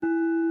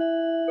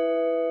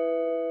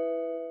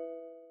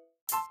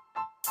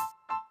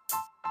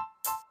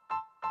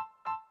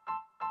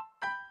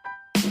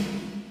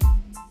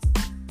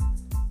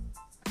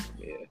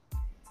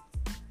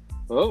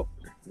Oh,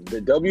 the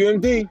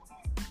WMD.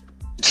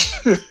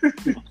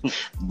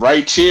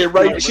 Right chair,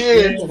 right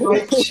chair.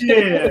 Right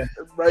chair.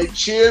 Right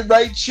chair,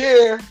 right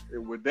chair.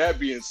 And with that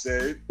being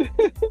said,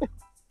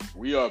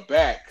 we are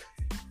back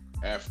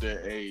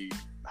after a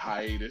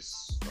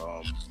hiatus.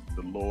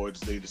 The Lords,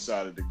 they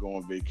decided to go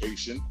on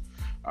vacation.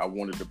 I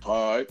wanted to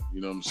pod,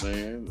 you know what I'm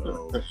saying?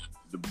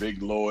 The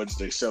big Lords,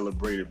 they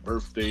celebrated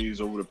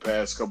birthdays over the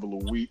past couple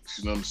of weeks,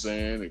 you know what I'm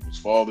saying? It was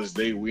Father's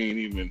Day. We ain't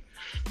even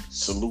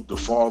salute the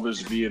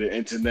fathers via the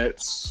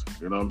internets,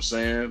 you know what I'm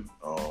saying?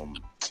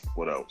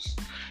 What else?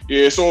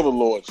 Yeah, it's all the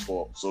Lord's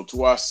fault. So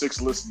to our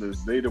 6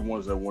 listeners, they the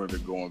ones that wanted to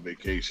go on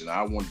vacation.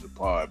 I wanted to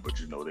pod, but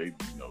they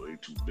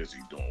too busy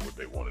doing what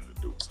they wanted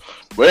to do.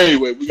 But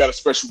anyway, we got a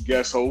special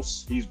guest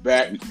host. He's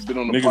back. He's been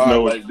on the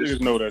pod like this.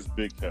 Niggas know that's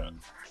Big Cat.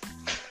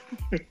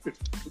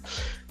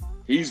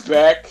 He's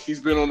back. He's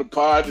been on the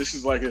pod. This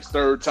is like his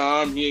 3rd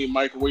time. He ain't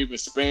microwaving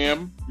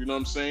spam. You know what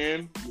I'm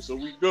saying? So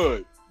we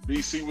good.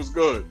 BC was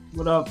good.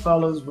 What up,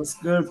 fellas? What's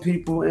good,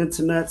 people?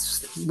 Internet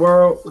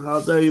world.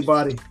 How's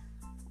everybody?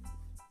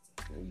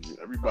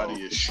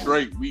 Everybody is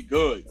straight. We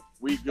good.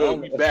 We good.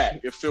 We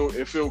back. It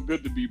feel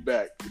good to be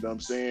back. You know what I'm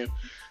saying?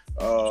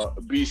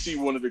 BC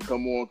wanted to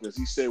come on because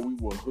he said we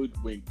were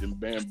hoodwinked and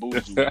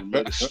bamboozled and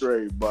led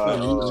astray by.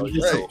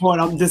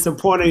 I'm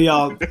disappointed,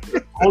 y'all.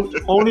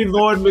 Only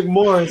Lord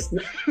McMorris,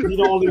 he's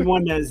the only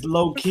one that's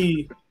low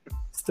key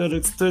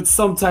stood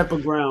some type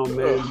of ground,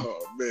 man.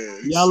 Oh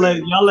man,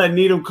 Y'all let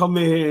Needham come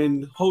in here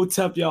and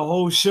hotep y'all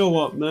whole show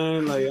up,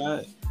 man.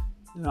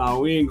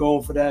 We ain't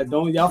going for that.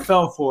 Y'all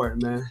fell for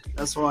it, man.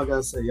 That's all I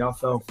gotta say. Y'all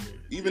fell for it.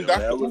 Even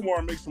Dr.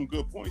 Umar makes some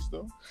good points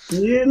though.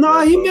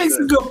 Yeah, he makes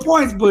some good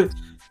points, but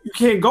you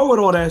can't go with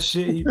all that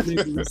shit he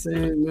was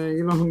saying, man.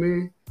 You know what I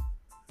mean?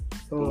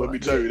 So, well, let me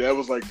tell you, that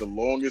was like the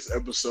longest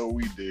episode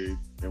we did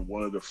and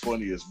one of the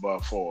funniest by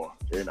far.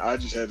 And I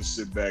just had to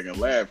sit back and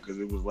laugh because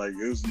it was like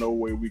there's no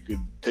way we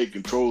could take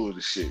control of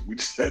the shit. We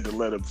just had to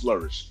let it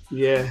flourish.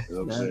 Yeah. You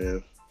know what I'm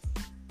saying?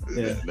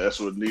 Yeah. And that's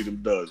what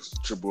Needham does,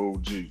 Triple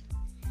OG.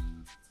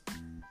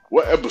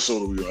 What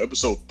episode are we on?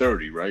 Episode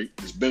 30, right?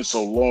 It's been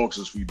so long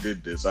since we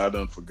did this. I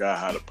done forgot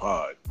how to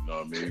pod. You know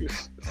what I mean?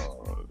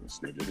 This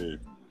nigga here.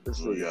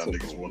 So y'all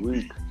niggas want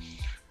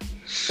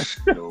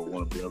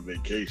to be on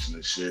vacation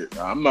and shit.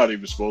 I'm not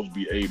even supposed to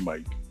be a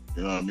Mike.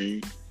 You know what I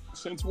mean?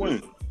 Since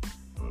when?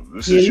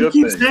 This is your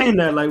thing. You keep saying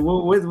that. Like,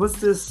 what's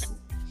this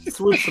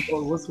switch?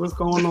 What's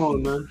going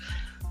on, man?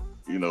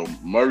 You know,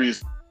 Murray is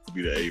to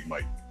be the A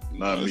Mike.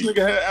 Not this me.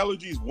 Nigga had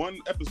allergies one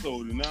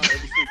episode, and now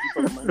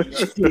ever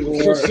since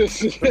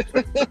you fucking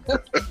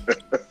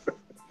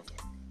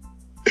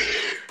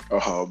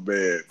Oh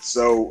man!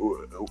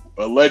 So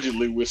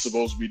allegedly, we're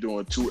supposed to be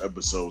doing 2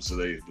 episodes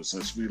today, but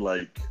since we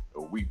like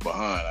a week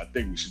behind, I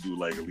think we should do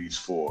like at least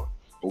 4.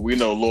 But we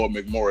know Lord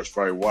McMorris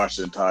probably watched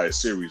the entire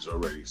series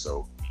already,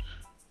 so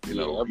he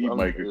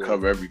might could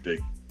cover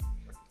everything.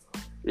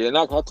 Yeah,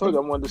 I told you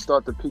I wanted to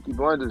start the Peaky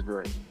Blinders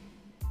vein.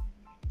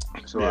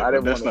 So yeah, I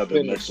didn't. That's not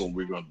finish. The next one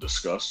we're gonna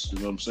discuss. You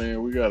know what I'm saying?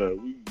 We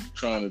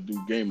trying to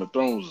do Game of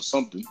Thrones or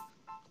something.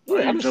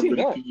 Yeah, I jump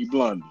into Peaky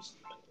Blinders.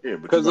 Yeah,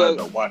 because you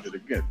gotta watch it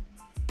again.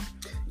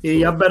 Yeah,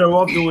 y'all better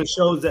off doing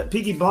shows that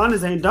Peaky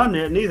Blinders ain't done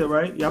that neither,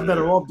 right? Y'all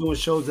better off doing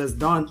shows that's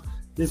done.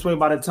 This way,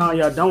 by the time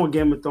y'all done with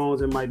Game of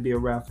Thrones, it might be a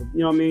wrap. You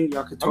know what I mean?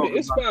 Y'all could talk.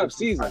 It's 5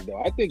 seasons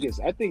though. I think it's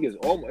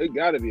almost. It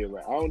got to be a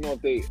wrap. I don't know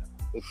if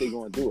they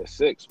gonna do a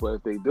 6, but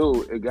if they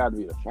do, it got to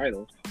be the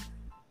final.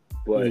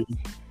 But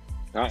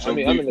I'm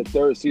in the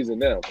 3rd season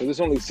now because it's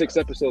only 6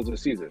 episodes a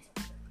season.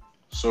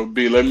 So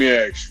B, let me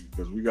ask you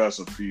because we got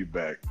some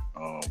feedback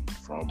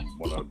from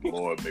one of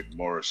Lord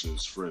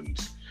McMorris's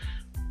friends.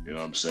 You know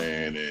what I'm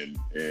saying?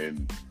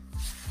 And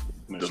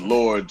the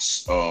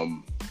Lords,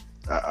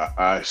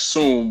 I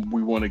assume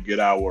we want to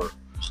get our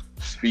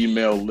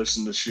female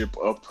listenership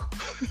up.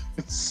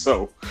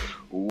 So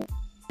what do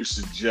you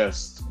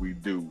suggest we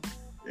do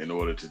in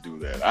order to do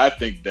that? I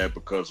think that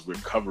because we're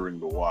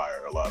covering The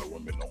Wire, a lot of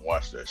women don't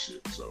watch that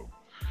shit. So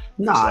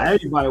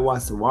everybody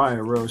watch The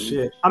Wire, real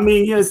shit. I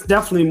mean, yeah, it's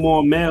definitely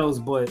more males,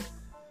 but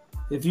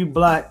if you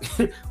black,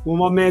 what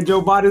my man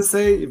Joe Biden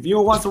say, if you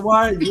don't watch The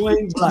Wire, you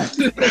ain't black.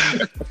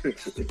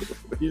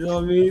 You know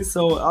what I mean?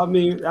 So, I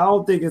mean, I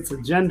don't think it's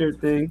a gender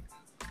thing,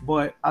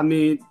 but I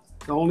mean,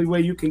 the only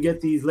way you can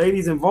get these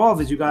ladies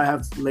involved is you gotta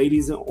have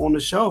ladies on the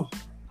show,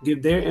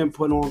 give their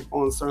input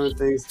on certain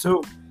things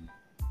too.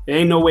 There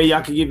ain't no way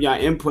y'all can give y'all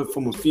input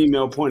from a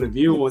female point of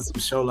view on some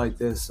show like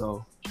this.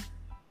 So,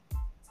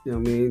 you know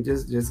what I mean?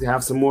 Just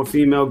have some more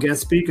female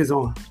guest speakers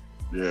on.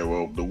 Yeah,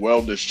 well, the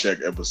wellness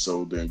check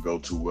episode didn't go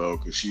too well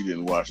because she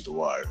didn't watch The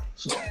Wire.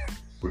 So,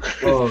 She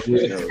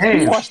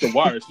watched The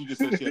Wire. She just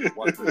said she had to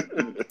watch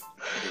it.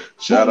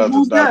 Shout out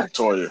to Dr.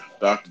 Toya.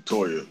 Dr.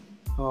 Toya.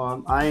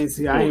 Oh, I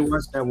ain't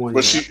watched that one.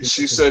 But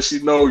she said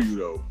she know you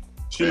though.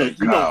 She knows,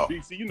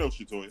 BC, you know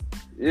Shatoya.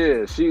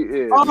 Yeah, she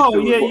is. Oh,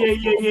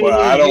 yeah. But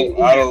I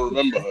don't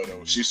remember her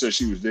though. She said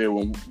she was there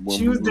when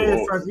she was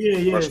there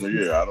freshman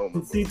year. I don't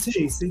remember.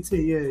 CT,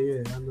 yeah.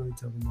 I know you're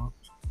talking about.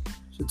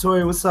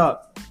 Shatoya, what's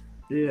up?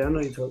 Yeah, I know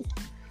you're talking.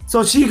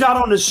 So she got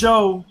on the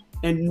show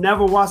and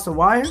never watched The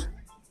Wire?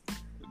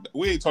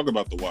 We ain't talking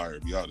about The Wire,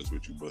 to be honest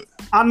with you, but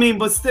I mean,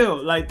 but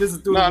still, like this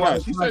is through the Wire.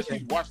 She said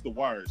she watched The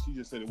Wire. She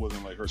just said it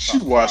wasn't like her. She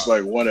watched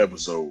like one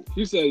episode.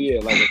 She said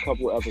like a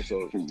couple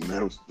episodes.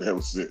 That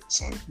was it,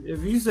 son.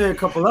 If you say a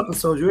couple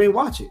episodes, you ain't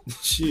watch it.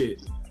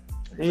 Shit,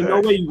 ain't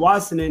no way you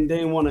watching it and they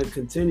didn't want to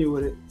continue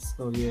with it.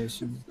 So yeah,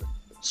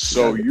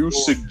 So you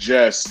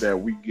suggest that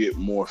we get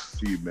more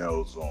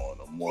females on,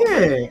 or more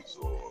ladies,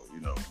 or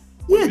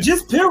Yeah,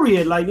 just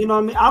period. Like, you know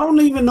what I mean? I don't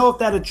even know if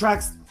that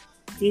attracts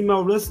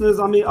female listeners.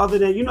 I mean, other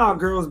than, you know how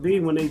girls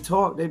be when they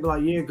talk, they be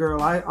like, yeah,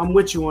 girl, I'm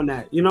with you on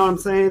that. You know what I'm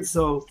saying?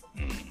 So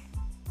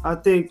I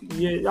think,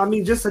 I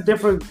mean, just a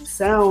different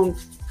sound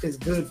is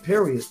good,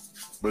 period.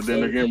 But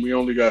then again, we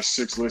only got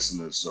 6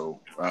 listeners, so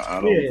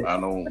I don't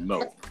know. You know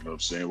what I'm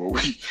saying?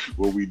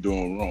 What we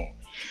doing wrong.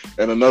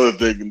 And another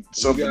thing,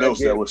 something else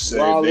that was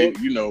said, they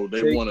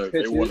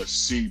want to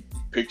see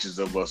pictures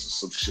of us or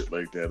some shit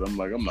like that. I'm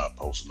like, I'm not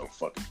posting no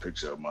fucking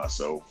picture of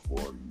myself, or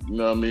you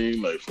know what I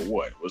mean? Like, for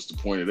what? What's the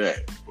point of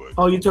that?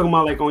 But, you talking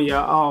about like on your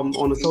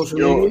on the social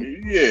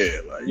media?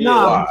 Yeah, like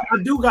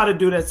I do got to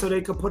do that so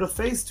they could put a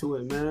face to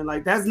it, man.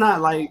 Like that's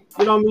not like,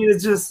 you know what I mean?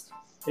 It's just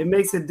it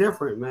makes it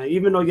different, man.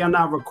 Even though you're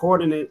not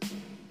recording it,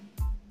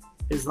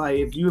 it's like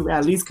if you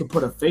at least could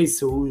put a face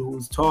to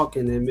who's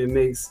talking, and it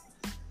makes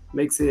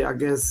it, I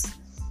guess.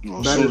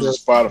 As soon as the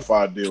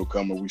Spotify deal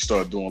coming, we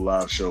start doing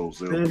live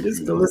shows. Man,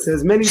 listen,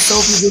 as many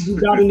selfies as you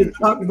got in the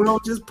truck, bro,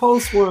 just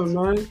post one,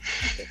 man.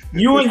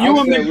 You and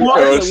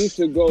McMorris,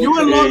 you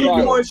and Long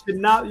McMorris should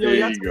not, as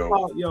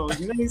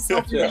many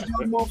selfies as you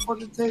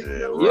motherfucking take.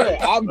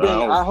 I've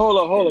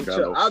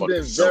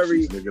been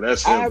very,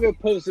 I haven't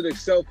posted a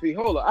selfie.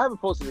 I haven't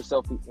posted a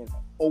selfie in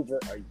over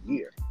a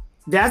year.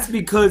 That's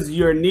because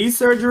your knee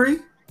surgery.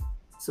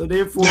 So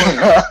therefore,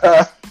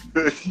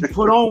 you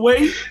put on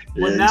weight.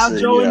 When now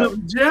Joe in the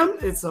gym,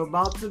 it's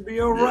about to be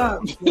a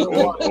wrap.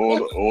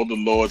 All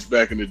the Lords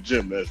back in the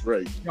gym. That's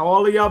right.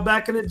 All of y'all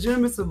back in the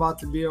gym, it's about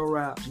to be a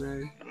wrap, man.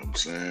 You know what I'm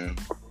saying?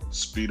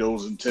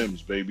 Speedos and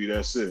Timbs, baby.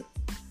 That's it.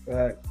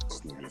 Right.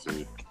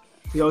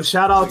 Yo,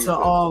 shout out to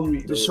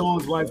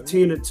Deshaun's wife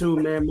Tina too,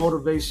 man.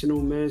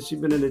 Motivational, man. She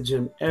been in the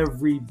gym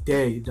every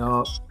day,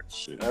 dog.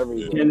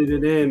 Every day. Getting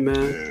it in,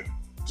 man. Yeah.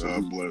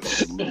 God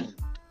bless.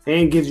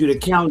 And gives you the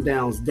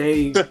countdowns,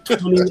 day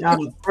 20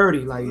 out of 30.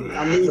 Like,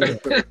 I mean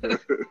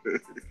that.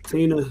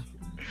 Tina,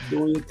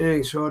 doing your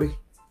thing, shorty.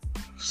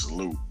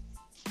 Salute.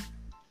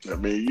 I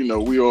mean,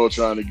 we all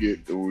trying to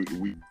get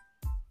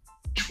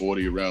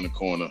 40 around the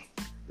corner,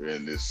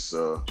 and it's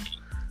a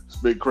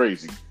bit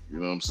crazy. You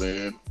know what I'm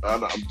saying?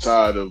 I'm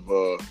tired of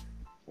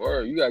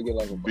word. You gotta get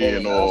like a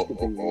being all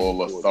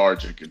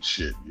lethargic and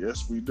shit.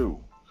 Yes, we do.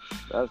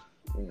 That's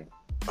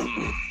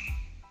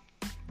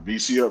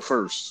VC up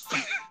first.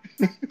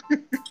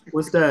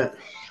 What's that?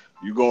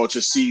 You going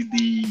to see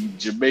the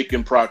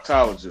Jamaican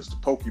proctologist, the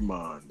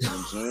Pokemon. You know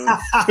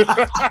what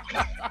I'm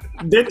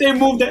saying? Did they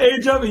move the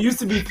age up? It used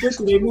to be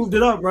 50. They moved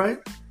it up, right?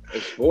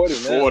 It's 40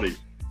 now. 40.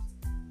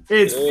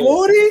 It's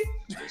 40?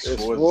 It's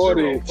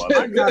 40.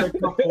 I got a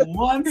couple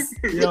months.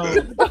 Yo.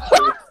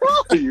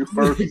 You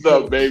first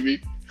up,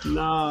 baby.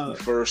 Nah. You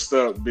first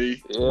up,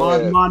 B.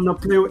 Bad man to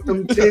play with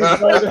them things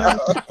right now.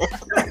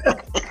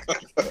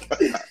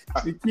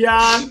 You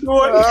can't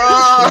do it.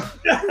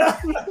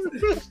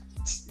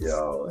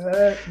 Yo,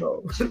 heck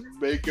no.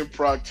 Jamaican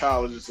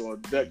proctologist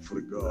on deck for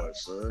the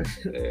guards, son.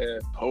 Yeah.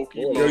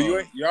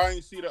 Pokemon. Y'all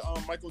ain't see the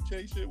Michael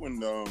Che shit when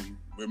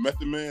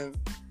Method Man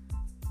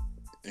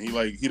and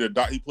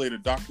he played a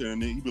doctor,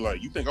 and then he be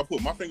like, "You think I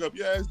put my finger up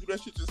your ass? Do that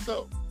shit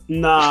yourself."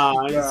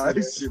 Nah, I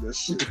didn't see that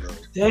shit, bro.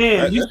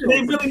 Damn, you said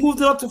they really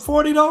moved it up to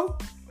 40 though?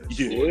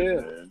 Yeah.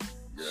 Man.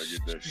 Yeah, I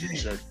get that shit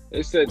checked.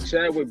 They said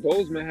Chadwick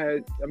Boseman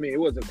had. I mean, it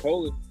wasn't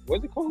colon.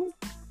 Was it colon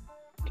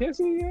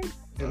cancer he had?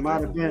 It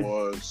might have been.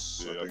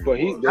 But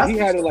he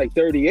had it like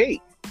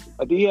 38.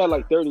 I think he had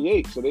like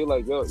 38. So they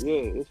like, yo,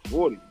 yeah, it's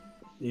 40.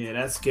 Yeah,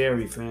 that's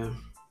scary, fam.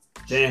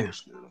 Damn.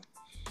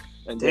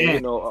 And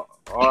then,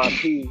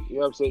 RIP, you know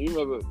what I'm saying? You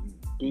remember,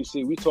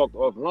 BC, we talked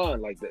offline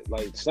like that.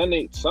 Like, son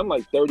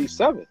like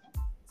 37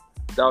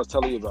 that I was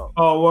telling you about.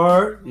 Oh,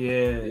 word?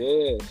 Yeah.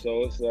 Yeah,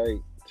 so it's like.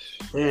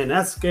 Man,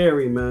 that's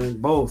scary, man.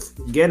 Both.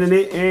 Getting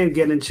it and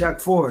getting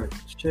checked for it.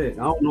 Shit,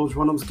 I don't know which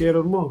one I'm scared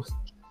of the most.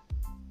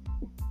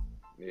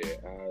 Yeah,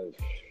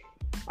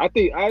 I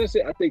think,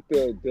 honestly,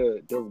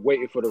 the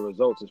waiting for the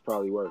results is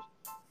probably worse.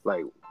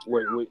 Like,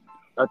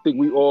 I think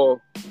we all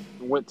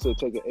went to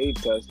take an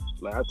AIDS test.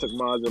 Like, I took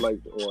mine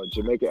or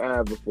Jamaica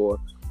Ave before.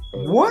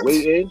 What?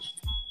 Waiting.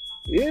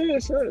 Yeah,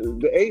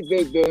 son.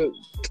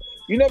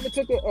 You never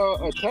took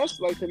a test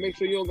to make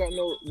sure you don't got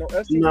no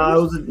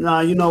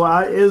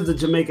STDs? It was the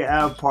Jamaica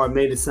Ave part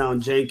made it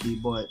sound janky,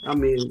 but I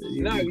mean,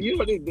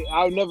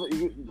 I'll never.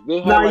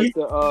 They had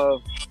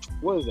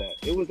what is that?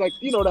 It was like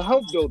the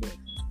health building.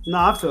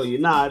 I feel you.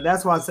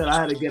 That's why I said I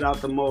had to get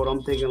out the mode.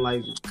 I'm thinking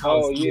like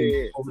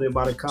Coliseum, over there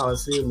by the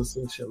Coliseum or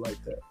some shit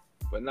like that.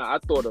 But I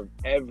thought of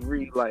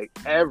every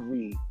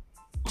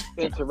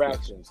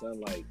interaction,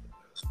 son. Like,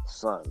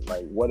 son,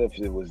 like, what if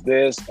it was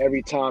this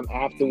every time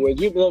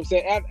afterwards? You know what I'm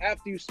saying?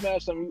 After you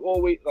smash something, you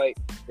always, like,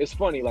 it's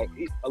funny, like,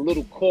 a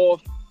little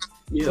cough.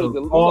 Yeah,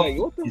 like,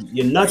 what the,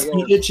 your nuts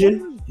like, be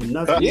itching. Your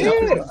nuts be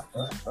itching.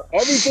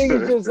 Everything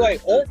is just,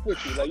 like, off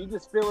with you. Like, you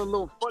just feeling a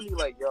little funny,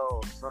 like,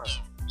 yo, son.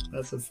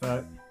 That's a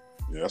fact.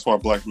 Yeah, that's why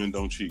black men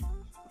don't cheat.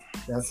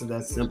 That's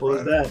simple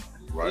as that.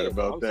 Right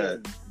about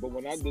that. Saying, but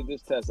when I did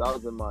this test, I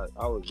was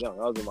young.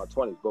 I was in my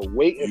 20s. But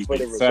waiting for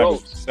the savage,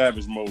 results.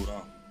 Savage mode,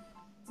 huh?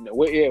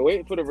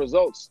 Waiting for the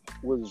results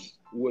was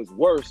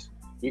worse.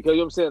 Because, you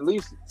know what I'm saying? At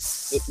least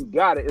if you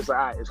got it, it's like,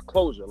 all right, it's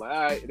closure. Like,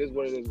 all right, it is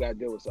what it is, got to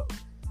deal with something.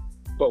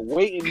 But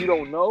waiting, you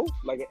don't know.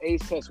 Like an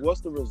ACE test,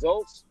 what's the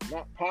results?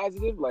 Not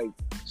positive. Like,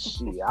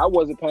 shit, I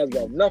wasn't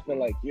positive of nothing.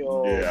 Like,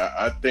 yo. Yeah,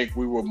 I think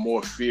we were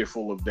more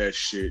fearful of that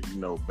shit,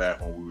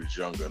 back when we was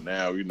younger.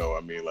 Now,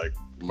 I mean, like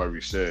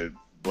Murray said,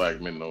 black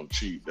men don't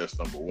cheat. That's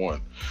number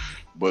one.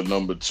 But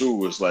number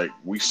two is like,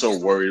 we so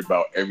worried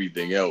about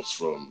everything else,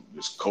 from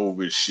this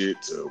COVID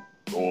shit to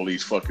all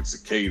these fucking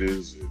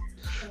cicadas and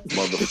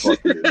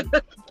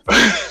motherfucking,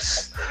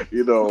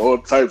 all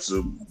types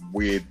of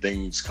weird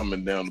things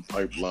coming down the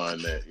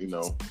pipeline that,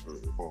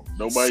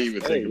 nobody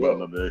even think about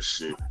none of that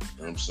shit. You know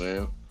what I'm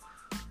saying?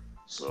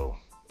 So,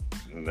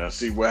 and I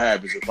see what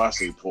happens if I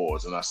say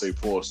pause, and I say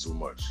pause too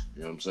much.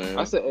 You know what I'm saying?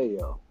 I said, hey,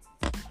 yo.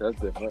 That's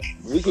different.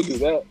 We could do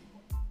that,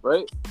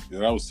 right? Yeah,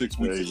 that was 6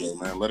 weeks ago,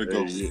 man. Let it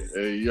go.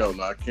 Hey, yo,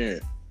 no, I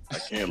can't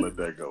let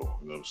that go.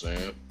 You know what I'm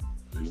saying?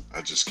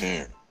 I just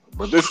can't.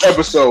 But this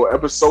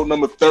episode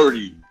number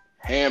 30,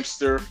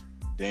 Hamster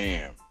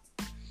Damn.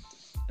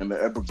 And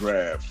the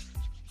epigraph,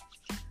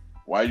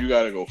 why you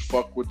gotta go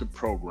fuck with the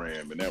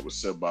program, and that was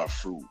said by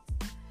Fruit.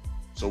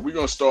 So we're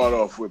gonna start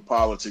off with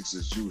politics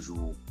as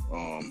usual.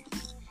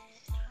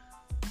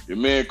 Your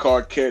man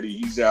Carcetti,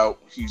 he's out,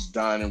 he's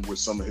dining with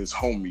some of his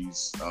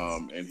homies,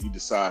 and he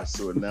decides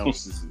to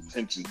announce his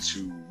intention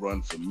to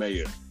run for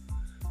mayor.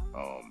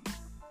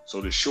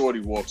 So the shorty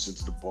walks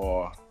into the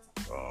bar.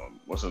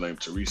 What's her name?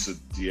 Teresa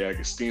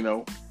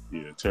D'Agostino.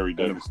 Yeah, Terry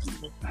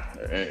D'Agostino.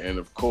 And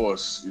of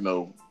course,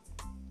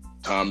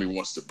 Tommy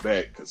wants to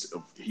bet because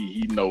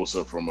he knows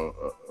her from a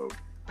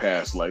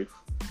past life.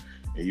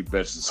 And he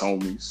bets his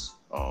homies.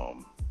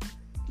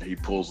 He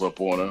pulls up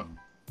on her,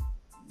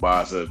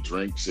 buys her a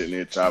drink, sitting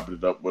there chopping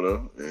it up with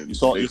her. And you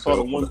saw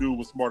the one dude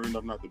was smart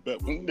enough not to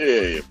bet with her.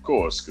 Yeah, of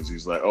course, because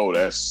he's like, oh,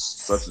 that's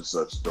such and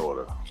such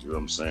daughter. You know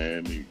what I'm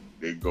saying?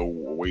 They go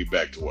way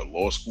back to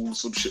law school,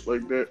 some shit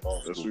like that.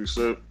 That's what he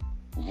said.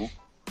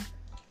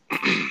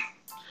 Mm-hmm.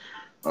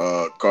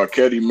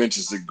 Carcetti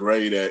mentions to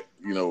Gray that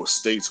a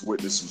state's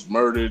witness was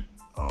murdered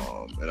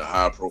in a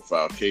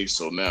high-profile case.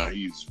 So now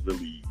he's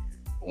really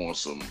on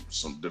some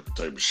different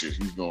type of shit.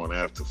 He's going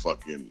after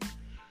fucking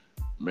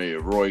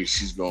Mayor Royce.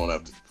 He's going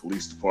after the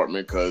police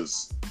department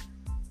because,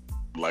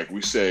 like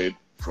we said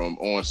from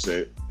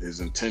onset, his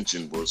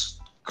intention was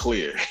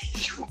clear.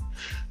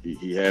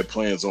 He had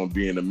plans on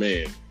being a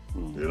man.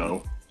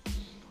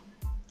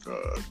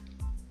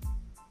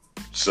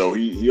 So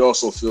he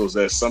also feels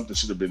that something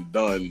should have been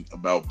done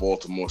about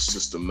Baltimore's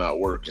system not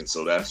working.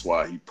 So that's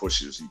why he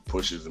pushes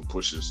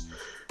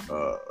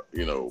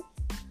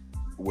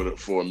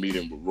for a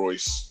meeting with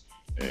Royce.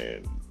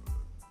 And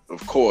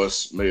of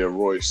course, Mayor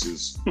Royce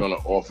is gonna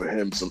offer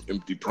him some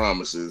empty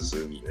promises,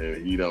 and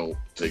he don't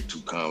take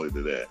too kindly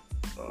to that.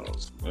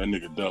 That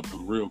nigga dubbed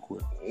him real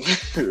quick.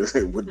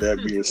 With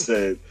that being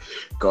said,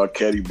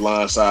 Carcetti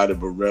blindsided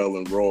Burrell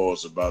and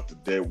Rawls about the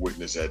dead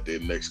witness at their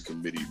next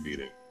committee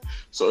meeting.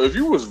 So if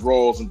you was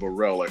Rawls and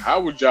Burrell, like, how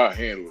would y'all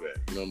handle that?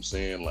 You know what I'm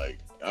saying? Like,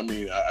 I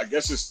mean, I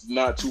guess it's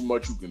not too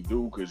much you can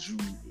do because you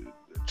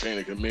chain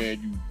of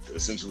command, you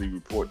essentially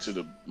report to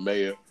the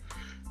mayor.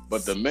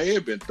 But the mayor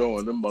been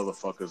throwing them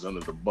motherfuckers under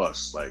the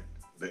bus like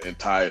the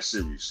entire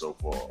series so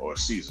far, or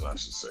season, I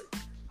should say.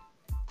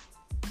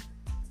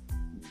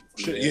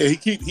 Yeah, he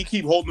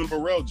keep holding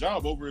Burrell's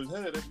job over his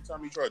head every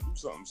time he try to do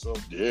something. So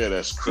yeah,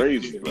 that's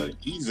crazy.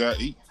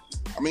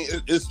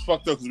 It's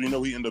fucked up because we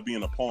know he ended up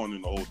being a pawn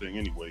in the whole thing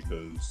anyway.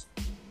 Because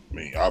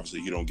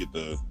obviously he don't get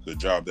the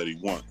job that he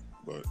want,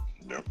 but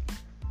yeah.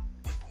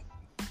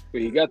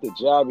 But he got the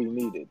job he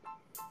needed,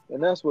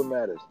 and that's what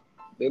matters.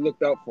 They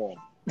looked out for him.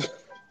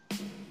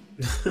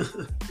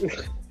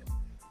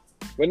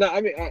 But no,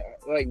 I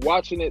like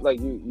watching it.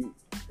 Like you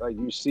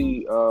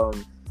see.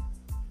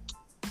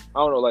 I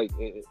don't know, like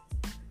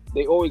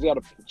they always got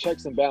to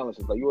checks and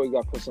balances. Like you always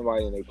got to put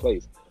somebody in their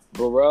place.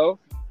 Burrell,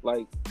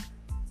 like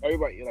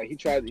everybody, like he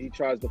tries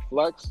to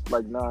flex.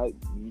 Like, nah,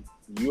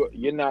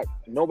 you're not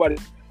nobody.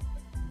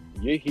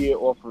 You're here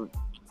off of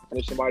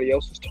finish somebody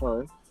else's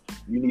turn.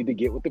 You need to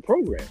get with the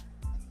program.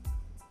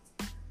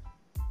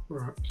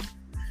 Right.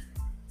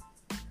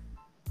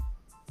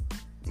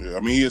 Yeah,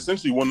 he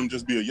essentially wanted him to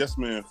just be a yes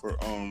man for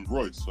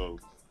Royce. So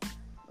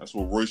that's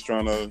what Royce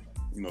trying to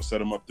set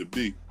him up to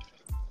be.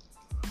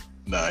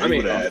 Nah, he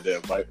would have had to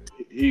invite.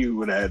 He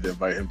would have had to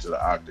invite him to the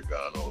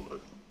octagon.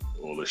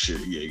 All the shit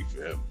he ate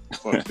for him.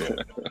 Fuck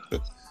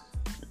that.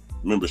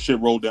 Remember, shit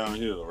rolled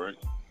downhill, right?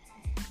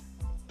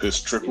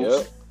 Piss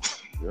trickles.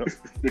 Yep.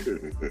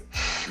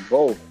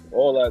 Both.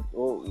 All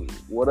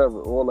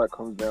that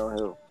comes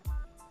downhill.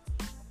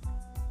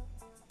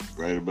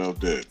 Right about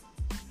that.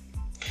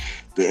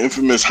 The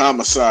infamous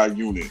homicide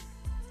unit.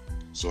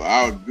 So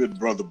our good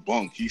brother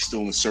Bunk, he's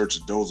still in search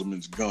of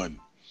Dozeman's gun,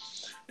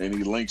 and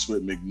he links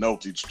with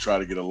McNulty to try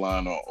to get a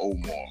line on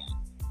Omar.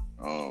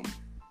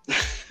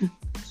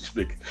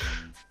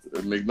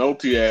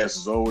 McNulty ass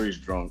is always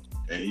drunk,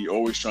 and he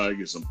always trying to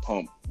get some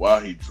pump while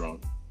he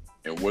drunk.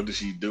 And what does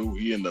he do?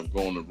 He end up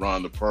going to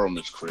Rhonda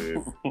Perlman's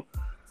crib.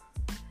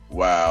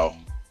 Wow,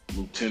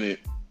 Lieutenant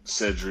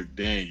Cedric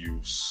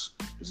Daniels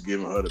is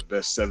giving her the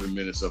best 7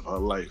 minutes of her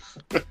life.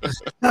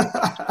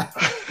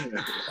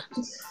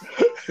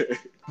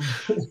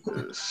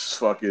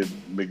 Fucking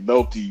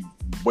McNulty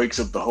wakes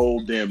up the whole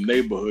damn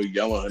neighborhood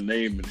yelling her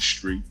name in the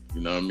street.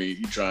 You know what I mean?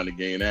 He trying to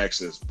gain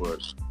access, but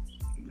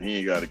he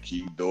ain't got a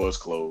key. Doors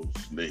closed.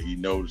 Then he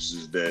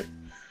notices that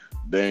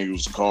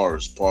Daniel's car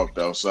is parked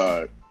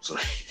outside, so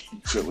he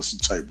feels some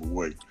type of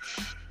way.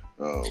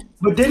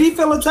 But did he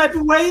feel a type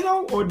of way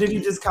though, or did he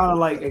just kind of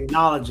like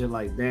acknowledge it,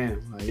 like damn,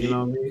 like, you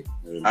know what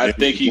I mean? I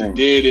think he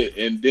did it,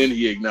 and then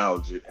he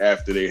acknowledged it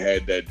after they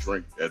had that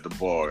drink at the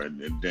bar, and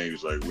then he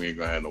was like, "We ain't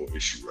gonna have no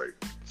issue, right?"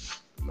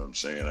 You know what I'm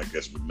saying? I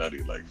guess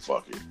McNutty like,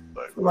 "Fuck it,"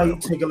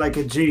 like take it like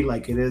a G,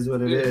 like it is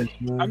what it is.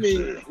 Man. I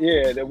mean,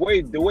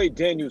 the way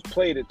Daniels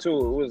played it too,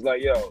 it was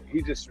like, yo,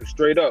 he just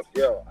straight up,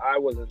 yo, I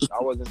wasn't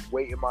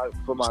waiting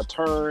for my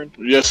turn.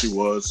 Yes, he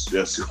was.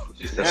 Yes, he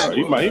was.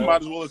 He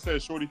might as well have said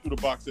 "Shorty threw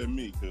the box at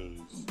me,"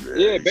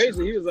 because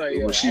basically he was like,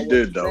 yo, well, she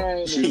did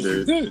though.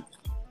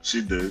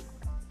 She did.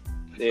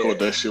 Yeah. Caught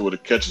that shit with a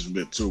catcher's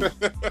mitt too.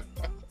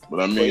 But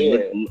I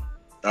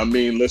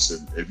mean,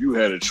 listen. If you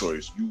had a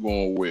choice, you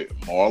going with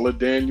Marla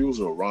Daniels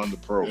or Rhonda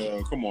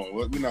Perlman? Come on,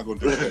 we're not going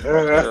to do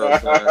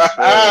that.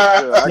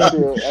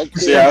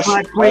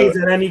 Black queens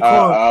at any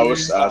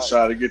cost. I was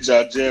trying to get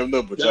y'all jammed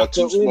up, but y'all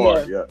too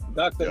smart. Yeah,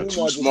 Dr. y'all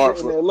Umar too smart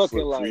for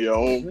for your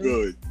own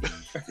good.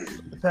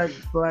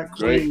 Black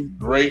queens.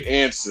 Great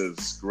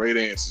answers,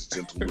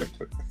 gentlemen.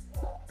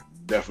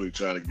 Definitely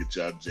trying to get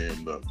y'all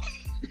jammed up.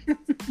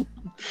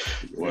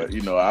 Well,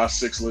 you know, our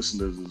 6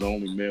 listeners is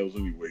only males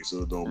anyway,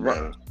 so it don't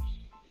matter.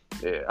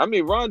 Yeah, I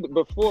mean, Rhonda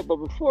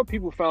before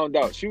people found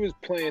out, she was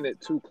playing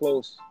it too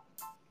close.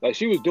 Like,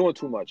 she was doing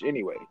too much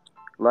anyway.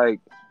 Like,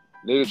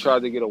 nigga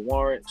tried to get a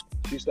warrant.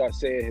 She started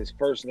saying his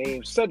first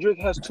name. Cedric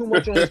has too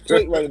much on his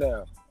plate right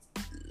now.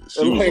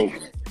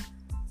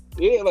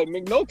 Yeah, like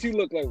McNulty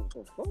looked like, what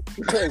the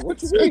fuck? Like,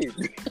 what you mean?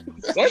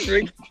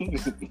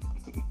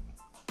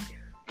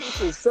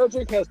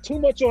 Cedric has too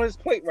much on his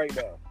plate right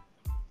now.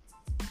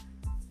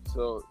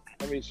 So,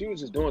 I mean, she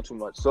was just doing too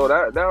much. So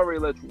that already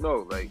let you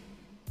know, like,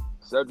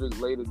 Cedric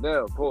laid it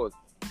down. Pause.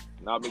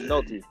 Not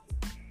McNulty.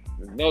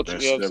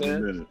 McNulty, you know what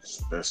I'm saying?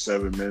 That's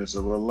 7 minutes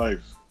of her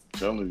life. I'm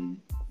telling you,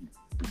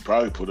 we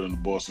probably put her in the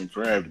Boston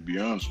Crab, to be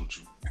honest with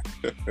you.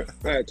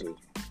 Had to.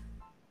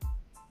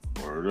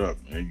 Word up.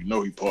 And you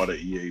know he part of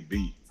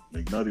EAB.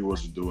 McNulty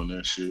wasn't doing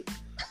that shit.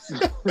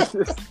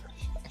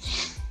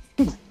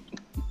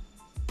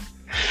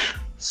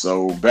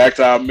 So back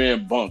to our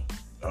man Bunk.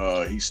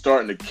 He's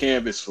starting to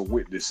canvass for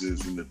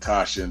witnesses in the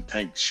Tasha and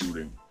Tank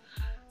shooting.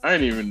 I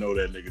didn't even know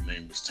that nigga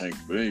name was Tank,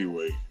 but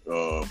anyway,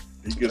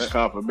 he gets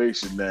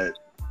confirmation that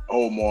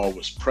Omar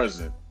was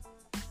present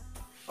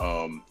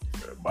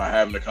by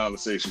having a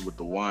conversation with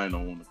the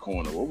wino on the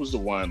corner. What was the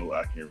wino?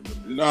 I can't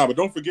remember. Nah, but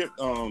don't forget,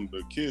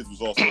 the kids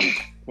was also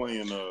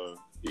playing.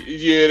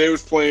 Yeah, they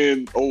was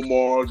playing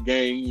Omar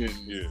gang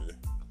and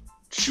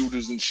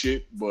shooters and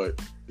shit, but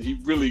he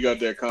really got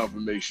that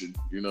confirmation,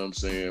 you know what I'm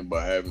saying,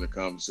 by having a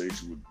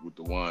conversation with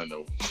the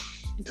wino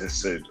that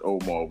said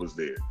Omar was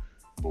there,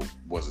 but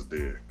wasn't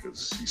there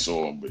because he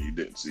saw him, but he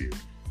didn't see him,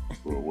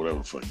 or whatever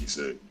the fuck he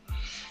said.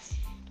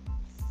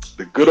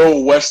 The good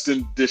old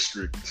Western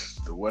District,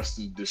 the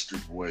Western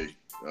District way.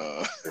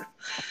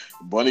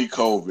 Bunny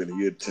Colvin,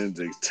 he attends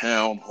a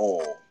town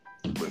hall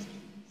with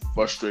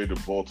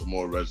frustrated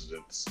Baltimore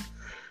residents.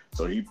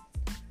 So he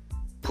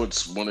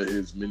puts one of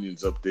his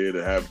minions up there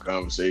to have a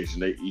conversation.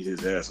 They eat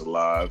his ass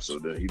alive, so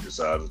then he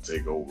decides to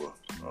take over.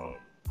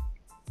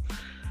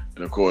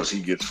 And of course,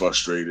 he gets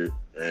frustrated,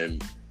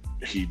 and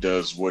he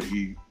does what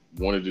he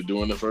wanted to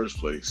do in the first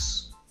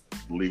place.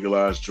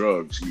 Legalize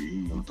drugs.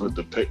 He put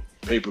the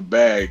paper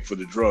bag for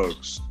the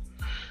drugs,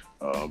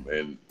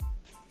 and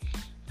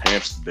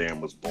Amsterdam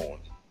was born.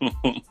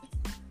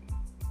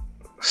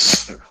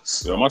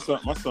 Yeah, my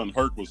son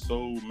Herc was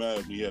so mad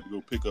when he had to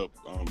go pick up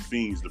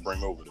fiends to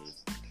bring over there.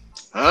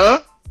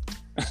 Huh?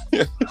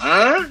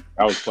 Huh?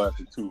 I was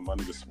classic too, my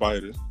nigga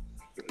Spider,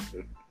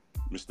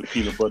 Mr.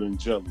 Peanut Butter and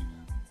Jelly.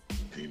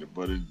 Peanut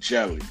butter and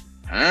jelly,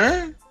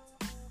 huh?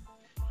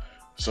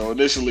 So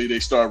initially they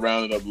start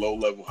rounding up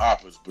low-level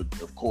hoppers, but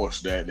of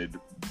course it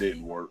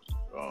didn't work.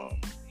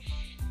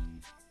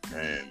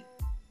 And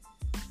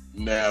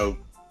now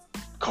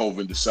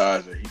Colvin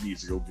decides that he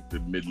needs to go get the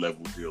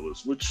mid-level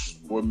dealers, which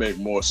would make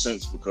more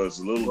sense because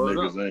the little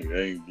niggas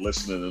ain't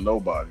listening to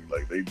nobody.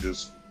 Like they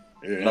just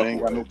they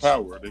ain't got no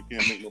power. They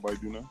can't make nobody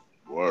do nothing.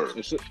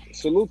 Word.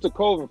 Salute to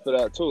Colvin for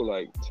that too.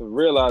 Like to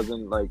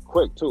realizing like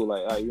quick too.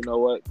 Like, you know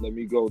what? Let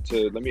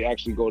me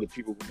actually go to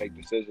people who make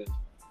decisions.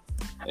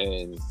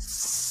 And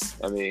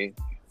I mean,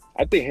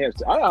 I think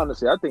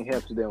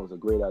Amsterdam was a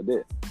great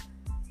idea.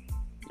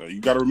 You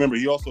got to remember,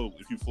 he also,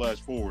 if you flash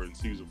forward in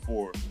season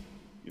 4,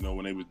 you know,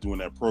 when they was doing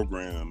that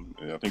program,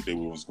 I think they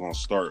was going to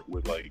start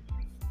with like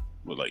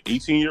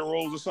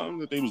 18-year-olds or something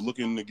that they was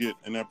looking to get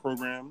in that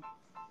program.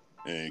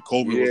 And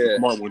Colvin was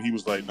smart when he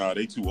was like, nah,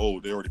 they too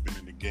old. They already been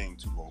in the game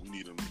too long. We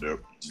need them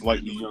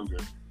slightly younger.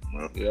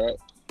 Yeah.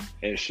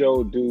 And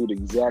show dude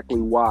exactly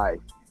why.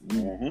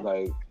 Mm-hmm.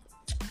 Like,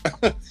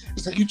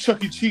 it's like, you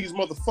Chuck E. Cheese,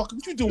 motherfucker.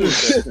 What you doing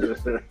with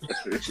that?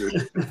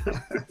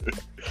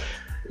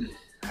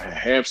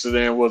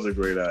 Amsterdam was a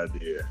great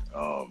idea.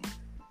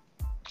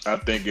 I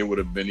think it would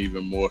have been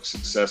even more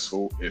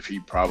successful if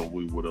he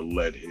probably would have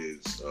let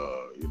his,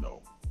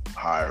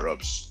 higher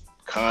ups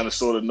kind of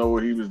sort of know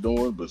what he was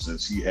doing. But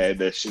since he had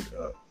that shit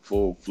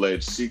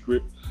full-fledged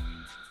secret,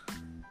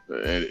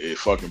 and it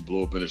fucking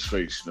blew up in his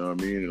face, you know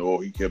what I mean? And all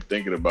he kept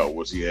thinking about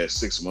was he had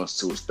 6 months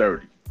till his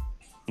 30.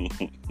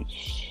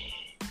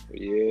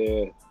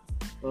 Yeah.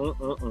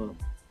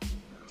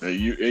 And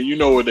you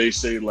know what they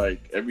say,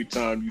 like every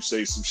time you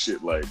say some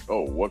shit like,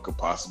 "Oh, what could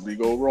possibly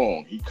go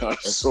wrong?" He kind of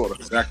sort of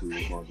exactly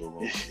what's going to go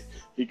wrong.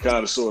 He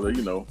kind of sort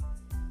of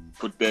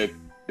put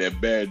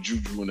that bad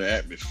juju in the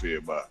atmosphere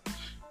by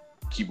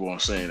keep on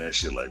saying that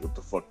shit. Like, what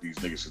the fuck these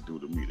niggas should do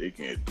to me? They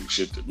can't do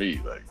shit to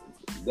me. Like,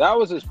 that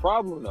was his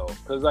problem though,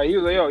 because like he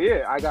was like, "Oh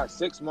yeah, I got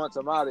 6 months.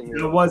 I'm out of here."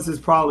 That was his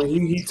problem.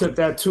 He took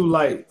that too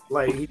light.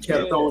 Like he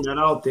kept throwing that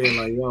out there.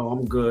 Like, yo,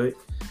 I'm good.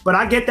 But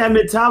I get that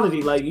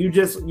mentality. Like you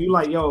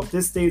like, yo, if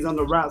this stays on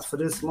the wraps for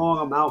this long,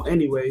 I'm out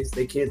anyways.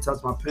 They can't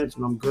touch my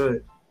pension. I'm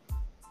good.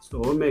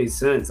 So it made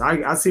sense.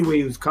 I see where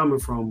he was coming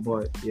from,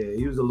 but yeah,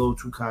 he was a little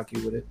too cocky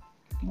with it.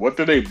 What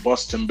did they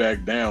bust him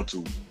back down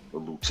to? A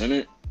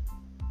lieutenant?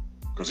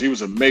 Because he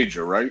was a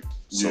major, right?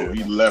 So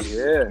he left.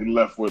 Yeah. He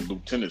left with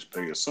lieutenant's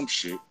pay or some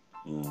shit.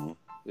 Mm-hmm.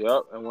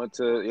 Yep, and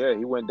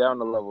he went down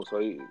the level, so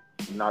he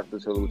knocked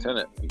it to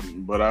lieutenant.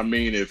 But I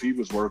mean, if he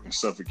was working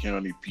Suffolk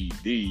County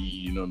PD,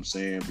 you know what I'm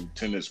saying,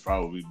 lieutenants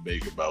probably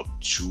make about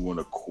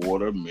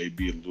 2.25,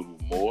 maybe a little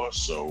more.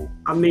 So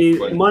I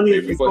mean, money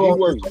is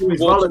always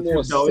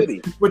relative, though.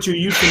 It's what you're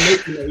used to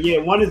making. Yeah,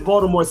 one is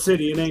Baltimore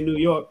City, it ain't New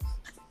York.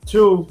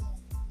 2,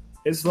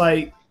 it's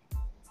like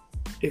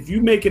if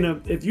you making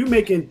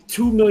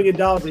 $2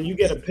 million and you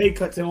get a pay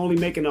cut to only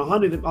making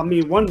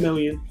 $1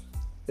 million.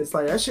 It's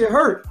like that shit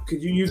hurt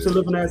because you used to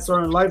living that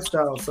certain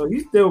lifestyle. So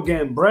he's still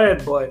getting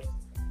bread, but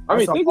I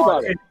mean, think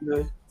about it.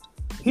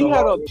 He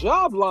had a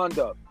job lined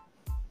up,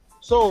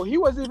 so he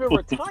wasn't even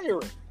retiring. He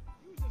was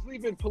just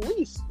leaving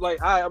police.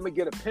 Like, I'm gonna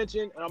get a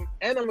pension, and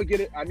I'm gonna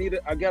get it.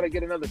 I gotta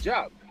get another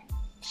job.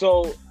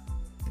 So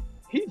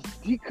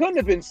he couldn't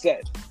have been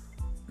set.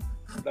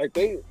 Like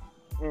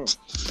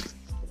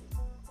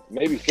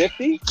maybe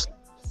 50.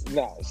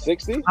 No,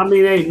 60. I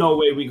mean, ain't no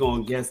way we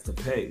gonna guess the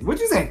pay.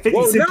 What'd you say?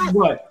 50, 60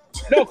 what?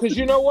 No, because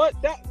you know what?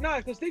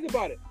 Because think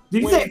about it.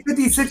 Did you say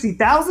 50,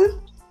 60,000?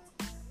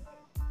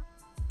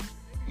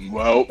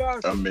 Well,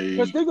 I mean,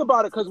 because think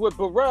about it. Because with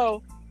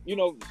Burrell,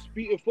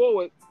 speeding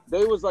forward,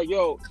 they was like,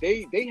 yo,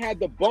 they had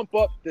to bump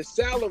up the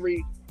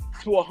salary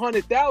to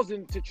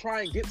 100,000 to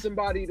try and get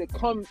somebody to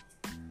come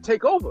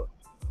take over.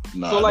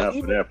 Nah, so like, not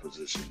for that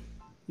position.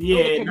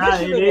 Yeah,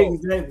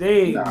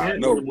 they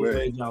no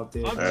way out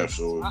there.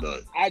 Absolutely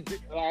not.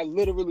 I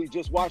literally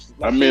just watched it.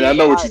 Like, I mean, I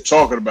know what you're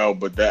talking about,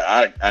 but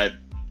that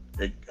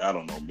I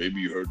don't know. Maybe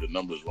you heard the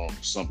numbers wrong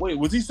or something. Wait,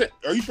 was he say?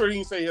 Are you sure he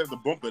didn't say he had to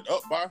bump it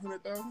up by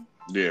 100,000?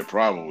 Yeah,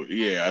 probably.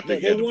 Yeah, I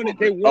think they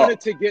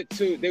wanted to get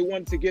to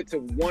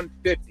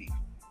 150,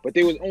 but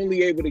they was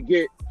only able to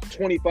get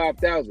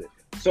 25,000.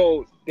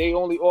 So they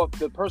only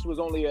the person was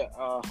only at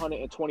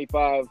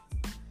 125.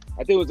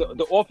 I think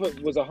the offer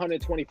was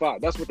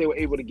 125. That's what they were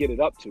able to get it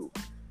up to,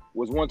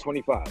 was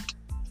 125.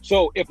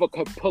 So if a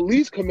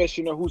police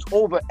commissioner who's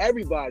over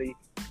everybody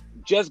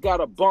just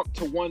got a bump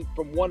to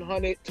from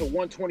 100 to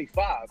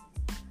 125,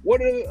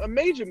 what are a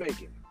major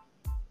making?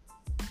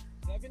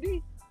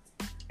 70?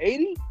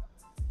 80?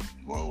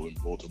 Well, in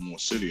Baltimore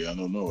City, I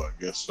don't know. I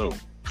guess so.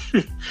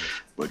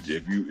 But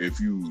if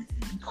you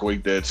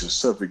equate that to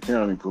Suffolk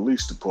County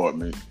Police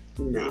Department,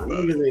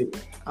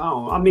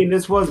 I mean,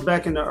 this was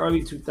back in the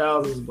early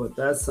 2000s, but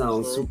that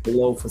sounds super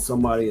low for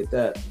somebody at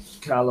that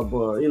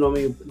caliber. You know what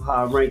I mean?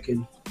 High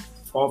ranking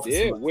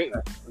officer. Yeah,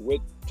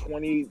 with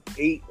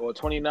 28 or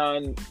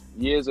 29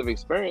 years of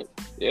experience.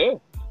 Yeah.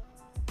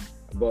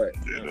 But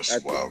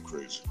that's wild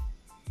crazy.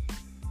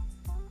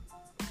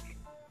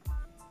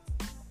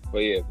 But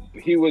yeah,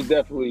 he was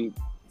definitely,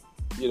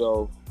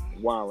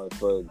 wilding.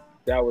 But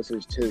that was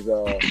his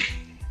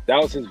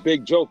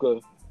big joker,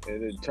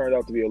 and it turned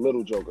out to be a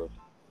little joker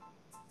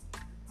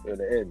in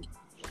the end.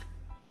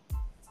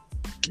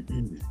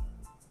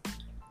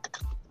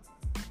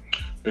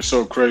 It's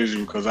so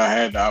crazy because I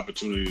had the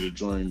opportunity to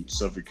join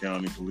Suffolk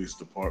County Police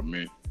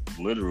Department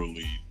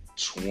literally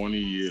 20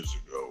 years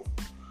ago,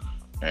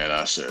 and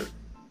I said,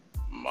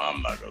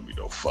 I'm not gonna be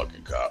no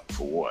fucking cop.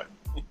 For what?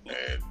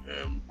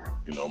 and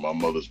you know, my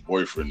mother's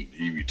boyfriend,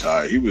 he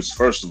retired. He was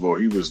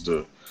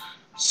the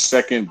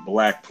second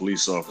black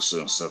police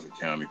officer in Suffolk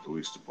County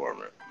Police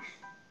Department.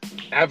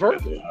 Ever?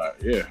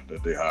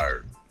 That they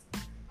hired.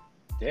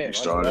 Damn. He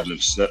started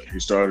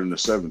in the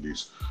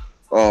 70s.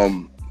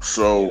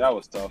 So that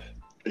was tough.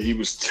 He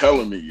was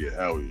telling me,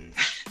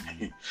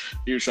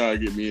 he was trying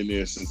to get me in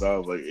there since I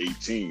was like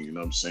 18. You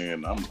know what I'm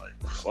saying? I'm like,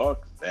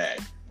 fuck that.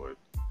 But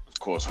of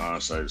course,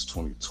 hindsight is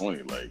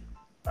 2020. Like,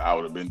 I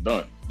would have been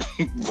done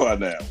by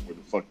now with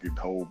the fucking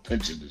whole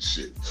pension and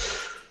shit,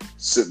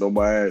 sitting on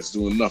my ass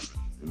doing nothing.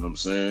 You know what I'm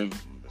saying?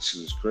 That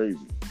shit is crazy.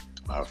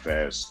 How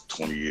fast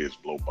 20 years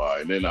blow by.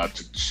 And then I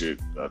took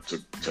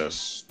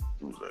tests.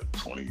 What was that?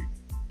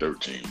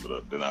 2013.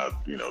 But then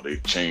they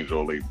changed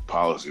all their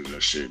policies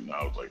and shit. And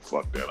I was like,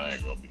 fuck that. I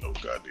ain't gonna be no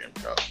goddamn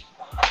cop.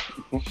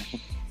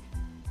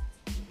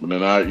 But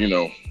then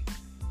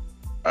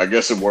I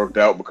guess it worked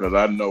out because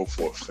I know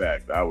for a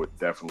fact I would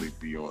definitely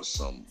be on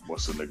some,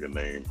 what's the nigga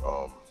name?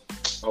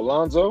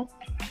 Alonzo?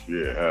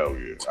 Yeah, hell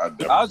yeah.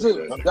 I was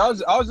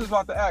just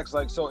about to ask,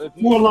 like, so if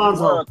you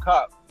Alonzo? were a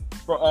cop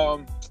for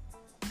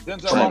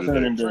Denzel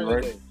Washington,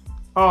 Training Day.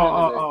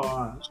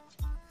 Oh.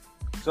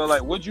 So,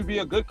 like, would you be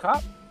a good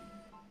cop?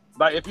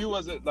 Like, if you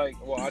wasn't, like,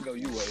 well, I know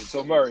you would.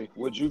 So, Murray,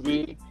 would you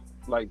be,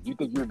 like, do you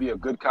think you would be a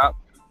good cop?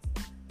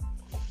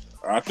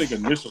 I think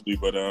initially,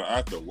 but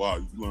after a while,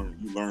 you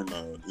learn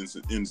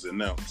ins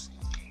and outs.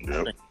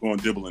 Yep. Going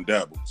dibble and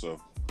dabble. So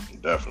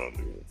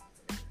definitely.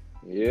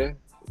 Yeah.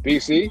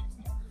 BC.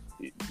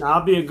 Now,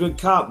 I'll be a good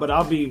cop, but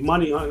I'll be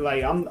money.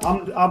 Like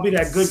I'll be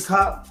that good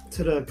cop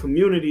to the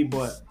community,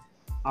 but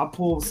I'll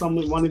pull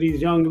one of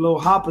these young little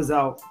hoppers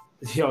out.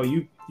 Yo,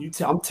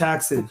 I'm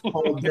taxing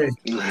all day.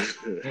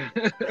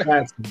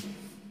 Taxing.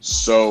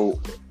 So,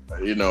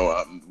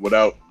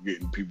 without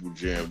getting people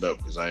jammed up,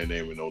 because I ain't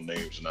naming no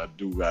names, and I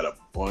do got a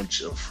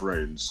bunch of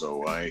friends,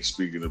 so I ain't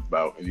speaking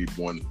about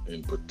anyone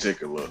in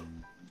particular,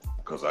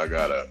 because I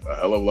got a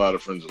hell of a lot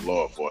of friends in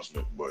law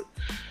enforcement, but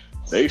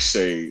they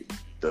say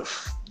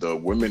the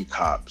women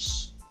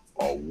cops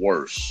are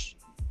worse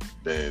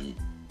than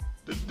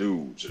the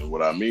dudes, and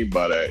what I mean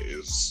by that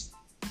is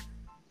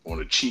on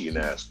a cheating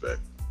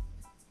aspect,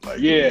 like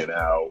getting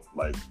out,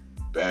 like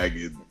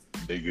bagging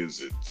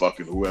niggas and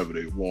fucking whoever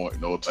they want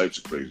and all types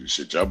of crazy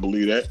shit. Y'all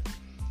believe that?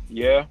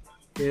 Yeah.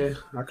 Yeah.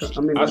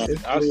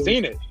 I've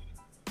seen it.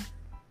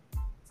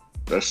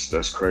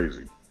 That's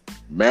crazy.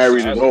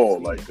 Married and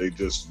all, like they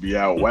just be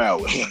out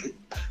wilding.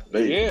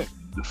 The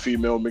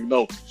female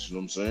McNulty's, you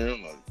know what I'm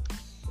saying? Like,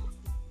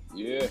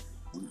 yeah.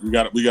 We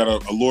got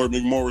a Lord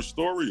McMorris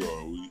story,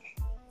 or we?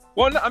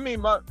 Well, no, I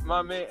mean, my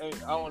man.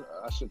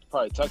 I should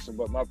probably text him,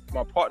 but my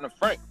partner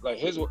Frank, like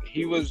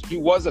he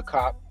was a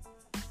cop,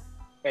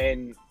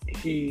 and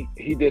he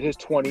did his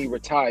 20,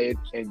 retired,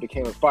 and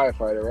became a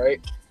firefighter. Right.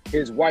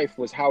 His wife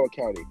was Howard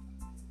County.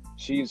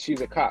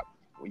 She's a cop,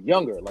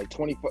 younger, like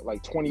 20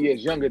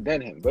 years younger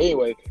than him. But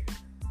anyway,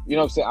 you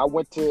know what I'm saying? I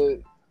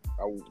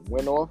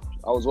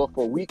was off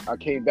for a week. I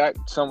came back.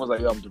 Someone was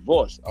like, "Yo, I'm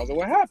divorced." I was like,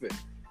 "What happened?"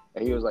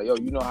 And he was like, "Yo,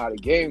 you know how the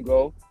game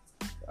go."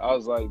 I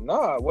was like,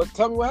 "Nah,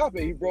 tell me what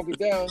happened." He broke it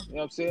down. You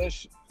know what I'm saying?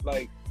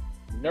 Like,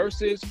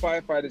 nurses,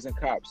 firefighters, and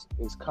cops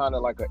is kind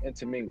of like an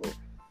intermingle.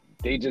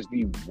 They just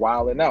be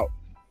wilding out.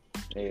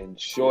 And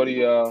Shorty,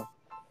 you know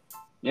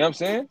what I'm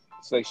saying?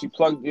 It's like she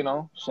plugged,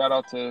 shout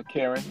out to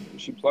Karen.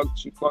 She plugged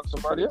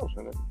somebody else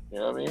in it. You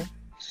know what I mean?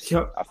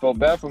 Yep. I felt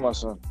bad for my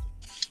son.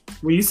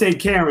 When you say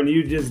Karen,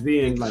 you just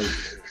being like,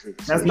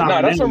 that's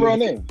not that's her real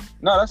name.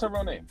 No, that's her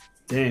real name.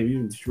 Damn,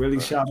 you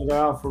really shouted her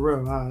out for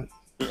real. All right.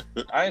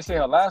 I didn't say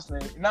her last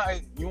name. Now,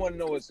 you want to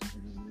know what's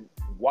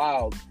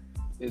wild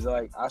is,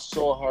 like, I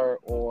saw her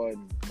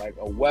on like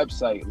a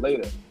website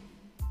later.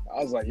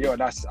 I was like, yo,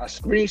 and I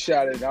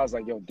screenshotted it, and I was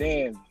like, yo,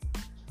 damn.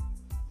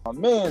 My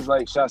man's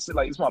like, should I send,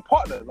 like, it's my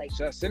partner. Like,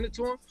 should I send it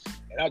to him?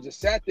 And I just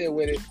sat there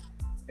with it,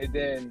 and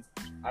then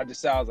I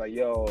decided, I was like,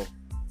 yo,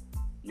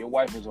 your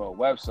wife was on a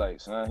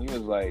website, son. He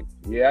was like,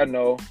 yeah, I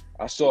know.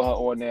 I saw her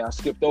on there. I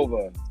skipped over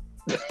her.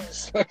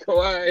 It's like,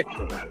 all right.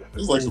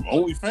 It's like some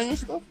OnlyFans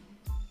stuff.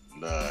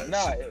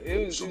 Nah,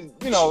 it was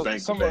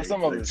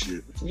some of it.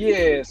 Shit.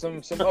 Yeah, some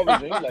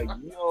others. You're like,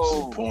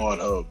 yo,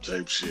 Pornhub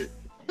type shit.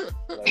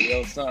 Like,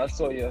 yo, son, I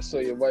saw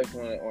your wife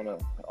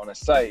on a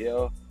site,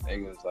 yo.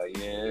 Nigga was like,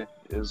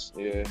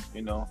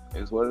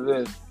 it's what it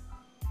is.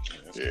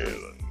 Yeah,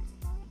 like,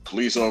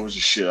 police officer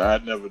shit. I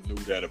never knew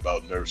that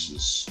about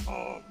nurses,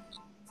 or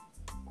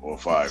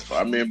firefighters.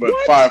 I mean, but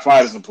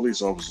firefighters and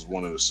police officers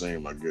one and the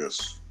same, I guess. You know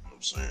what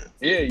I'm saying?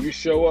 Yeah, you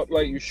show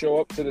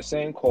up to the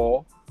same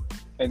call.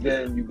 And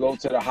then you go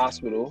to the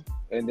hospital,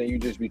 and then you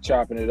just be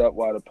chopping it up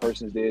while the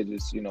person's there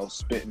just,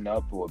 spitting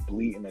up or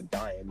bleeding or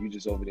dying. You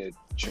just over there,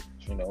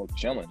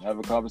 chilling, have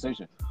a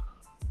conversation.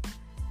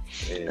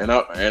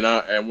 Yeah.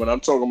 And when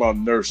I'm talking about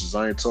nurses,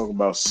 I ain't talking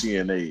about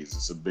CNAs.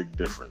 It's a big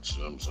difference.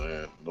 You know what I'm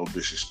saying? No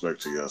disrespect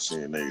to y'all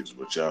CNAs,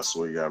 but y'all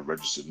swear y'all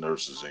registered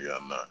nurses and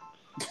y'all not.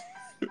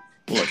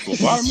 What,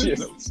 phlebotomy?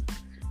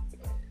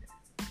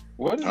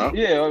 What is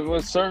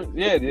it?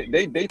 Yeah,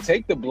 they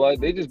take the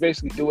blood. They just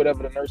basically do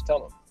whatever the nurse tell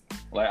them.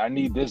 Like, I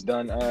need this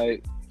done. All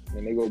right,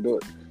 and they go do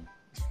it.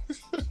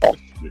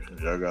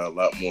 Y'all got a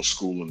lot more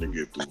schooling to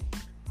get through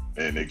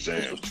and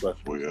exams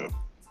before y'all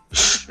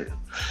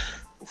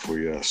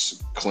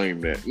claim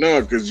that.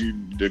 No, because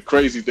the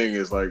crazy thing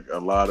is, like, a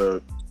lot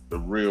of the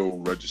real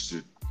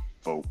registered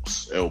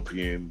folks,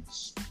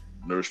 LPNs,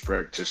 nurse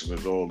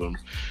practitioners, all them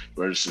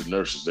registered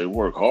nurses, they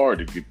work hard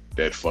to get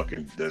that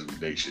fucking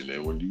designation.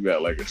 And when you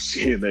got like a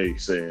CNA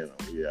saying,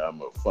 "Oh yeah,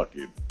 I'm a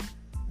fucking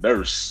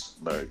nurse,"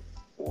 like,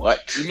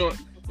 what? You know,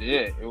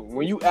 yeah.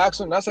 When you ask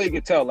them, that's how you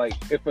can tell. Like,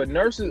 if a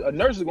nurse is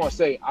going to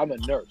say, "I'm a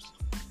nurse,"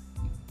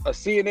 a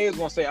CNA is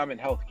going to say, "I'm in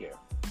healthcare."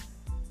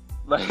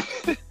 Like,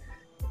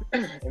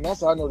 and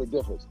that's how I know the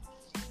difference.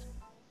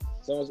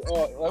 Someone's,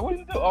 like, what do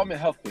you do? Oh, I'm in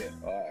healthcare.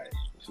 All right.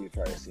 She's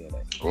probably a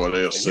CNA. Or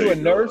they'll say, you a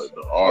nurse?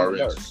 The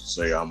RN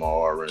say, "I'm a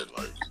RN."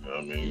 Like, you know what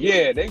I mean?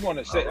 Yeah, they want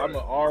to say, "I'm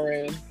an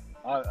RN."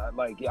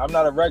 I'm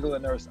not a regular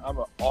nurse. I'm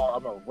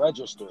a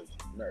registered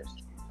nurse.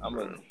 I'm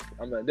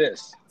a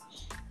this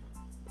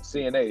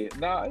CNA.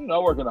 Nah, I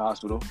work in a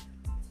hospital.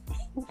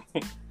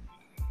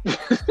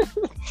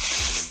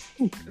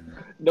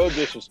 No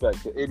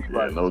disrespect to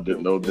anybody. Yeah,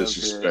 no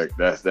disrespect.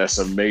 That's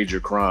a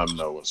major crime,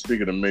 though. And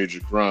speaking of major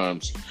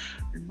crimes,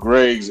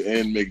 Greggs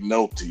and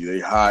McNulty,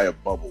 they hire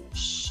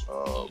Bubbles.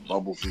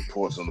 Bubbles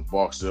reports on the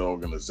Barksdale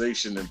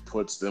organization and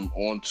puts them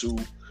onto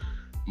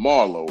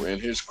Marlowe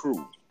and his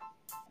crew.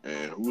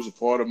 And who's a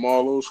part of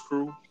Marlowe's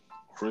crew?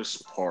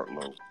 Chris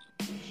Partlow.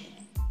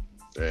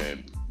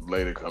 And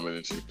later coming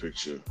into the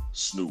picture,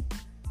 Snoop.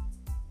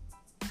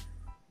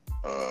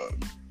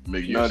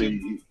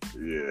 McNulty,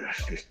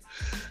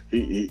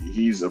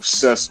 he's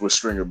obsessed with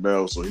Stringer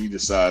Bell, so he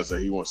decides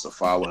that he wants to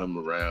follow him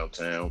around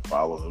town,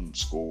 follow him to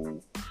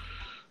school,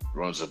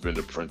 runs up in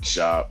the print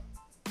shop.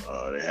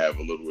 They have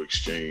a little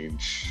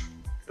exchange.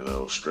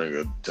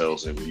 Stringer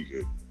tells him he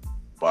could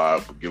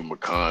give him a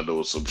condo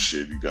or some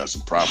shit. You got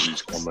some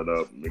properties coming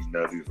up.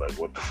 McNulty's like,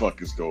 "What the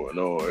fuck is going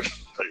on?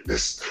 Like,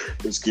 this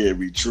can't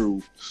be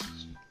true."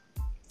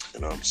 You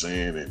know what I'm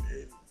saying? And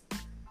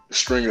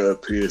Stringer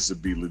appears to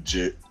be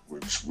legit,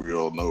 which we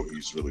all know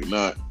he's really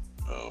not.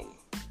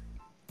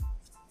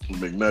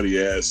 McNulty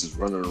ass is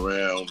running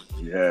around.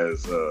 He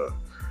has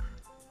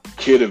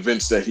kid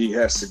events that he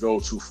has to go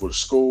to for the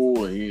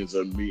school, and he ends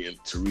up meeting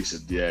Teresa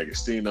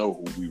D'Agostino,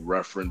 who we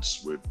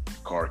referenced with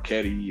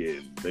Carcetti,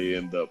 and they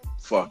end up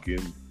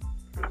fucking.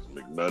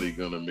 McNulty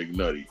gonna McNulty.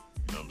 You know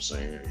what I'm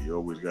saying? You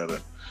always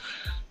gotta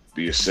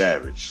be a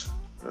savage,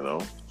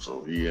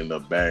 So he end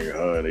up banging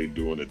her, and they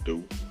doing it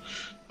do.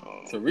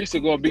 Teresa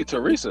gonna be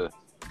Teresa.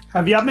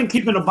 Have y'all been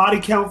keeping a body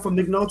count from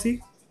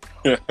McNulty?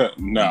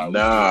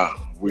 Nah,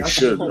 we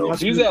should though.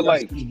 She's at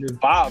like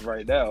 5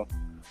 right now.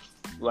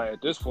 Like,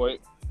 at this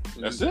point.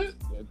 That's it?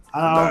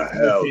 Hell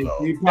no.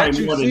 That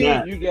you see,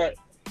 you got.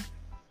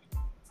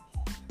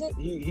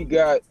 He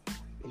got.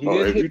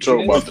 If you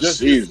talking about the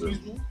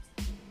season.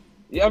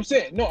 Yeah, I'm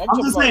saying no.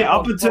 I'm just saying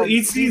up until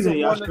each season,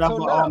 y'all should have a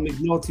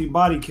McNulty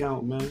body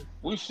count, man.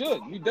 We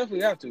should. We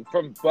definitely have to.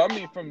 From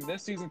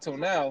this season till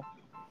now,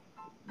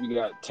 you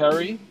got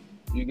Terry.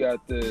 You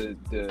got the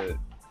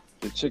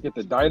chick at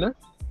the diner.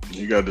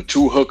 You got the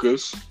 2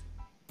 hookers.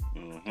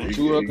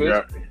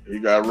 Mm-hmm. He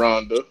got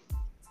Rhonda.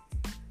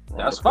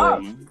 That's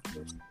 5.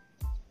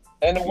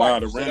 And the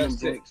wife. The random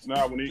 6.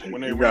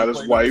 When they got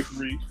his wife.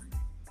 3.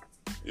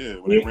 Yeah,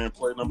 when they ran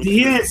play number 3.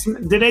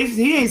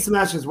 He ain't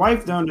smashed his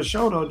wife during the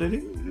show though, did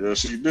he?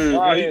 Yes, he did.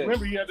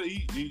 Remember, he had to.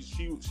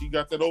 She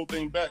got that old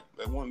thing back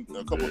a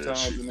couple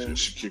times, and then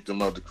she kicked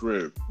him out the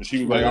crib. And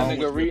she was like, "That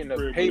nigga reading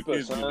the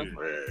paper, son."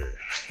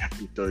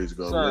 He thought he was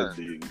gonna live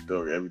there. He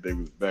thought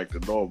everything was back to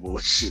normal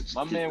and shit.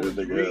 My man was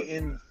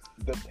reading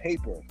the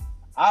paper.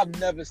 I've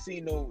never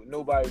seen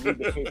nobody read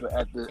the paper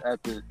at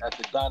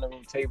the dining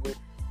room table.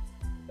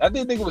 I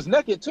didn't think it was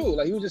naked too.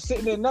 Like, he was just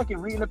sitting there naked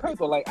reading the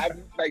paper. Like,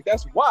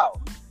 that's wild.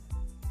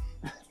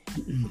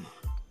 He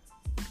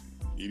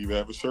didn't even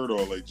have a shirt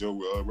on, like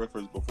Joe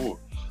referenced before.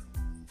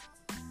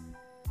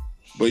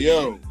 But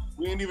yo,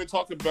 we ain't even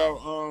talking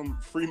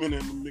about Freeman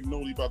and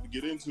McNulty about to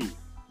get into.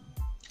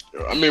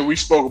 I mean, we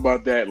spoke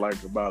about that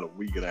like about a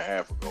week and a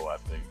half ago, I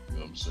think. You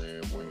know what I'm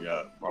saying?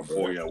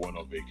 Before y'all went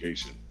on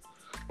vacation.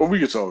 But we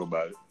could talk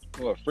about it.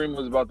 Well, Freeman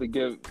was about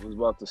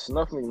to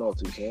snuff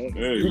McNulty, man.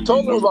 Hey, he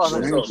told him about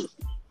himself.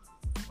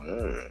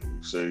 Yeah,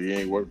 he said he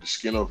ain't worked the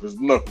skin off his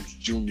knuckles,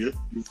 Junior.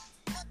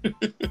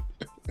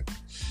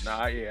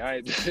 Nah, yeah,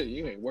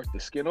 you ain't worth the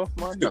skin off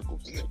my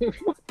knuckles.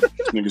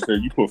 Nigga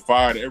said you put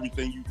fire to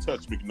everything you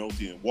touch,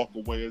 McNulty, and walk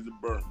away as it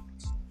burns.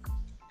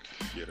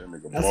 Yeah, that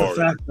nigga. That's a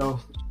fact, though.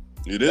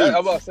 It is. I'm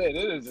about to say it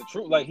is the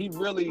truth. Like, he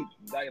really,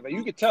 like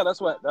you could tell that's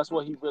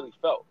what he really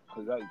felt,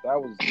 because that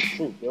was the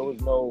truth. There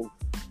was no,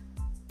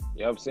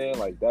 you know what I'm saying,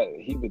 like that.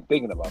 He been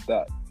thinking about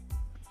that.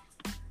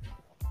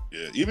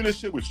 Yeah, even this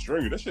shit with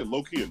Stringer, that shit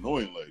low key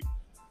annoying. Like,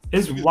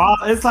 it's wild.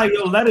 It's like,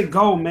 yo, let it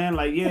go, man.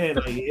 Like, yeah,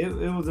 like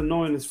it was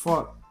annoying as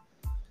fuck.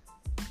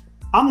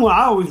 I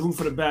always root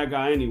for the bad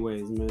guy,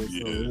 anyways, man. So,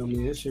 yeah. You know what I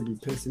mean, that should be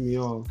pissing me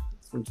off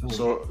sometimes.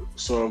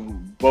 So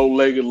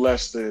bow-legged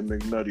Lester and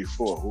McNulty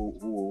 4. Who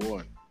will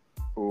win?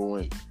 Who will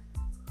win?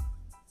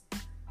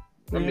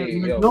 I Man,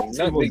 mean, yo,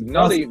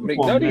 McNulty was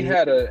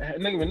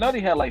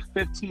McNulty had like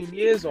 15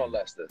 years on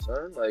Leicester,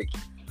 son. Like,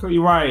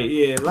 you're right,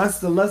 yeah.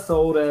 Leicester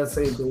old ass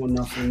ain't doing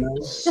nothing,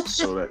 man.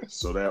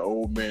 So that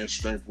old man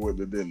strength wouldn't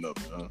have did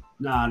nothing, huh?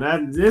 Nah,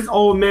 this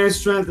old man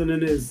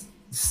strengthening is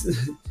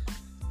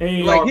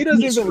like he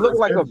doesn't even look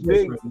like a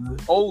big man.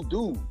 old dude.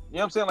 You know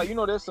what I'm saying? Like, you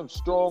know, there's some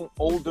strong,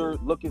 older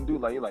looking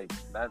dude. Like, you're like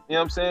that, you know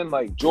what I'm saying?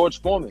 Like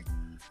George Foreman.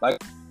 Like,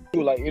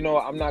 you know,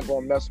 I'm not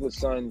gonna mess with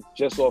son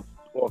just off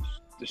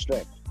the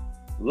strength.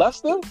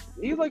 Leicester,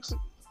 he's like,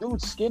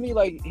 dude, skinny.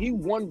 Like, he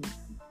won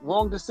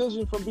wrong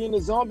decision from being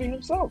a zombie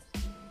himself.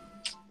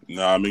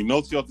 Nah, I mean,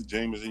 McNulty off the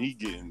Jameson, he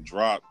getting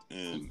dropped,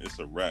 and it's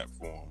a wrap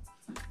for him.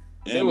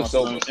 And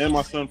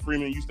my son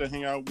Freeman used to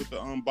hang out with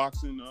the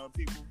boxing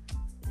people.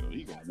 Yo,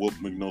 he gonna whoop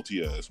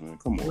McNulty ass, man.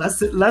 Come on.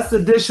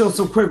 Leicester did show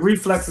some quick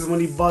reflexes when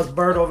he buzzed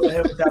Bird over the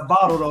head with that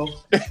bottle, though.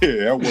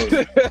 Yeah, that was.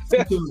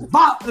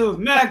 It was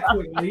mad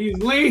quick. Like, he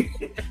was lean.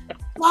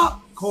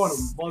 Bop, caught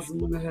him, buzzed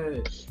him in the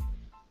head.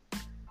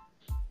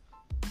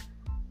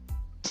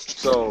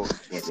 So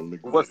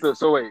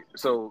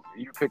so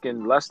you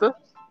picking Leicester?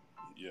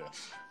 Yeah.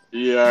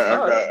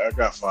 Yeah, I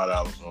got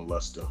 $5 on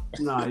Leicester.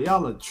 Nah,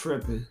 y'all are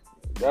tripping.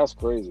 That's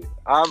crazy.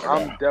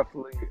 I'm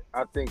definitely.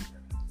 I think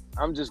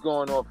I'm just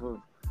going off of.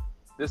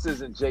 This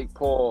isn't Jake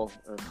Paul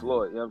and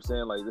Floyd. You know what I'm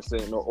saying? Like, this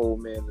ain't no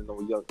old man and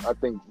no young. I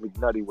think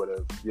McNulty would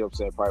have. You know what I'm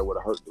saying? Probably would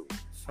have hurt dude.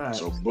 Facts.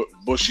 So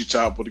Bushy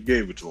Top would have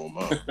gave it to him,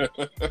 huh?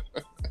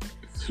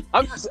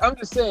 I'm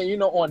just saying. You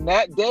know, on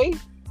that day,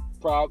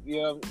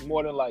 probably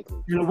more than likely.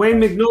 And the way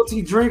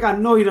McNulty drink, I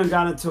know he done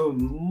got into a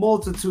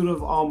multitude of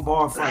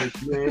bar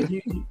fights, man.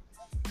 He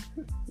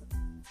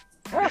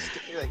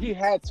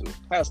has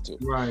to.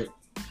 Right.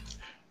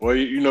 Well,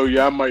 you know,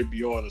 y'all might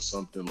be on to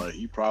something. Like,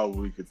 he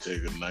probably could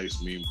take a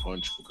nice mean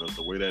punch because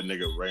the way that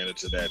nigga ran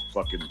into that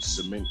fucking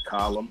cement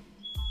column.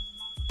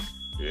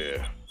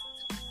 Yeah.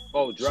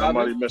 Oh, driving?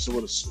 Somebody messing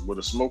with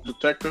a smoke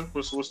detector?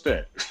 What's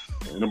that?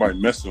 Ain't nobody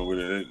messing with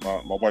it.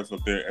 My wife's up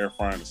there air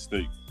frying a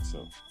steak,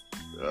 so.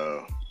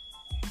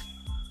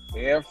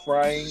 Air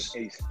frying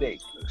a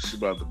steak. She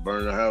about to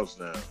burn the house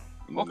down.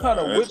 What kind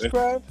of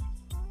witchcraft?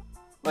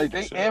 Like,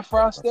 they air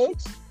fry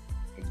steaks?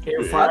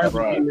 Air fry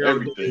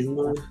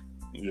everything.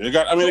 Yeah, it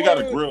got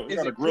a grill. It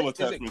got a grill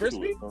attachment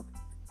to it. Huh?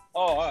 Oh,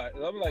 all right.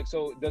 I'm like,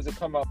 so does it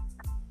come out?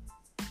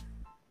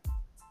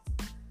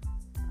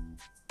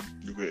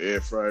 You can air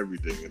fry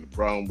everything, and the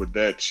problem with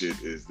that shit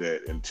is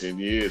that in 10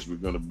 years we're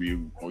gonna be,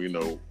 you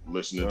know,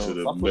 listening to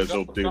the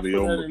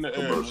mesothelioma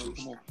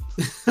commercials.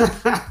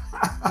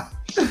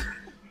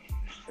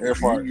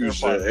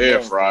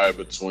 Air fry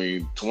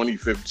between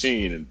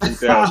 2015 and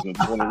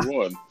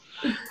 2021.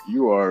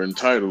 You are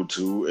entitled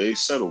to a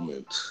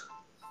settlement.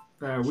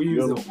 We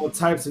use all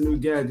types of new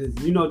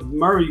gadgets. You know,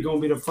 Murray gonna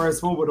be the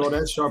first one with all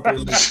that sharp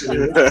end.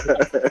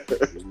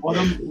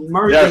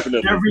 Murray gets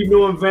every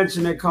new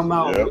invention that come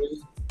out. Yep.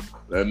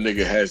 That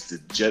nigga has the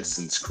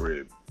Jetsons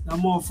crib. That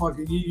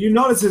motherfucker. You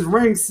notice his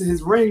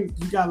ring,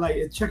 you got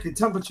like check your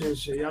temperature and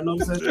shit. Y'all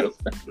notice that?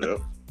 Yep.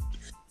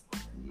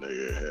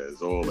 Nigga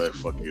has all that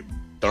fucking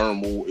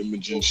thermal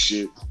imaging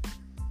shit.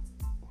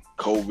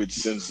 COVID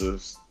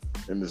sensors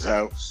in his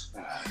house.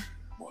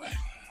 Boy.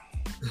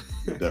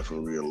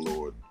 Definitely a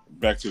lord.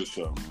 Back to the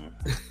show, man.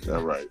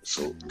 All right.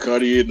 So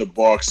Cuddy in the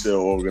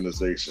Barksdale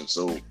organization.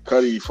 So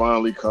Cuddy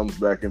finally comes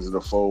back into the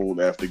fold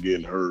after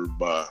getting heard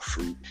by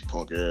Fruit,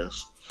 punk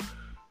ass.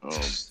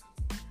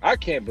 I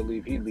can't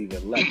believe he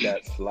even let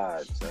that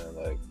slide, son.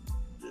 Like,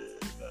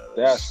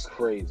 that's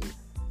crazy.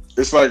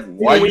 It's like,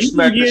 why you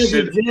smack the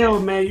shit? In jail,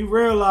 man, you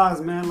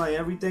realize, man, like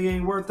everything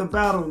ain't worth the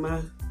battle,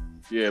 man.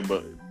 Yeah,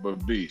 but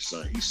B,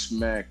 son, he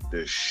smacked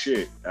the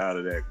shit out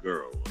of that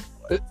girl.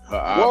 Like, her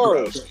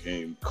eyebrows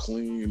came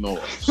clean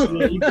off.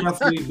 Yeah, he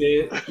definitely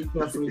did.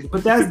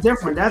 But that's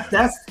different.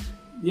 That's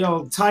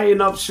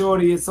tighten up,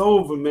 shorty. It's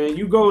over, man.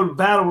 You go to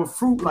battle with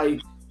Fruit,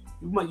 like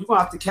you gonna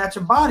have to catch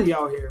a body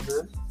out here,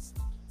 man.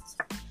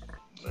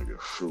 Nigga,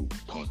 Fruit,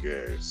 punk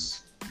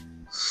ass.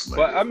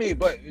 But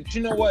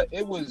you know what?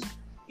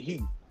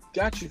 He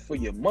got you for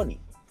your money.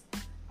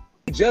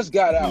 He just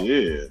got out.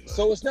 Yeah.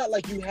 So it's not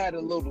like you had a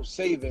little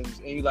savings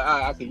and you like,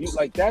 I can use,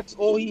 like, that's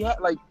all he had.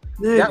 Like,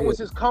 nigga, that was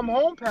his come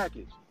home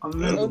package. Took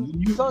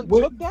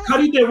that?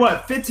 Cuddy did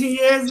what? 15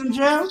 years in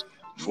jail?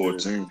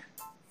 14.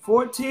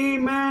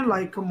 14, man.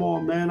 Like, come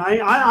on, man.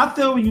 I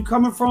feel where you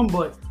coming from,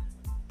 but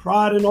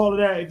pride and all of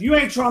that. If you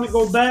ain't trying to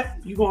go back,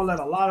 you gonna let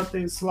a lot of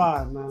things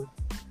slide, man.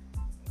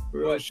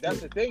 But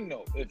that's the thing,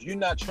 though. If you're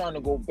not trying to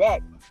go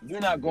back,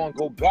 you're not going to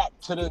go back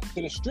to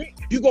the street.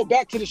 If you go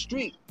back to the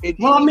street, he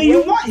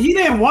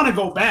didn't want to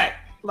go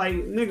back. Like,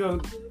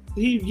 nigga,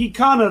 he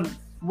kind of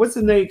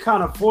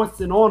kind of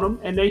forced it on him,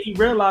 and then he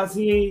realized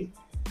he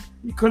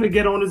couldn't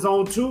get on his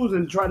own tools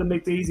and try to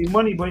make the easy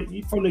money. But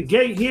from the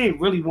gate, he ain't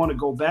really want to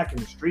go back in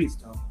the streets,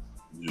 though.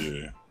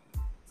 Yeah.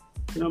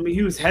 You know what I mean?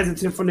 He was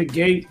hesitant from the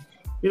gate.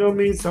 You know what I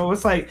mean? So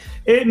it's like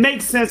it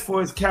makes sense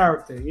for his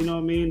character. You know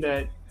what I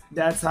mean?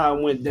 That's how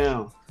it went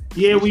down.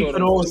 Yeah, we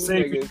could all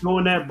say he's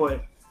doing that,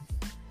 but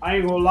I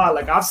ain't gonna lie.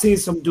 Like, I've seen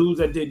some dudes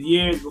that did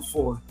years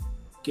before,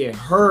 get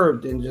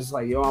herbed and just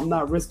like, yo, I'm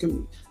not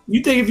risking.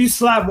 You think if you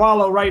slap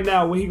Wallow right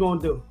now, what he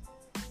gonna do?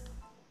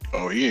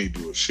 Oh, he ain't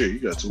doing shit. He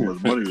got too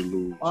much money to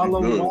lose.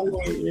 Wallow,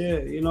 yeah,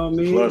 you know what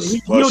I mean. Plus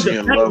He'll he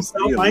in defend love.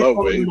 himself. He in I ain't love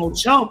calling him with no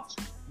chump,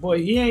 but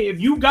he ain't. If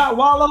you got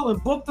Wallow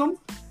and booked him,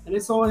 and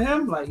it's on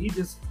him, like he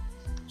just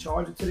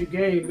charge it to the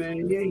game,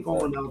 man. He ain't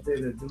going out there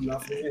to do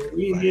nothing.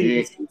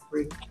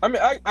 I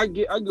mean, I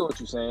get what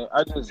you're saying.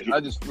 I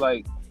just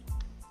like,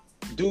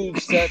 dude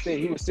sat there.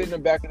 He was sitting in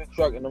the back of the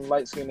truck, and them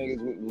light skinned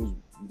niggas was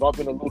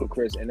bumping the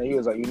Ludacris, and then he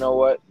was like, you know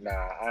what?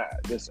 Nah,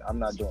 I'm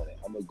not doing it.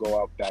 I'm gonna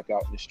go back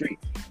out in the street.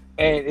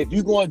 And if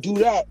you gonna do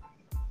that,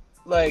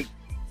 like,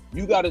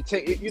 you gotta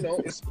take it. You know,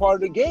 it's part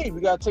of the game.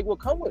 You gotta take what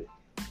come with it.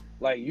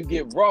 Like, you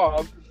get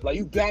robbed, like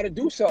you gotta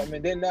do something,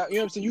 and then now, you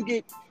know what I'm saying? You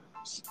get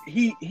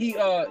he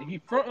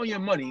front on your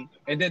money,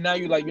 and then now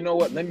you're like, you know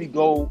what? Let me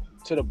go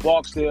to the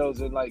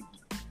Barksdales and like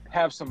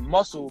have some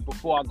muscle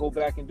before I go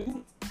back and do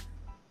it.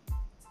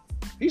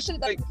 He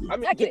should, like, I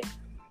mean, I get it.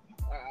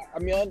 I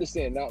mean, I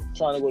understand not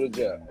trying to go to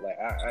jail. Like,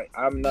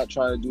 I'm not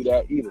trying to do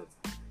that either.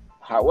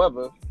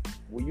 However,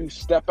 when you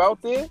step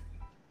out there,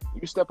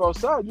 you step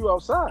outside, you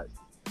outside.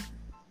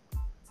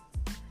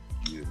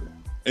 Yeah.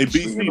 Hey,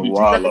 BC, did you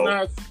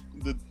recognize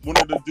one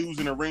of the dudes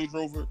in a Range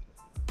Rover?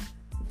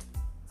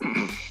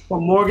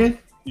 From Morgan?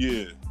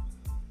 Yeah.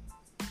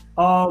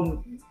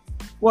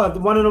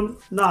 What, one of them?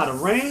 Nah, the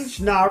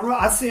Range? Nah, I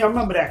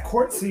remember that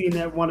court scene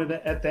at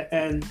at the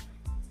end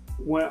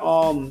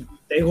when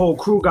their whole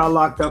crew got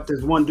locked up.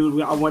 There's one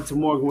dude I went to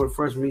Morgan with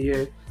freshman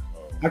year.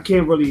 I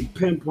can't really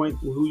pinpoint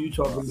who you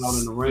talking about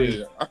in the Range.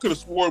 Yeah, I could have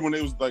swore when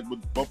they was like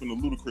bumping the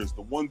Ludacris,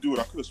 the one dude,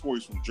 I could have swore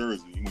he's from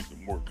Jersey. He went to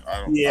Morgan.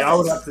 I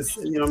would have to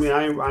see, you know what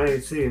I mean? I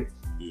ain't see it.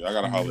 Yeah, I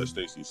gotta holler at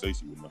Stacey.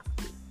 Stacey would know.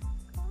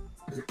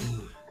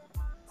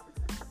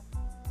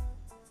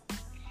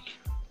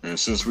 And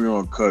since we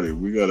on Cut It,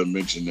 we gotta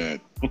mention that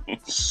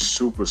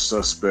super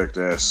suspect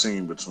ass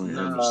scene between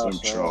him and Slim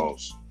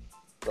Charles.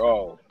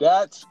 Bro,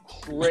 that's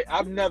crazy.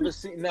 I've never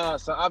seen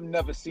I've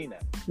never seen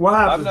that. What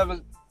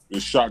happened?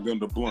 Shotgun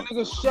the blunt.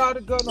 Nigga shot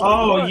a gun.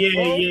 Oh, blunt, yeah.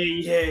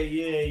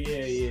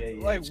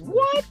 Like,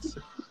 what?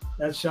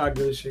 That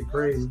shotgun shit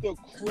crazy.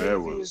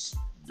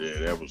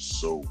 That was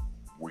so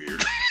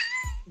weird.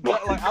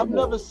 But, like, I've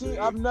never seen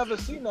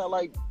that.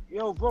 Like,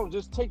 yo, bro,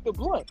 just take the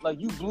blunt.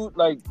 Like, you blew,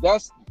 like,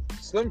 that's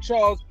Slim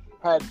Charles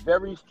had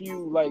very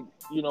few, like,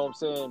 you know what I'm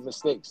saying,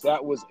 mistakes.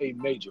 That was a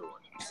major one.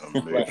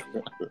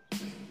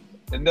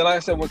 And then, like I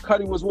said, when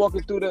Cuddy was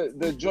walking through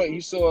the joint,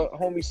 he saw a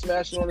homie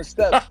smashing on the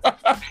steps.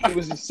 He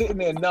was just sitting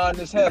there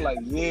nodding his head like,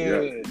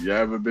 yeah. You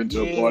ever been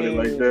to a party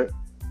like that?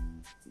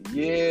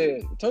 Yeah.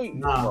 Tell you,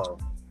 nah,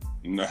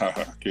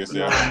 I can't say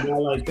not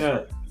like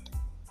that.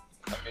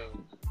 I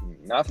mean,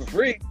 not for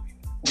free.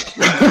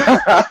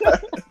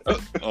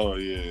 Oh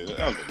yeah,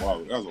 that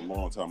was a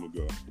long time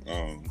ago.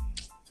 I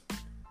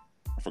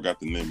forgot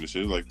the name of the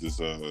shit. It was like this.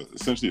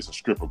 Essentially, it's a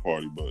stripper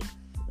party, but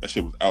that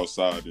shit was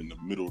outside in the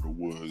middle of the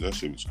woods. That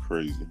shit was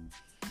crazy.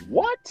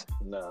 What?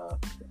 Nah,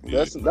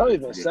 Yeah. that don't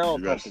even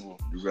sound comfortable.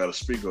 You got to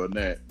speak on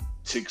that.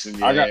 Ticks in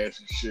your ass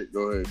and shit.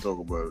 Go ahead, talk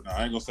about it.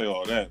 I ain't gonna say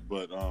all that,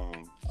 but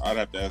I'd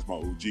have to ask my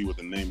OG what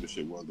the name of the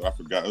shit was. But I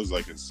forgot. It was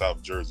like in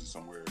South Jersey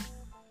somewhere.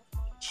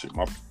 Shit,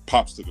 my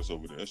pops took us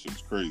over there. That shit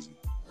was crazy.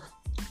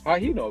 How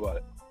he know about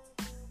it?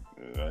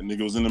 That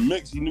nigga was in the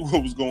mix. He knew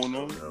what was going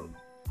on.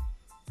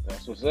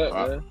 That's what's up,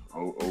 man.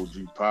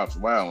 OG Pops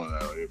wilding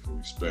out here for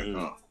respect,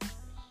 huh?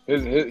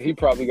 He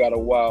probably got a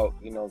wild,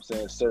 you know what I'm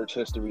saying, search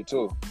history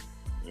too.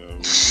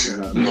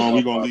 No,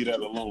 we gonna leave that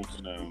alone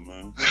for now,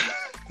 man.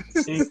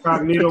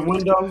 Incognito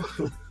window.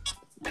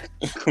 That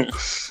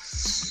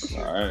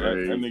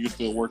nigga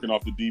still working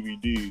off the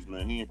DVDs,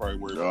 man. He ain't probably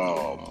worried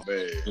about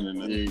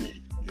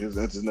man. His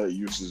internet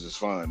usage is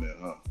fine then,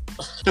 huh?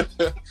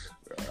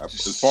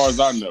 As far as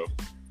I know.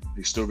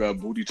 He still got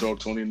Booty Talk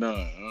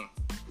 29, huh?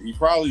 He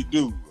probably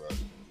do.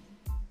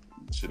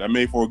 Shit, I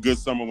made for a good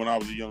summer when I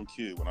was a young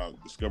kid, when I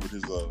discovered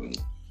his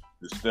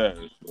stash.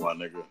 My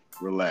nigga,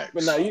 relax.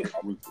 But now I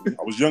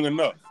was young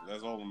enough.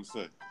 That's all I'm gonna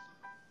say.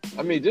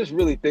 I mean, just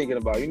really thinking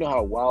about it, you know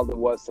how wild it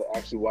was to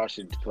actually watch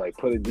it, like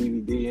put a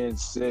DVD in,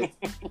 sit,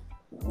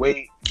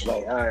 wait,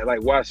 like all right,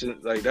 like watch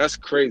it, like that's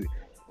crazy.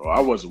 Oh, I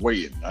wasn't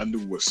waiting. I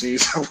knew what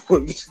scenes I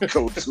wanted to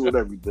go to and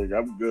everything.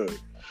 I'm good.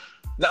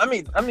 No, I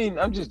mean,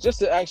 I'm just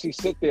to actually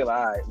sit there, like,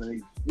 all right, let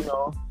me, you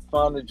know,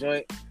 find the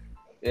joint.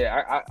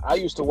 Yeah, I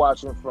used to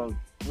watch them from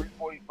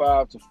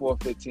 3:45 to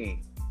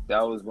 4:15.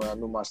 That was when I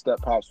knew my step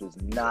pops was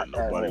not at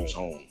home. Nobody was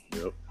home.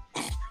 Yep.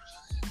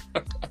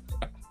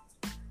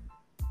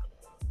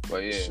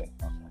 But yeah,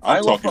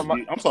 I'm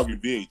talking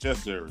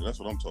VHS era. That's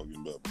what I'm talking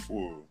about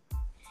before.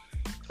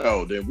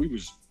 Oh, then we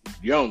was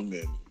young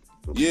then.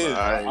 Yeah,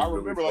 I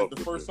remember like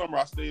the first summer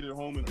I stayed at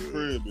home in the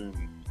crib and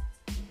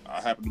I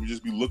happened to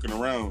just be looking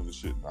around and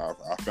shit.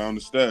 I found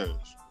the stash.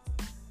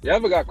 You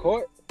ever got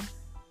caught?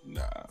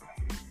 Nah.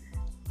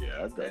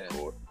 Yeah, I got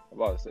caught.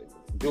 I'm about to say,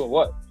 doing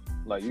what?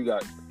 Like you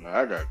got?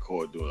 I got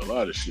caught doing a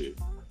lot of shit.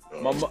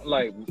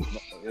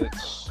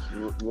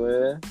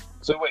 Well,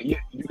 So wait, you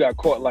got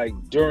caught like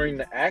during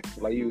the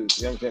act, like you know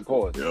what I'm saying?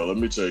 Pause. Yo, let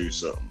me tell you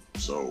something.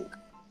 So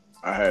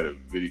I had a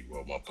video.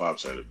 Well, my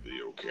pops had a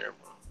video camera,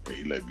 and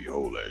he let me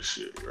hold that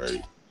shit,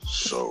 right?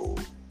 So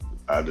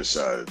I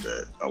decided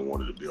that I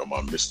wanted to be on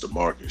my Mr.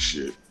 Market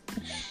shit.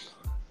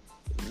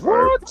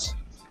 What? Right?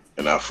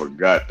 And I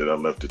forgot that I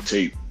left the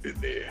tape in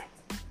there.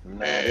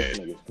 Nah, this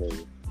nigga's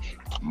crazy.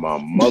 My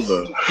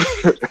mother,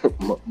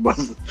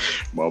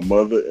 my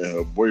mother and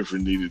her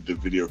boyfriend needed the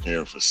video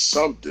camera for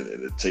something,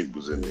 and the tape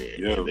was in there.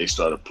 Yeah. And they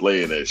started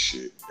playing that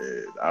shit,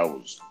 and I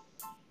was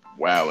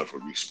wilding for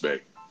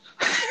respect.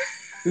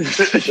 In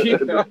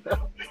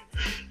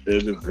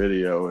the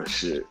video and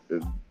shit.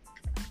 And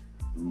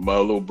my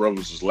little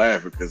brothers was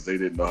laughing because they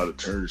didn't know how to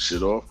turn the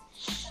shit off.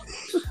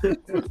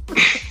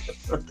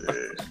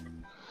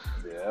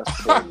 Yeah,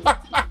 that's crazy.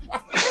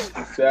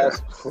 That's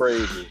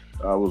crazy.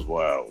 I was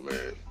wild,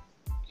 man.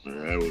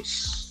 It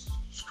was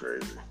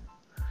crazy.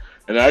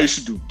 And I used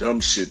to do dumb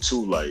shit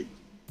too. Like,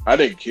 I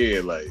didn't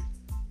care. Like,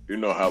 you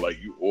know how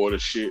like you order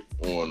shit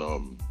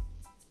on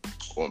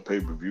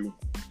pay-per-view.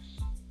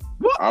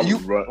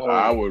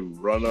 I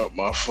would run up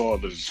my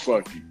father's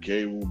fucking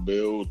cable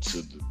bill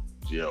to the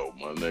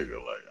my nigga.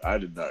 Like, I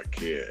did not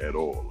care at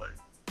all. Like,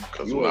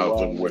 because when I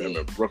was living with him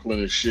in Brooklyn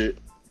and shit,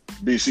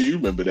 BC, you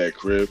remember that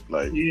crib?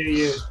 Like,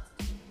 yeah.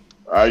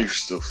 I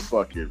used to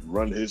fucking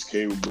run his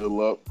cable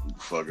bill up,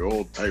 fucking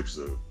all types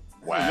of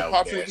wild. Your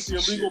pops didn't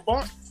get the illegal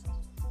box?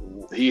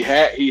 He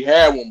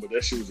had one, but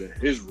that shit was in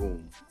his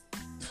room,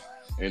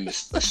 and the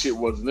shit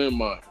wasn't in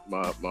my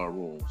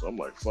room. So I'm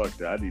like, fuck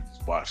that. I need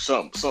to buy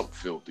something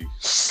filthy.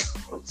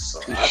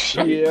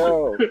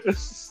 Yo, the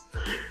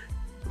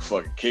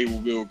fucking cable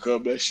bill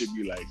come. That should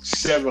be like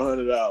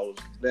 $700.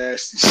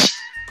 Nasty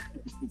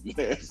shit.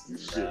 Nasty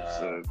shit,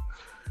 son.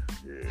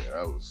 Yeah,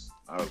 I was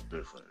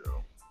different,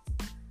 yo.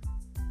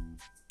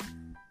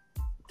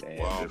 damn.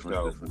 Wow.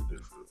 Different.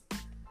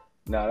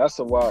 Nah, that's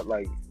a wild.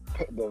 Like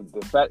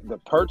the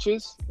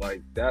purchase,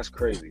 like that's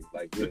crazy.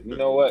 Like you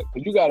know what?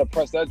 Cause you gotta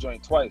press that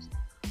joint twice.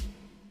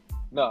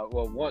 No,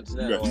 well once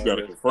now. You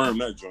gotta confirm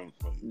that joint.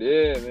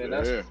 Yeah, man,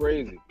 that's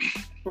crazy.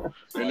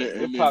 And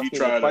then he tried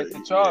to fight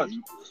the charge.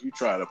 He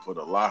tried to put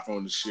a lock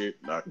on the shit,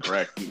 and I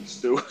cracked it.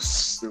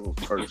 Still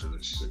purchasing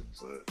the shit.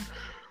 So, you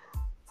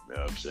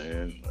know what I'm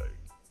saying?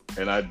 Like,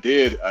 and I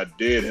did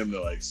him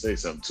to like say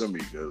something to me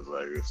because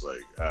like it's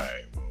like, all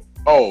right.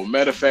 Well, oh,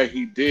 matter of fact,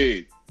 he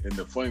did. And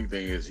the funny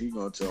thing is, he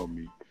gonna tell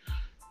me,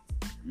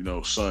 you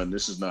know, son,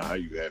 this is not how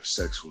you have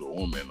sex with a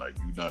woman. Like,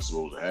 you're not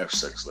supposed to have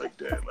sex like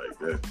that.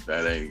 Like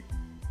that ain't.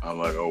 I'm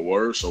like, oh,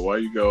 word. So why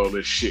you got all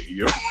this shit,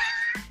 yo?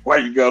 Why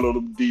you got all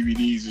them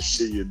DVDs and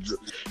shit in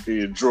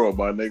your drawer,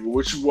 my nigga?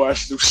 What you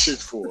watch them shit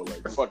for?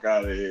 Like, fuck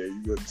out of here.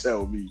 You gonna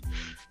tell me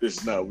this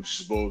is not what you're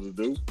supposed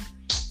to do?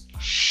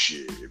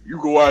 Shit. If you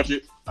can watch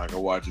it, I can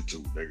watch it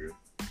too, nigga.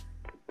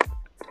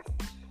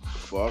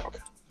 Fuck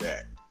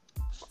that.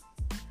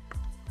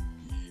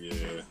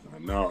 Yeah,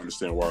 now I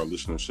understand why our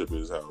listenership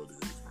is how it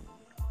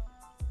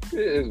is. It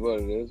is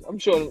what it is. I'm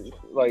sure,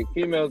 like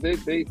females, they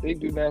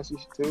do nasty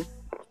shit too.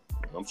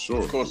 I'm sure.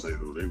 Of course they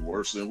do. They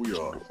worse than we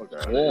are. Fuck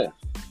out of here.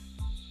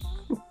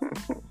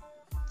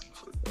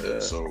 Yeah.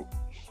 So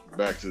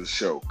back to the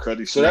show.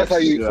 Cuddy. So that's how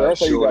you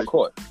got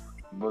caught.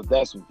 But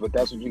that's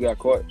what you got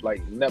caught.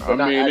 Like, never.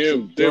 I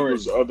mean, there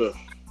was other.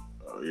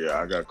 Yeah,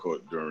 I got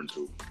caught during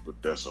too,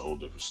 but that's a whole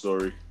different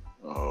story.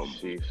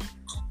 Yeah,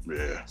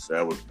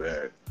 that was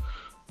bad.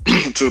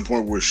 To the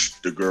point where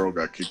the girl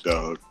got kicked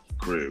out of her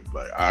crib.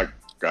 Like, I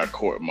got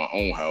caught in my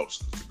own house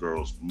because the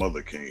girl's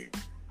mother came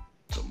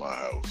to my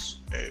house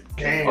and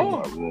came in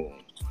my room.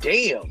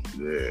 Damn.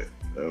 Yeah,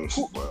 that was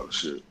some wild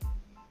shit.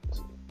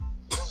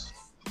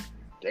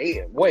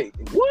 Damn. Wait,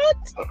 what?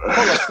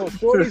 Hold on. So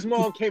Shorty's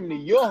mom came to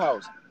your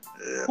house.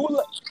 Yeah. Who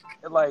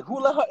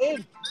let her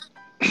in?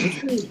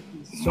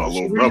 My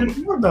little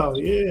brother.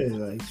 Yeah,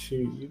 like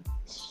shoot.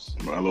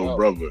 My little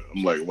brother.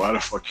 I'm like, why the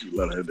fuck you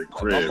let her in the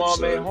crib? My mom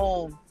son? ain't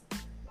home.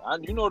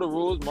 You know the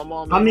rules. My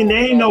mom. I mean,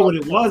 they ain't know what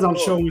it was. I'm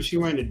sure when she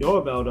rang the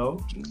doorbell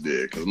though.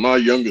 Yeah, because my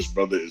youngest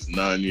brother is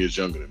 9 years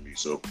younger than me,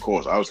 so of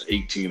course I was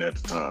 18 at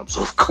the time.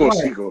 So of course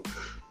he go.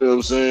 You know what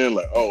I'm saying?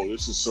 Like, oh,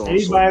 this is so.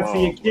 Anybody for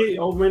your kid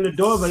over in the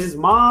door, but his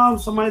mom,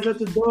 somebody's at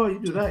the door. You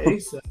do that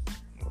ASAP.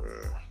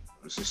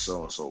 This is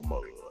so and so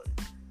mother. Like,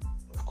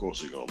 of course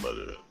he gonna let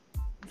her.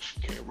 She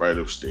came right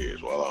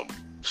upstairs while I'm.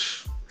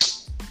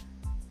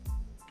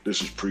 This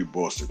is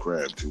pre-Boston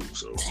Crab too,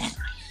 so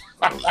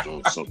I was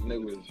doing something.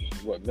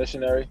 Niggas, what,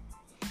 missionary?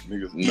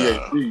 Niggas,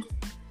 EAB.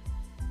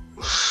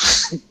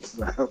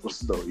 That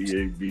was no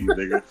EAB,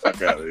 nigga.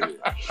 Fuck out of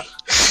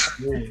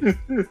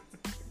here.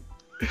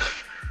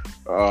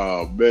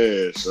 Oh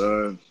man,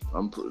 son.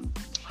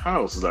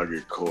 How else did I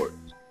get caught?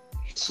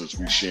 Since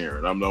we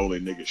sharing, I'm the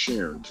only nigga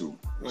sharing too.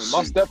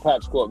 My step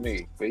pops caught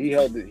me, but he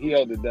held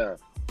it down.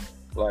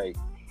 Like,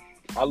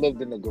 I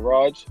lived in the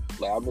garage.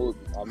 Like, I moved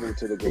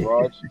to the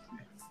garage.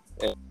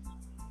 And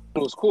it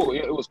was cool.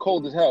 It was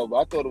cold as hell, but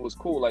I thought it was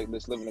cool. Like,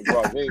 let's live in the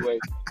garage. Anyway,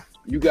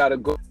 you gotta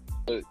go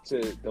to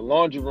the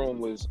laundry room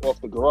was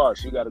off the garage.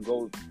 So you gotta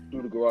go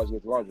through the garage to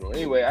get the laundry room.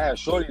 Anyway, I had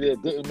Shorty there,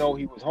 didn't know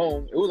he was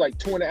home. It was like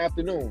 2 in the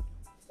afternoon,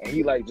 and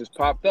he like just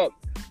popped up,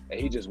 and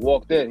he just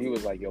walked in. He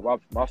was like, "Yo,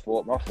 my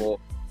fault,"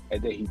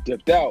 and then he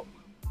dipped out,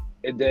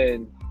 and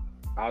then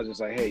I was just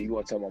like, "Hey, you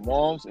want to tell my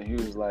mom's?" And he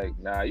was like,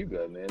 "Nah, you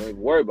good, man. Don't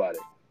even worry about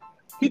it."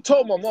 He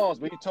told my mom's,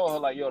 but he told her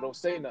like, "Yo, don't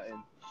say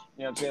nothing."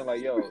 You know what I'm saying?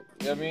 Like, yo, you know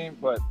what I mean?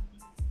 But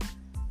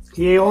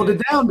he ain't hold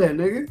it down then,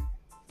 nigga.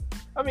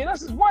 I mean,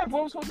 that's his wife.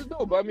 What was supposed to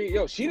do? But I mean,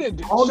 yo, she didn't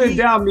do hold it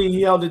down. Mean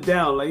he held it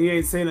down. Like he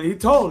ain't saying nothing. He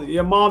told it.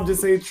 Your mom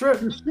just ain't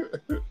tripped.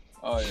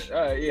 Oh yeah,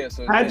 all right, yeah.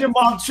 So had your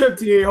mom tripped,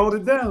 he ain't hold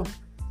it down.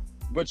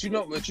 But you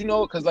know,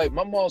 because like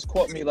my mom's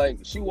caught me like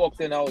she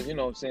walked in. I was, you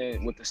know what I'm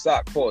saying, with the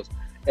sock pause,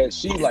 and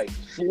she like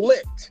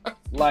flipped,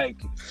 like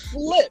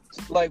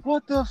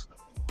what the?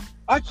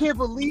 I can't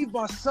believe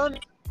my son.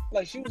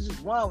 Like she was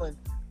just wilding,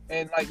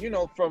 and like, you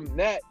know, from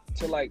that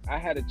to like I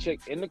had a chick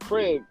in the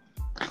crib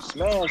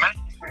smash,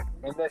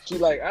 and then she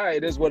like, all right,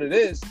 it is what it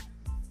is.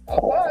 I was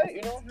all right,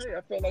 you know, hey,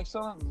 I felt like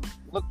someone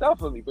looked out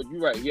for me. But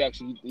you're right, he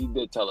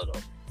did tell her though.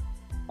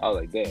 I was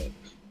like, damn,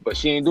 but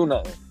she ain't do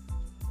nothing.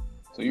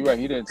 So you're right,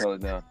 he didn't tell her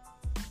down.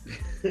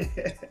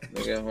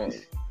 Nigga, home.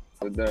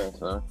 Put down,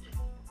 son.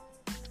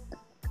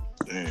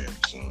 Damn,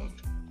 son.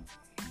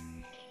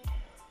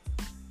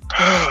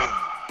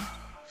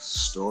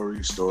 Story.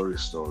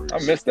 I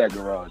missed that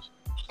garage.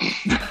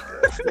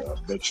 I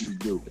bet you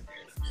do.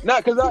 Nah,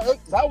 cause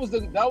that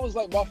was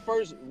like my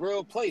first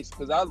real place.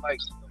 Cause I like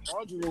the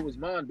laundry room was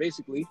mine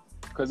basically,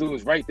 cause it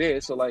was right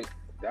there. So like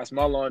that's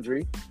my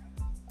laundry.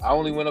 I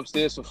only went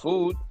upstairs for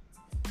food,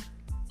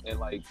 and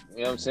like, you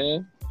know what I'm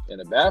saying, in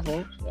the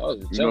bathroom. I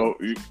was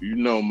you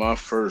know, my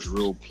first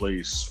real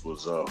place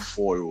was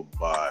foiled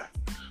by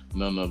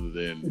none other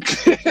than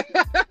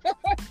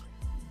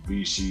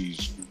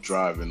BC's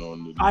driving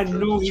on the. I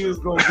knew he was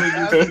gonna bring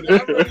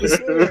this.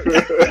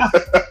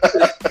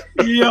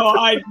 Yo,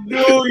 I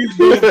knew he was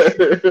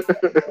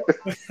gonna.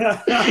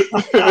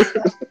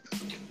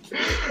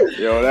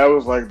 Yo, that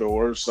was like the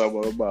worst summer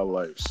of my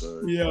life,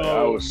 son. Yo, like,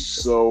 I was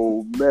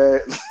so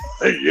mad.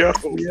 yo,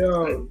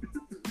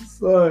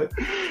 son.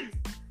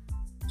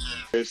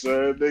 And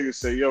so that nigga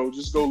say, "Yo,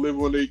 just go live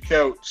on their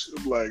couch."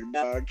 I'm like,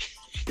 "Nah, I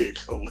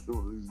can't go live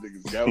on these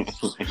niggas' couch."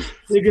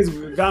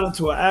 Niggas got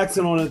into an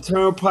accident on a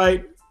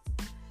turnpike.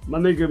 My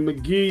nigga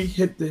McGee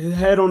hit the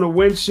head on the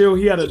windshield.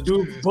 He had a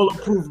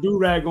bulletproof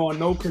do-rag on,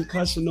 no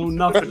concussion, no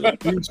nothing.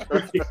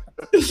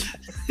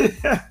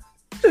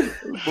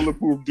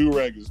 Bulletproof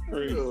do-rag is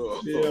crazy.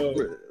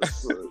 Nigga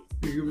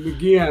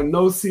McGee had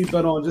no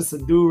seatbelt on, just a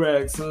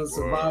do-rag, son.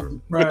 Survived the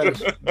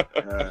crash.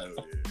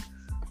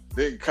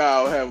 Didn't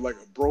Kyle have like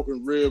a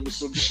broken rib or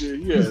some shit?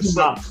 Yeah,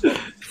 something.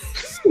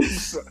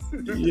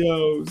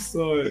 Yo,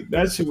 son,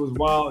 that shit was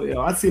wild. Yo,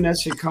 I seen that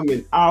shit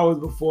coming hours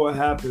before it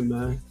happened,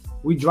 man.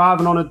 We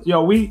driving on it.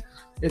 Yo,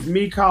 it's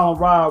me, Kyle, and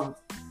Rob.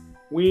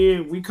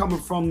 We coming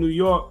from New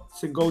York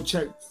to go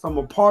check some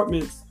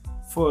apartments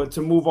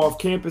to move off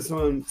campus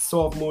on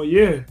sophomore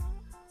year.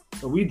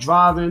 So we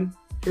driving.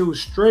 It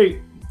was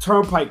straight.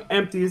 Turnpike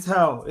empty as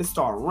hell. It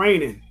started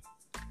raining.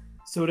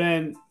 So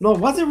then, no,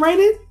 was it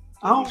raining?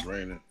 It was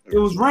raining. It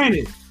was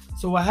raining.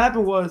 So what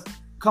happened was,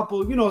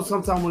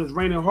 sometimes when it's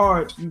raining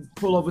hard, you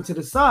pull over to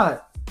the side.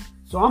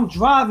 So I'm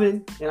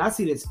driving and I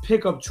see this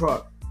pickup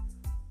truck.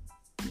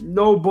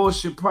 No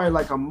bullshit, probably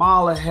like a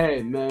mile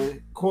ahead,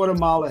 man. Quarter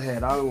mile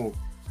ahead. I don't know.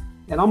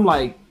 And I'm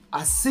like,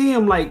 I see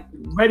him like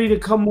ready to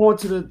come on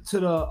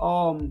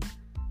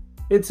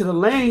into the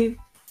lane.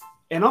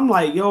 And I'm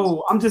like,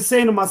 yo, I'm just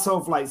saying to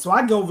myself, like, so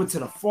I go over to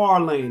the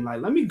far lane,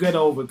 like, let me get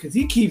over, because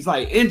he keeps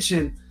like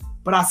inching.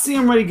 But I see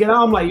him ready to get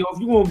out. I'm like, yo, if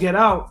you gonna get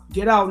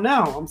out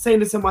now. I'm saying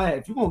this in my head.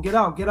 If you gonna get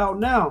out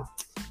now.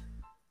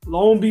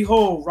 Lo and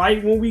behold,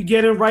 right when we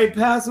get in right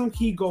past him,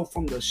 he go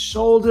from the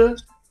shoulder,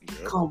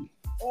 come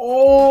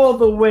all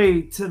the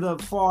way to the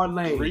far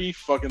lane. 3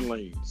 fucking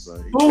lanes.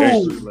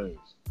 Boom.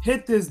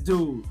 Hit this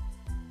dude.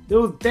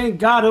 Thank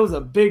God there was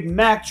a big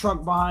Mack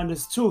truck behind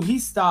us too. He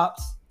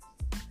stops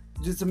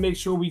just to make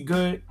sure we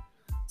good.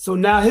 So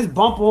now his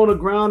bumper on the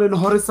ground and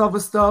all this other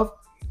stuff.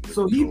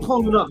 So he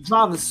pulling up,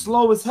 driving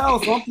slow as hell.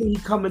 So I'm thinking he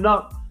coming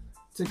up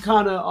to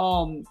kind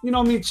of,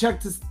 check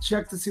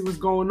to see what's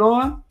going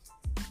on.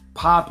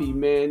 Poppy,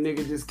 man,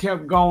 nigga just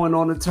kept going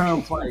on the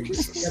turnpike.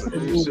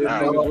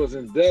 That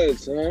wasn't dead,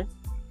 son.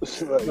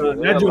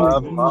 That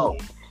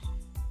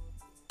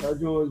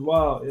joint was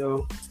wild,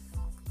 yo.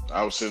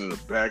 I was sitting in the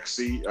back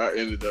seat. I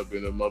ended up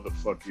in the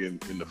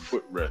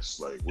footrest,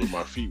 like where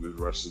my feet was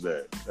rested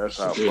at. That's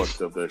how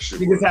fucked up that shit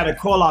was. Niggas had to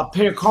call our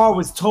car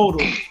was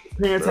totaled.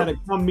 Parents had to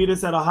come meet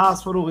us at a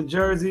hospital in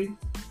Jersey.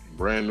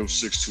 Brand new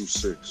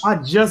 626. I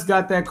just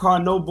got that car,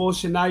 no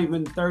bullshit, not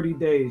even 30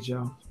 days,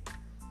 yo.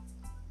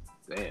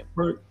 Damn.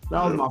 That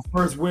was my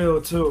first wheel,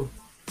 too.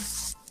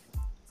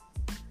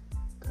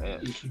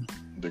 Damn.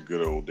 The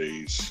good old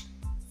days.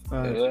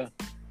 Yeah.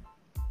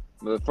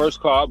 The first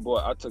car I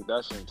bought, I took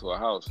that shit into a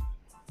house.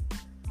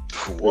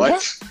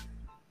 What?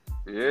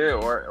 Yeah,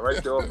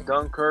 right there off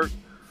Dunkirk.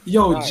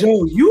 Yo, Nice.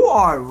 Joe, you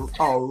are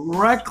a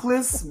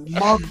reckless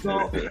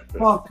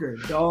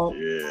motherfucker, dog.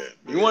 Yeah.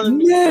 You want to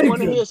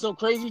Nigga. hear some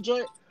crazy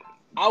joint?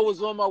 I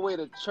was on my way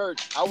to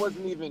church. I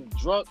wasn't even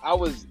drunk. I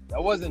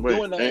wasn't Wait,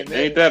 doing nothing.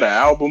 ain't that an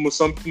album or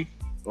something?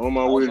 On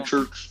my way to was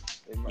church.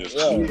 Yes,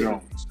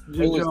 Yeah.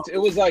 Jim Jones. It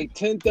was like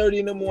 10:30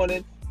 in the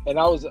morning, and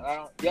I was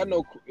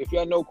if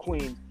y'all know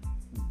Queens,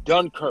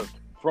 Dunkirk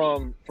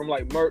from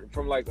right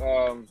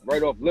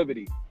off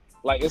Liberty,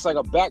 like it's like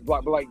a back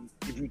block, but like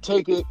if you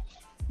take it,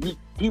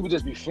 people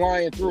just be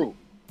flying through,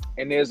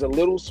 and there's a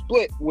little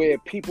split where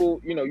people,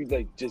 you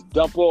like just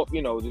dump off,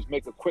 just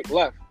make a quick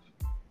left,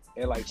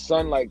 and like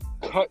son like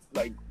cut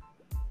like.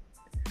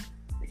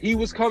 He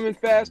was coming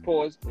fast,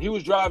 pause. He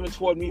was driving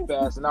toward me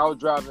fast, and I was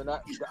driving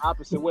the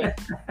opposite way.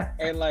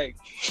 And like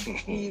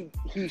he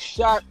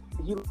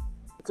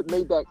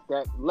made that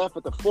left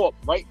at the fork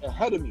right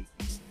ahead of me,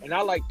 and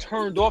I like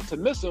turned off to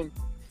miss him,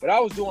 but I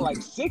was doing like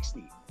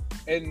 60,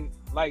 and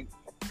like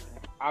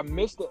I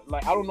missed it.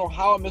 Like I don't know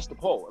how I missed the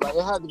pole. Like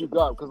it had to be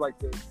God because like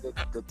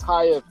the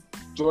tire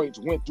joints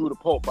went through the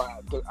pole,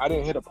 but I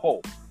didn't hit a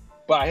pole,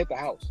 but I hit the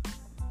house.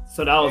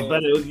 So that was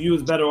better. You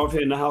was better off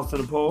hitting the house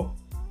than the pole.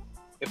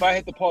 If I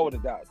hit the pole, I would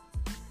have died.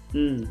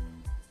 Mm.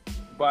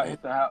 But I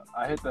hit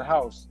the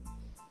house,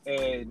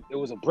 and it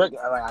was a brick.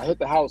 Like I hit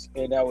the house,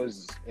 and that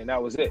was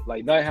it.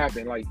 Like nothing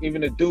happened. Like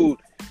even the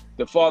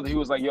father, he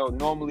was like, "Yo,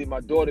 normally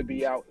my daughter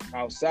be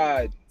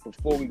outside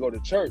before we go to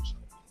church.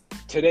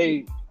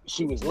 Today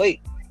she was late."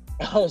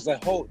 I was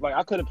like, "Hold!" Like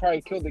I could have probably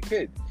killed the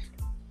kid.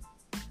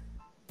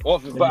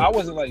 But I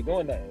wasn't like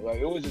doing that. Like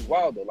it was just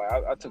wild though.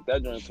 Like I took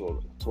that joint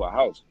to a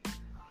house.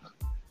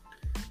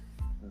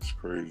 That's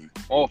crazy.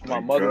 Off my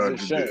mother's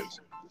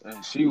insurance.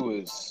 And she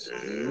was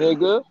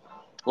nigga.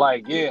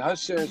 Like, her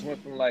insurance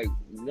went from like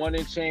 1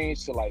 and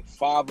change to like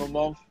 5 a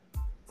month.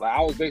 Like I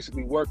was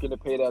basically working to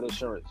pay that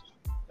insurance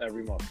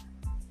every month.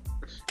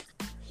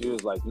 She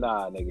was like,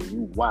 nah, nigga,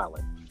 you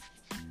wildin'.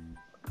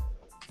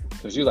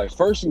 So she was like,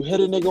 first you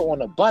hit a nigga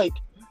on a bike,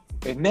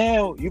 and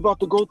now you about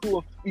to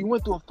you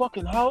went through a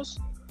fucking house?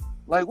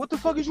 Like, what the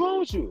fuck is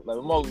wrong with you? Like,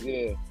 my mom,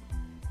 yeah,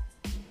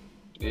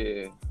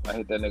 I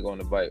hit that nigga on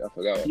the bike. I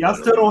forgot. Y'all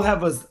still don't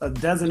have a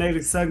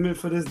designated segment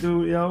for this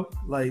dude, yo?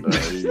 Like,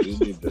 he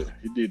need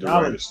to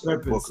write a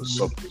book or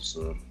something,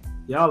 son.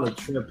 Y'all are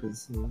tripping,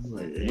 son.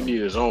 Like, he need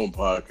his own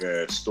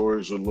podcast,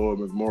 Stories with Lord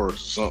McMorris or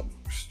something.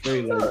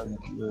 Straight like that,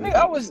 man.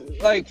 I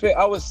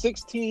was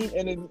 16,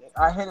 and then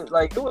I hit it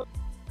like it was.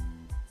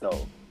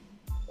 No,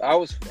 I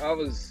was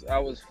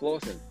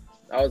flossing.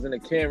 I was in the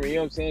Camry, you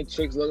know what I'm saying?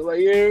 Chicks looking like,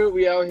 yeah,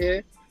 we out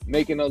here.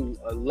 Making a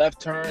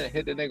left turn and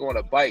hit the nigga on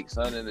a bike,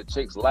 son, and the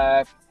chicks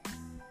laugh.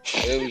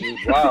 It was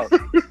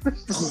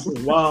just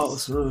wild. Wow,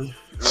 son.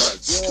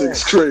 This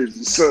nigga's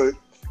crazy, son.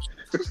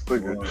 This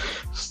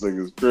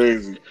nigga's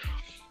crazy.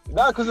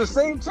 Nah, because the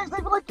same chicks, they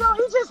be like, yo,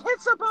 he just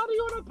hit somebody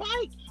on a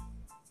bike.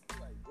 I'm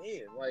like,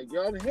 damn, like,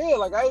 yo, I'm here.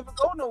 Like, I ain't even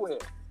go nowhere.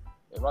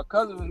 And my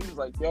cousin, he was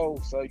like, yo,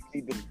 so you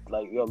need to,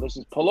 like, yo, let's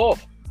just pull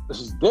off. Let's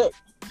just dip.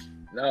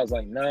 And I was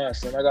like, nah,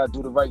 son, I got to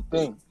do the right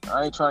thing.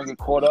 I ain't trying to get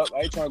caught up.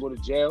 I ain't trying to go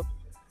to jail.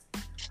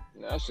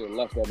 I should have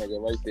left that nigga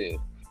right there.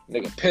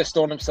 Nigga pissed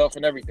on himself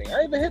and everything.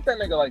 I didn't even hit that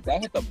nigga like that. I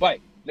hit the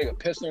bike. Nigga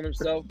pissed on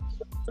himself.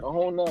 The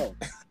whole nine.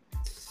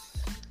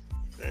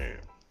 Damn.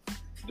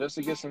 Just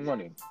to get some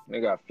money.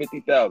 Nigga got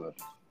 50,000.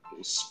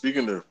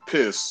 Speaking of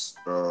piss,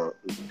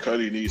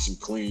 Cuddy needs some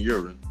clean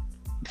urine.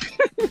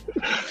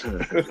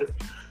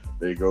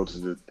 They go to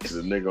the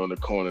nigga on the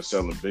corner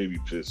selling baby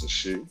piss and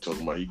shit.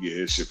 Talking about he get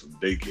his shit from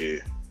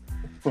daycare.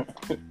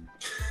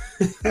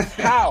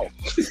 How?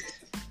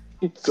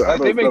 So like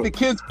they make the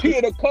kids pee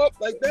in a cup?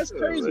 Like that's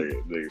crazy.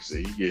 They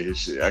say he get his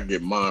shit. I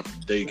get mine from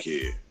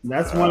daycare.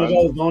 That's one of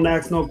those. Don't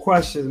ask no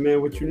questions,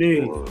 man. What you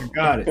need? You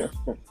got it.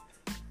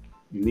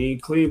 You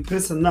need clean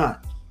piss or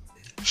not?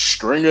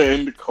 Stringer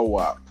in the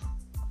co-op.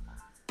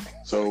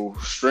 So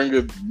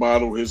Stringer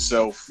modeled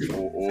himself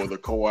or the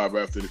co-op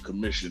after the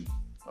commission.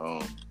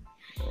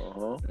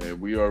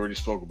 And we already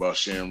spoke about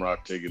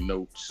Shamrock taking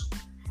notes,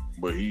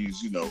 but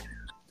he's in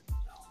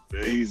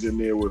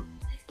there with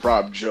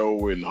Prop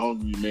Joe and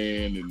Hungry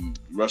Man and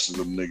the rest of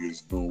them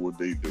niggas doing what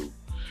they do.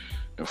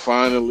 And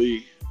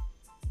finally,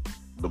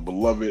 the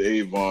beloved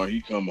Avon, he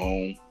come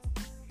home.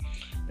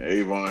 And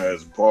Avon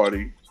has a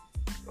party.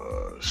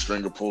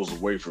 Stringer pulls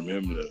away from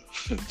him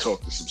to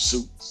talk to some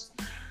suits.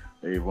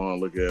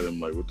 Avon look at him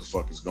like, what the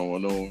fuck is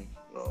going on?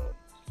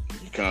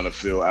 He kind of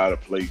feel out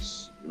of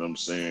place. You know what I'm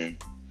saying?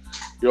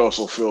 He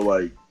also feel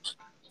like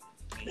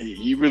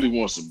he really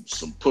wants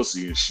some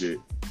pussy and shit.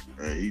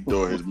 And he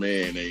thought his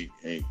man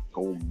ain't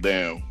hold him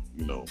down,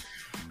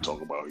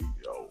 talk about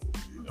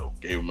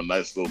gave him a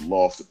nice little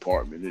loft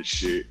apartment and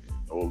shit,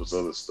 all this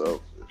other stuff.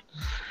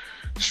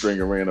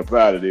 Stringer ran up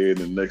out of there, and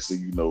the next thing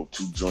you know,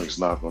 2 joints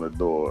knock on the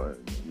door,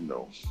 and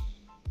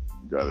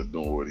got to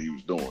doing what he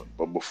was doing.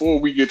 But before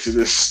we get to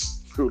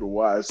this through the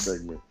wise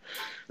segment,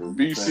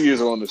 BC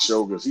is on the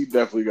show because he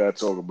definitely got to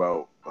talk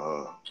about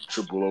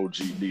Triple OG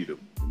Needham.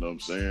 You know what I'm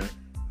saying?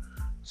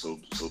 So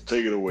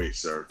take it away,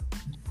 sir.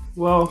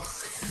 Well,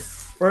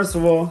 first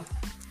of all,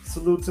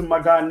 Salute to my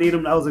guy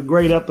Needham. That was a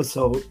great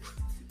episode.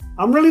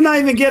 I'm really not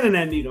even getting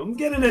at Needham. I'm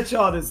getting at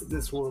y'all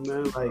this one,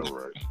 man.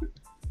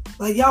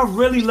 Like y'all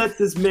really let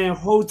this man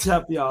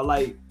Hotep y'all.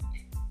 Like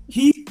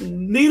he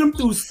Needham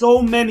through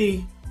so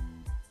many.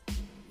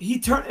 He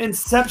turned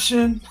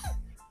Inception.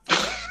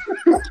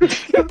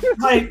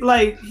 like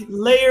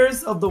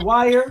layers of The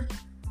Wire,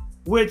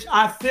 which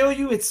I feel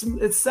you.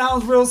 It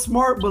sounds real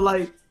smart, but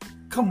like,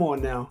 come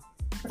on now.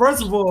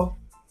 First of all,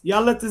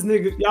 y'all let this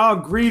nigga. Y'all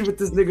agreed with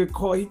this nigga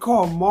he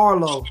called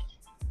Marlo.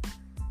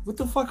 What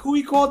the fuck? Who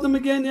he called them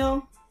again,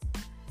 yo?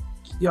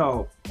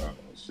 Yo.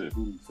 Shit.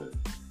 Who he said?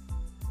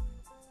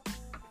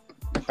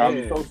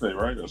 Tommy Tose,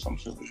 right, or some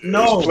shit.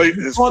 No,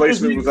 his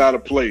placement was out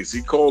of place.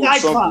 He called him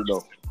something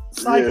though.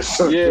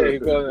 Cyclops. Yeah, he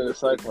called it a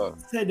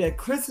Cyclops. Said that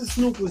Chris and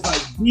Snoop was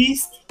like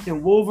Beast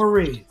and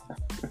Wolverine.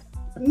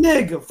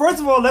 Nigga, first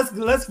of all,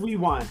 let's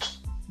rewind.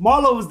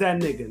 Marlo was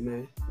that nigga,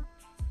 man.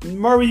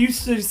 Murray, you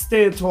should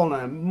stand tall on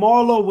him.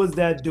 Marlo was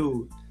that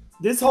dude.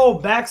 This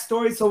whole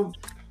backstory, so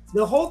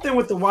the whole thing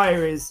with The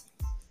Wire is,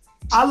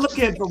 I look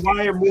at The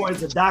Wire more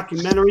as a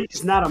documentary.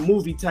 It's not a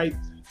movie type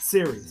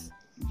series.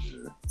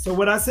 So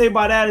what I say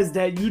by that is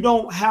that you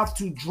don't have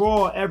to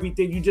draw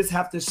everything. You just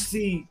have to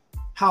see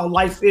how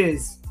life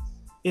is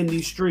in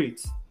these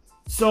streets.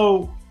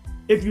 So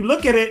if you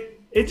look at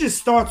it, it just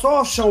starts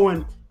off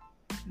showing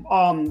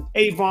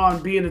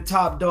Avon being the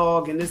top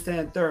dog and this, that,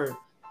 and third.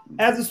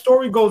 As the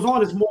story goes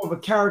on, it's more of a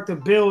character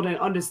build and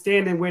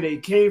understanding where they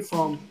came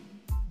from,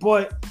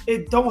 but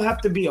it don't have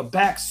to be a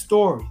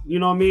backstory. You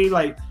know what I mean?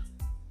 Like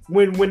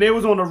when they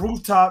was on the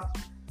rooftop,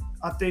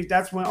 I think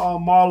that's when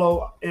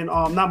Marlo and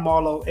not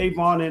Marlo,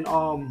 Avon and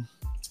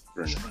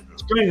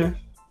Stringer.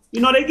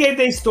 You know, they gave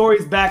their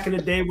stories back in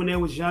the day when they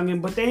was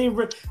youngin', but they ain't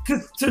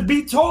because to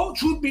be told,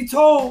 truth be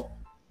told,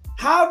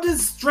 how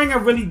does Stringer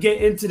really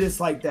get into this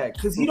like that?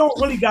 Because he don't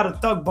really got a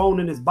thug bone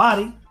in his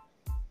body.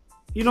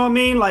 You know what I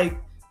mean? Like,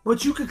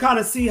 but you could kind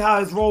of see how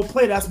his role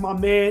played. That's my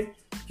man.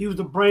 He was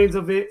the brains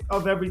of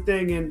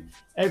everything in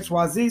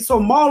XYZ. So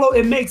Marlo,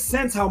 it makes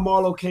sense how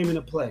Marlo came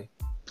into play.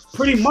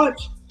 Pretty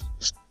much,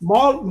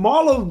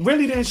 Marlo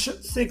really didn't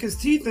sink his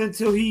teeth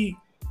until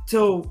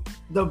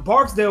the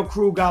Barksdale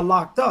crew got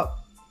locked up.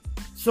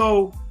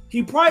 So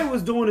he probably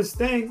was doing his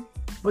thing,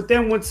 but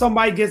then when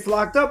somebody gets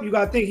locked up, you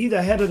gotta think he's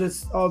the head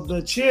of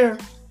the chair.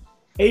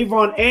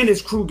 Avon and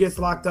his crew gets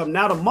locked up.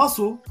 Now the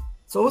muscle.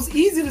 So it's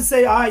easy to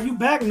say, all right, you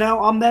back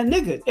now, I'm that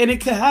nigga. And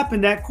it could happen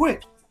that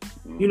quick.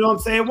 You know what I'm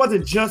saying? It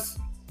wasn't just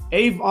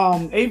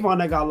Avon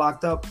that got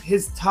locked up.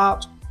 His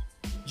top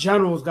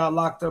generals got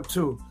locked up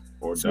too.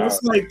 So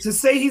it's like to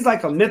say he's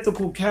like a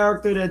mythical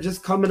character that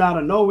just coming out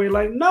of nowhere,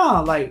 like,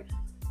 nah, like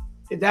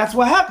that's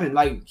what happened.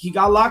 Like he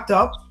got locked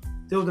up.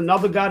 There was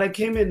another guy that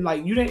came in.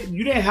 Like you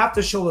didn't have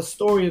to show a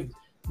story of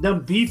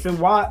them beefing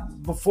why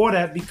before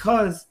that,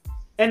 because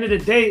end of the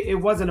day, it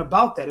wasn't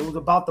about that. It was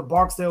about the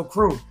Barksdale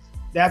crew.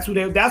 That's who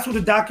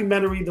the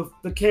documentary,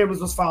 the cameras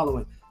was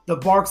following, the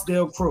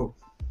Barksdale crew.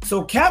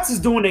 So Cats is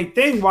doing their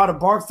thing while the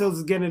Barksdales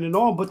is getting it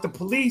on, but the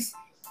police,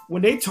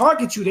 when they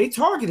target you, they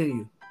targeting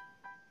you.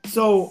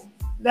 So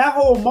that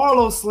whole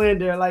Marlo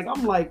slander, like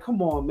I'm like,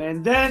 come on,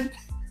 man. Then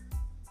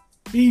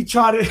he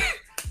tried to.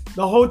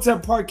 The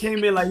Hotep part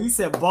came in like he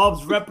said,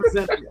 Bob's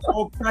representing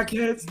all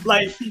crackheads.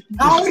 Like,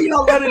 how are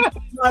y'all letting it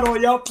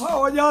on y'all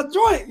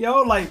joint,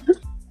 yo? Like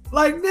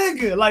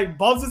nigga, like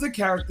Bubs is a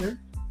character.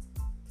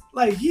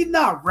 Like he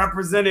not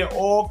representing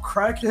all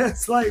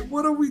crackheads. Like,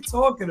 what are we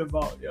talking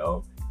about,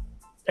 yo?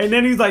 And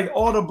then he's like,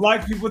 all the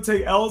black people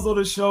take L's on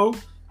the show.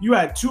 You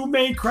had two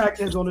main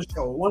crackheads on the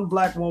show, one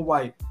black, one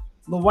white.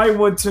 The white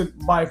one took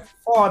by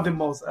far the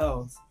most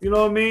L's. You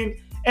know what I mean?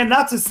 And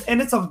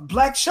it's a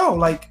black show.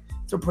 Like,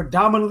 it's a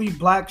predominantly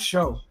black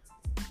show.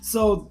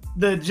 So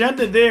the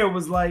agenda there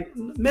was like,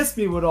 miss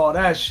me with all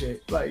that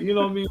shit. Like, you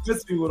know what I mean?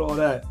 Miss me with all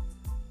that.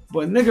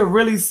 But nigga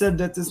really said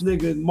that this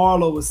nigga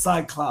Marlo was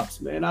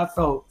Cyclops, man.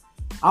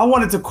 I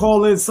wanted to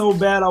call in so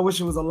bad. I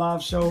wish it was a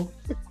live show.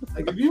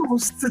 Like, if you don't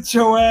sit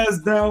your ass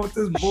down with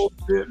this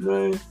bullshit,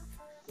 man.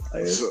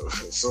 Like, so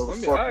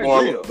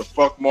the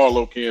fuck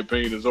Marlo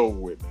campaign is over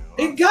with now.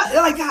 It got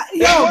like,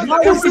 yo,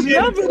 it was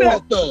never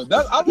that though.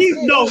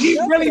 He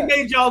really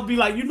made y'all be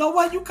like, you know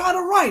what? You kind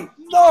of right.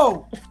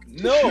 No.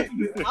 I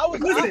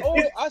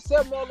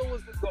said Marlo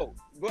was the GOAT.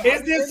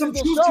 Is there some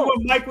truth to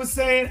what Mike was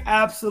saying?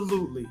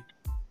 Absolutely.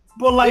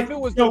 But like, if it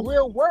was the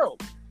real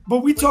world.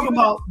 But we talk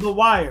about The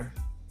Wire.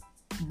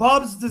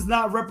 Bubs does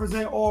not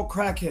represent all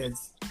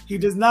crackheads. He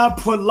does not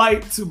put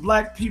light to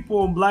black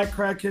people and black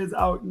crackheads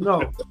out.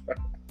 No.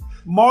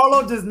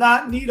 Marlo does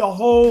not need a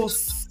whole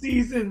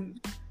season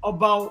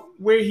about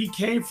where he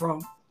came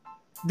from.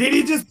 Did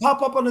he just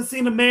pop up on the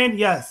scene of man?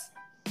 Yes.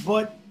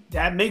 But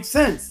that makes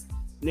sense.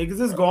 Niggas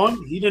is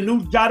gone. He the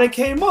new guy that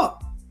came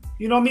up.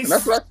 You know what I mean? And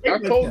that's what I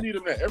told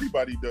Needham that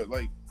everybody does.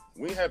 Like,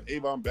 we ain't have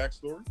Avon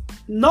backstory.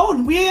 No,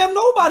 we ain't have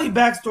nobody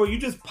backstory. You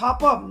just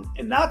pop up.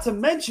 And not to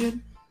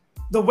mention,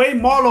 the way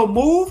Marlo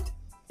moved,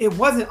 it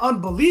wasn't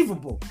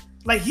unbelievable.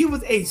 Like, he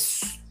was a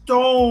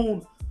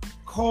stone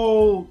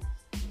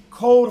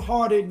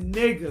cold-hearted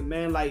nigga,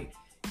 man. Like,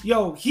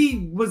 yo,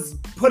 he was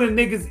putting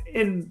niggas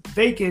in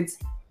vacants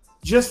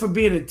just for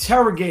being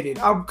interrogated.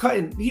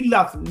 He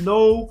left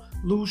no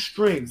loose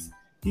strings.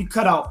 He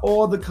cut out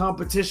all the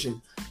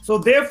competition. So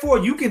therefore,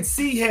 you can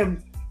see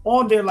him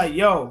on there like,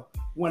 yo,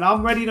 when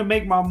I'm ready to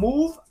make my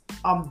move,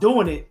 I'm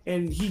doing it.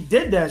 And he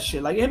did that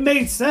shit. Like, it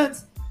made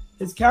sense.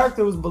 His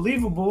character was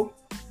believable.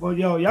 But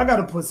yo, y'all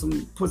gotta put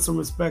some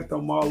respect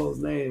on Marlo's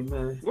name,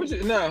 man.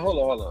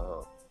 Hold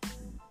on.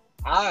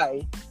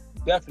 I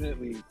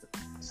definitely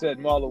said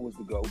Marlo was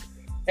the GOAT.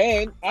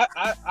 And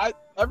I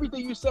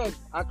everything you said,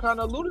 I kind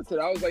of alluded to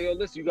that. I was like, yo,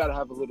 listen, you gotta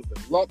have a little bit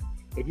of luck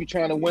if you're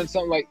trying to win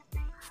something. Like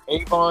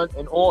Avon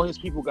and all his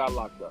people got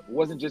locked up. It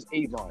wasn't just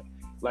Avon,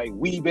 like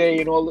Weebay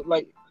and all.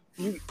 Like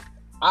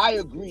I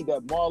agree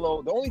that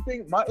Marlo. The only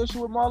thing, my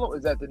issue with Marlo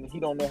is that he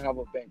don't know how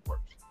a bank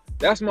works.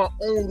 That's my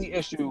only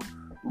issue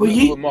with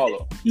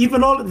Marlo.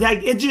 Even all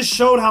like it just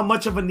showed how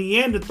much of a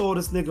Neanderthal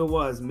this nigga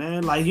was,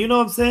 man. Like, you know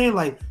what I'm saying?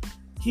 Like,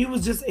 he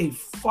was just a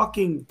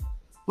fucking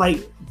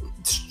like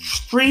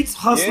streets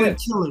hustling,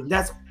 killing.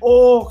 That's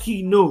all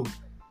he knew.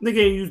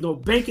 Nigga ain't use no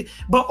banking,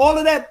 but all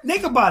of that.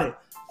 Think about it.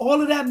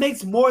 All of that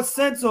makes more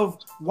sense of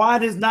why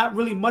there's not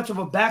really much of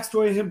a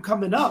backstory of him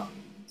coming up.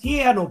 He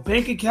ain't had no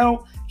bank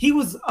account. He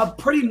was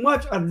pretty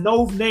much a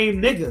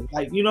no-name nigga.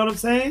 Like, you know what I'm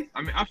saying?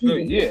 I mean, I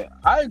feel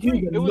I agree.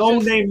 He was a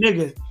no-name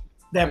nigga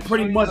that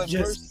pretty much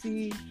just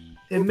it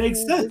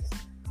makes sense.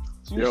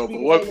 Yo,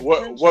 but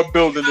what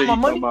building did he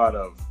come out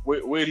of?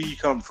 Where did he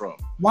come from?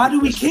 Why do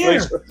we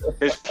care?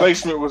 His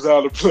placement was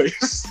out of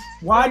place.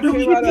 Why do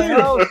we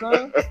care?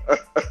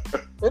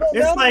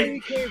 It's like where he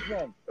came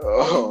from.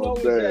 Oh,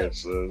 damn,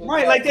 son.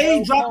 Right, like they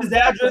ain't dropped his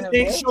address,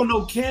 they ain't show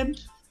no kin,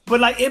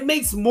 but like it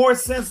makes more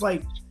sense.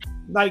 Like,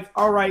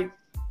 all right,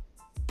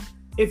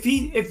 if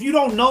you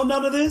don't know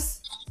none of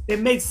this, it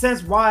makes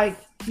sense why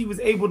he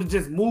was able to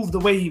just move the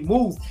way he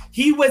moved.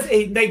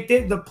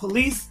 The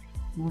police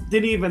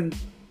didn't even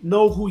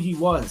know who he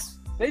was.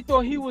 They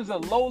thought he was a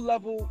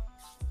low-level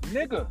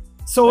nigga.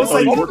 So it's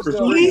like the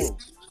police.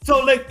 So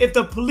like if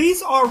the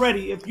police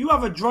already, if you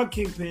have a drug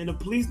kingpin and the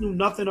police knew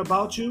nothing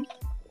about you,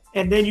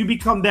 and then you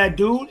become that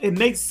dude, it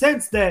makes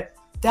sense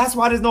that's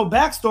why there's no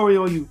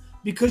backstory on you,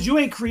 because you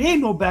ain't create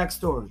no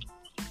backstory.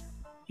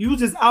 You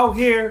just out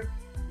here,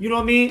 you know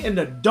what I mean, in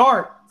the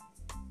dark,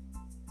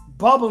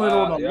 bubbling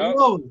on the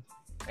road.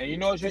 And you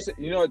know what you said,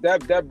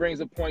 that brings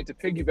a point to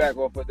piggyback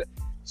off of that.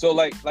 So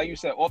like you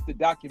said, off the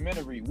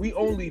documentary, we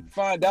only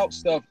find out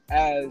stuff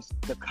as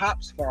the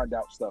cops find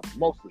out stuff,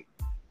 mostly.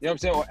 You know what I'm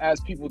saying? Or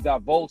as people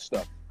divulge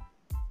stuff.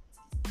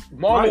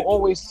 Marlo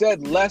always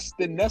said less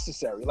than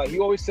necessary. Like, he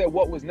always said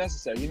what was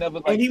necessary. He never,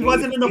 like, and he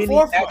wasn't in the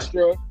forefront.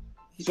 Extra.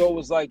 So it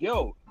was like,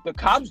 yo, the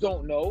cops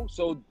don't know,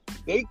 so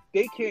they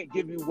can't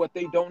give you what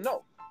they don't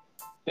know.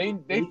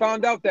 They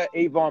found out that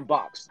Avon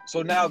boxed.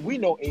 So now we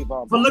know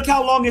Avon boxed. But look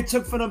how long it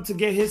took for them to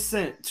get his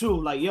scent, too.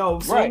 Like, yo,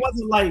 so it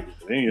wasn't like,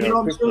 you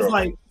know, it was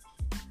like,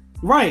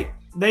 right.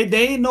 They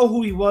didn't know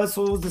who he was,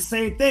 so it was the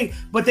same thing.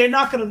 But they're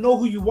not going to know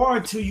who you are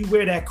until you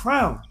wear that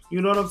crown.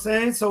 You know what I'm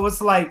saying? So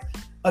it's like,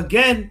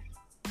 again,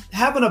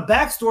 having a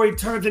backstory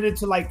turns it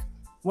into like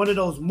one of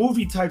those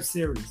movie type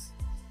series.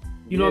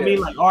 You know what I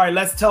mean? Like, all right,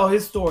 let's tell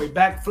his story. Ain't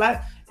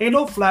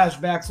no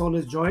flashbacks on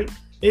this joint.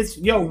 It's,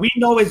 yo, we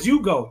know as you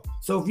go.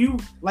 So if you,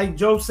 like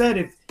Joe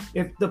said,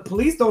 if the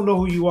police don't know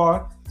who you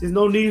are, there's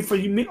no need for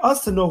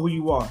us to know who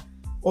you are.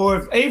 Or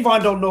if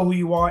Avon don't know who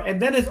you are. And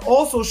then it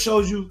also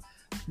shows you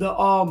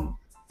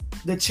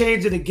the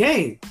change of the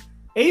game.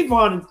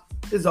 Avon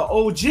is an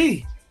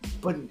OG,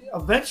 but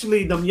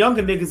eventually them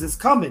younger niggas is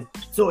coming.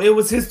 So it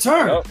was his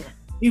turn. Yep.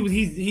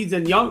 He's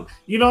a young,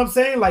 you know what I'm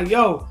saying? Like,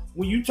 yo,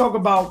 when you talk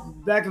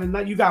about back in the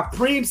night, you got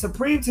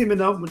Supreme teaming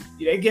up. When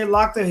they get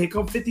locked up, here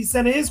come 50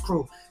 Cent and his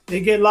crew. They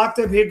get locked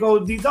up, here go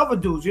these other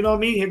dudes. You know what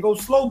I mean? Here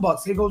goes Slow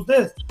Bucks. Here goes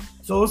this.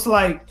 So it's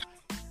like,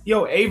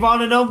 yo,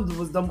 Avon and them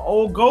was them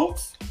old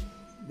goats.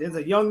 There's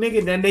a young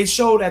nigga. Then they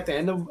showed at the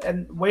end of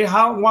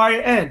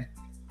wire end.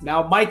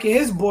 Now Mike and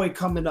his boy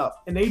coming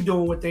up, and they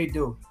doing what they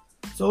do.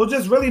 So it's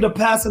just really the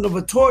passing of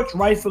a torch,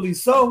 rightfully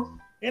so.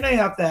 And they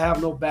have to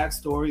have no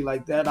backstory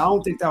like that. I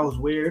don't think that was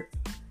weird.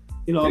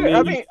 You know what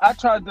I mean? I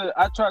tried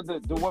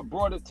to what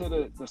brought it to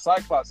the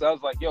Cyclops. I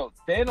was like, yo,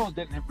 Thanos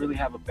didn't really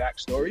have a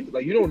backstory.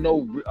 Like, you don't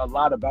know a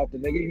lot about the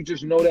nigga. You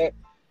just know that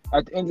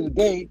at the end of the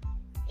day,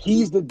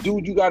 he's the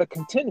dude you got to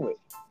contend with.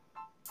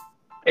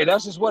 And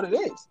that's just what it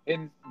is.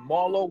 And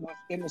Marlo was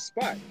in the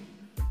spot.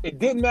 It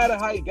didn't matter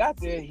how he got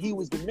there. He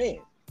was the man.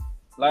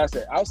 Like I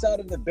said, outside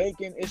of the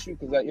banking issue,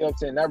 because, like, you know what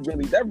I'm saying,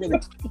 that really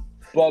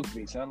bugged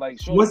me, son. Like,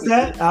 what's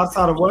that?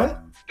 Outside of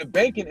what? The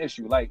banking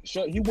issue. Like,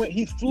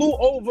 he flew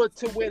over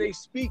to where they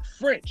speak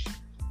French.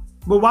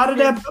 But why did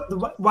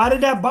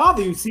that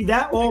bother you? See,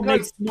 that all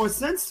makes more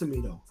sense to me,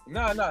 though.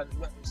 Nah,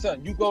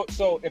 son. You go.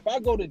 So if I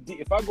go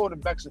to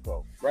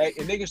Mexico, right,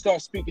 and they can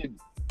start speaking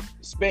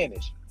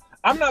Spanish,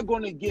 I'm not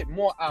going to get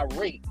more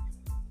irate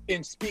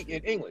and speak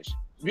in English.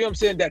 You know what I'm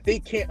saying? That they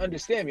can't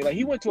understand me. Like,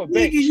 he went to a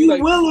bank.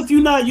 You will if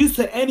you're not used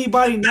to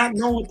anybody not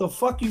knowing what the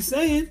fuck you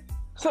saying.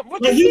 So,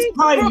 he's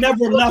probably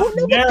never left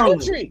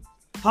Maryland.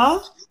 Huh?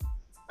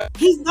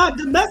 He's not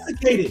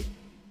domesticated.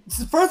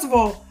 First of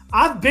all,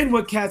 I've been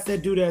with cats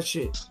that do that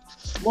shit.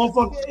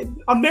 Motherfucker,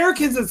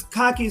 Americans is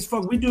cocky as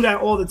fuck. We do that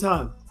all the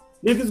time.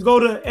 Niggas go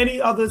to any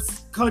other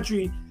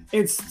country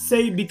and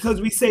say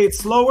because we say it's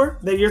slower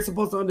that you're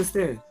supposed to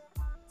understand.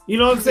 You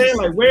know what I'm saying?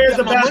 Like, where's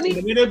the bathroom?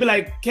 And then they'll be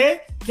like,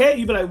 "Can't."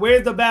 You be like,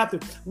 "Where's the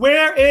bathroom?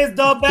 Where is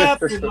the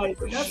bathroom?" Like,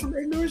 that's some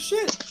ignorant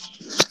shit.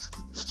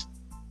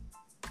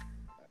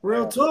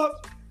 Real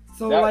talk.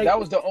 So that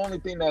was the only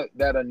thing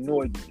that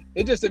annoyed me.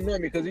 It just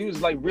annoyed me because he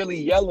was like really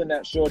yelling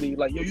at Shorty,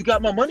 like, "Yo, you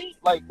got my money?"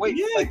 Like, wait,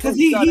 yeah, because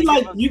you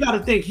you gotta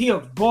think he a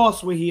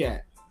boss where he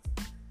at.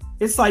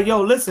 It's like,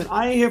 yo, listen,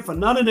 I ain't here for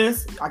none of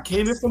this. I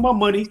came here for my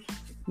money.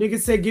 Nigga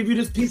said, give you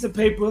this piece of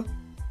paper.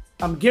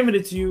 I'm giving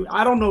it to you.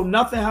 I don't know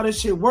nothing how this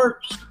shit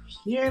works.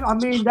 Yeah, I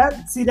mean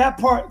that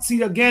part.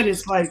 See, again,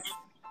 it's like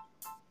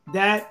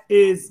that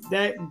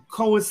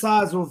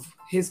coincides with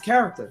his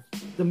character,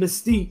 the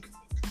mystique,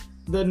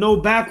 the no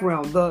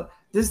background.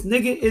 This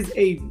nigga is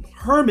a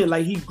hermit.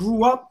 Like, he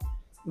grew up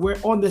where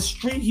on the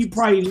street he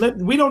probably lived.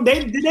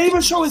 Did they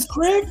even show his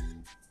crib?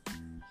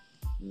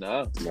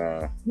 Nah.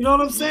 You know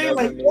what I'm saying?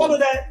 Like, all of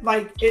that,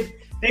 like,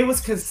 they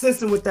was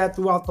consistent with that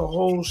throughout the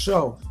whole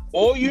show.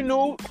 All you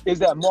knew is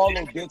that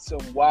Marlo did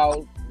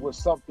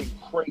something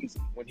crazy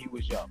when he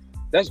was young.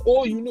 That's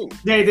all you knew.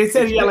 Yeah, they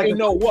said he had like a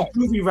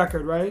juvie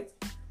record, right?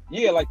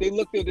 Yeah, like they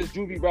looked at this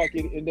juvie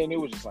record and then it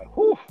was just like,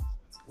 whew.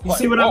 You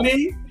see what I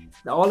mean?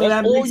 All of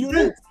that makes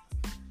sense.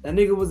 That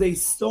nigga was a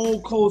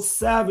stone cold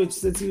savage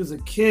since he was a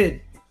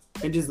kid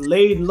and just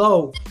laid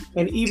low.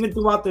 And even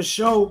throughout the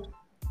show,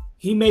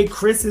 he made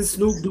Chris and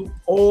Snoop do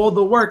all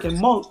the work and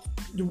Monk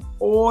do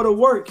all the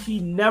work. He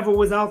never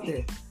was out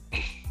there.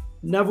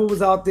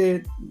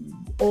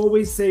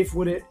 Always safe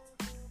with it.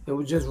 It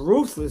was just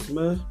ruthless,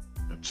 man.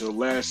 Until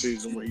last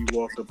season when he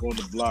walked up on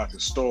the block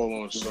and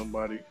stole on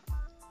somebody.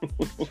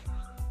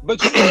 But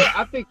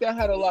I think that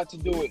had a lot to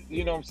do with,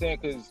 you know what I'm saying,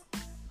 because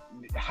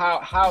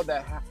how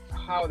that happened.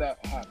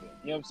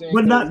 You know what I'm saying?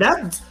 But not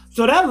that.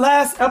 So that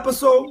last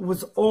episode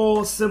was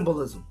all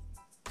symbolism.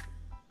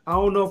 I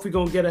don't know if we're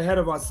gonna get ahead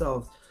of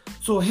ourselves.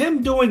 So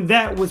him doing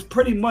that was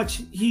pretty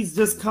much, he's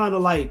just kind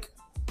of like,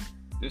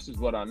 this is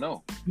what I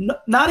know.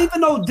 Not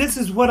even though this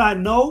is what I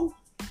know.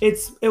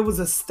 It was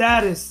a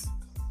status.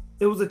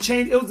 It was a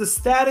change. It was a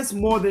status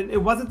more than,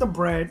 it wasn't the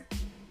bread.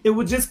 It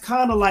was just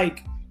kind of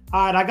like,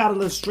 all right, I got a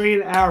little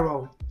straight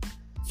arrow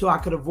so I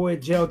could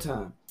avoid jail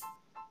time.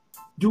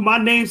 Do my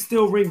name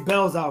still ring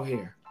bells out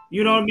here?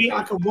 You know what I mean?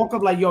 I could walk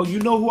up like, yo, you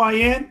know who I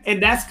am?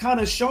 And that's kind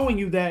of showing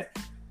you that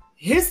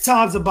his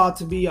time's about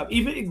to be up.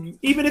 Even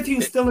if he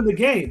was still in the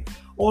game,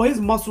 all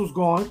his muscles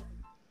gone.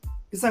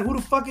 It's like, who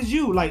the fuck is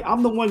you? Like,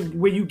 I'm the one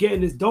where you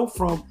getting this dope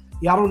from.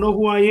 Y'all don't know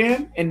who I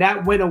am? And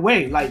that went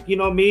away. Like, you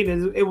know what I mean?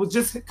 And it was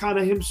just kind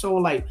of him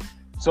showing like.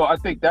 So I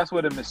think that's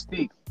where the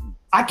mystique.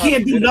 I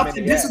can't do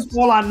nothing. This is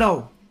all I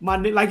know.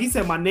 Like he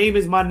said, my name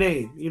is my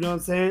name. You know what I'm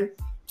saying?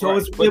 So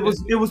right,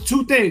 it was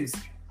two things.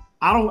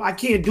 I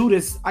can't do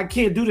this. I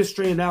can't do this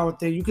straight and narrow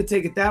thing. You could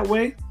take it that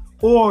way.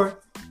 Or,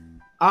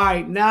 all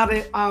right, now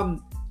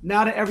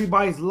that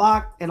everybody's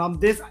locked and I'm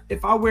this,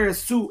 if I wear a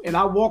suit and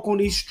I walk on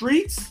these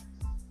streets,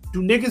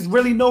 do niggas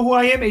really know who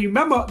I am? And you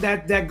remember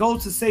that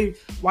goes to say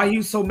why he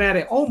was so mad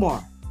at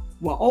Omar.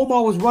 When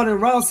Omar was running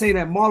around saying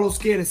that Marlo's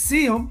scared to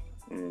see him,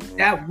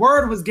 that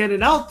word was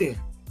getting out there.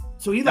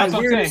 So he's like,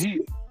 wearing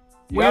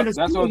the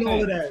suit and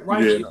all of that,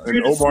 right? Yeah,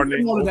 and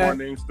Omar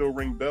name still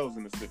ring bells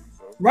in the city.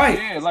 So. Right.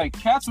 Yeah, like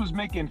Cats was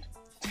making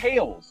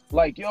tales.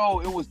 Like, yo,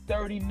 it was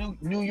 30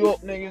 New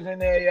York niggas in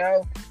there,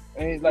 yo.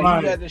 And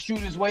like he had to shoot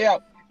his way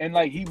out. And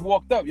like he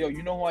walked up, yo,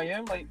 you know who I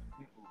am? Like,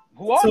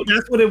 who are you? So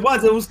that's what it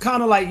was. It was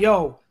kind of like,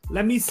 yo,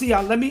 let me see.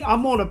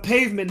 I'm on a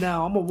pavement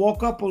now. I'm gonna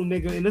walk up on a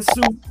nigga in a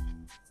suit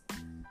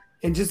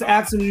and just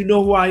ask him, you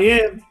know who I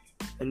am?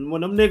 And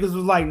when them niggas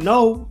was like,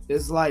 no,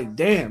 it's like,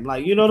 damn,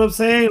 like, you know what I'm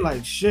saying?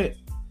 Like, shit.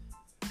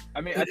 I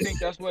mean, I think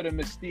that's where the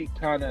mystique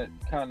kind of,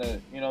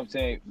 you know what I'm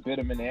saying, bit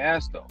him in the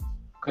ass though,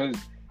 because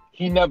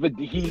he never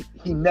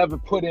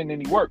put in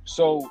any work.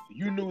 So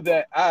you knew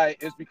that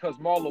it's because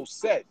Marlo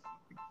said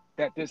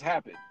that this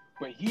happened,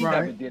 but he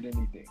never did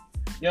anything. You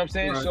know what I'm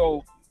saying? Right.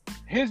 So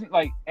his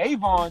like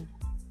Avon,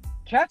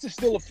 Cats is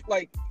still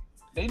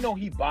they know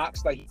he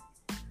boxed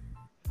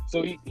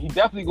so he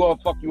definitely gonna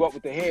fuck you up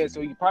with the head.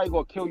 So he probably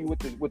gonna kill you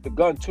with the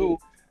gun too.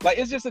 Like,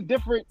 it's just a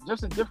different thing.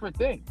 You know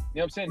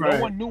what I'm saying? Right.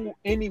 No one knew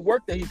any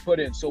work that he put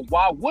in. So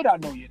why would I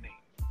know your name?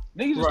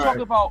 Niggas was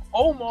talking about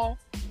Omar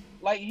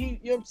like you know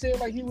what I'm saying?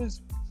 Like he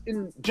was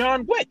in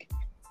John Wick.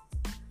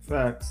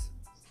 Facts.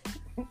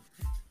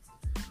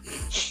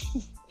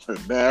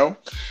 Now,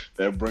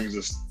 that brings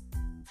us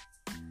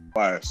to the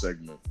fire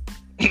segment.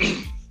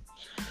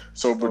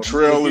 So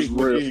betrayal is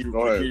real.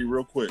 Go ahead.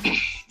 Real quick.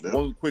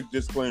 One quick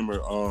disclaimer.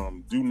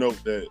 Do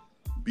note that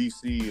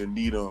BC and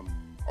Needham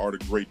are the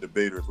great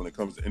debaters when it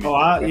comes to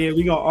anything.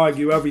 We gonna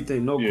argue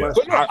everything, no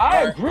question. But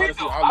I agree.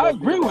 Honestly, I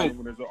agree with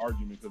when there's an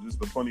argument because it's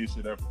the funniest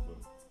shit ever.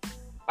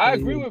 I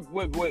agree with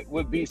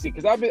BC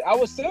because I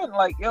was saying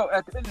like, yo,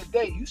 at the end of the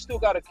day, you still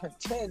gotta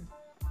contend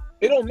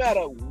It don't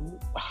matter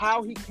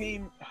how he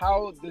came,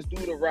 how this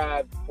dude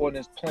arrived on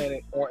this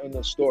planet or in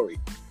this story.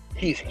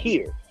 He's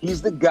here.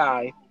 He's the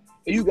guy,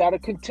 and you got to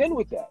contend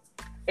with that.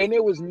 And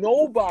there was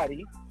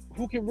nobody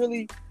who can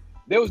really.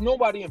 There was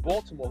nobody in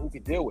Baltimore who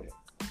could deal with it.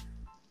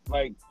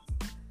 Like,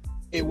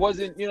 it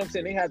wasn't. You know what I'm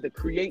saying? They had to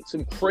create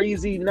some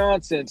crazy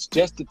nonsense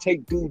just to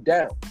take dude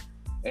down.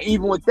 And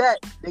even with that,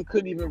 they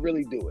couldn't even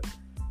really do it.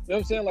 You know what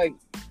I'm saying? Like,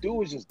 dude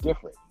was just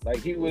different. Like,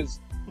 he was.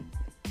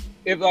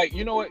 If like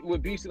you know what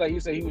with BC, like he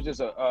said, he was just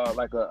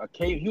a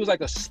cave. He was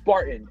like a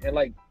Spartan, and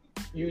like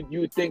you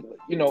would think,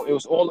 you know, it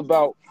was all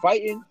about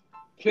fighting,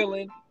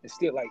 killing, and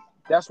still like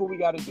that's what we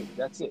got to do.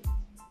 That's it.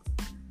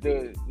 You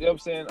know what I'm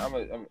saying?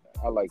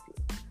 I like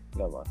it.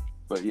 Never mind.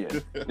 But yeah,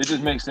 it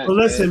just makes sense. Well,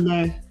 listen,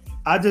 man.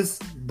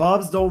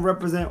 Bubs don't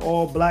represent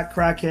all black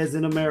crackheads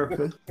in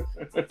America.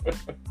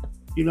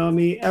 You know what I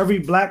mean? Every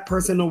black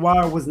person in the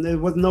wire there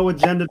was no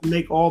agenda to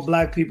make all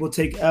black people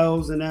take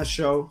L's in that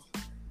show.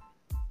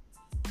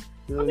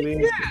 You know what I mean?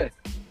 Yeah.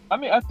 I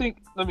mean, I think.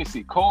 Let me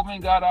see. Coleman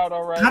got out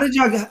all right. How did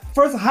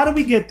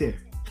we get there?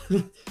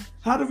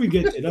 How did we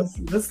get there?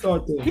 Let's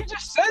start there. He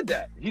just said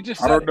that.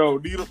 I don't know.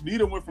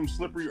 Needham went from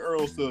slippery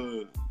earls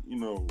to, you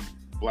know,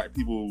 black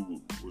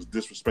people was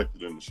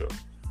disrespected in the show.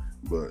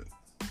 But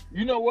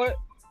you know what?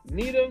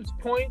 Needham's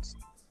points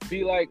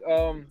be like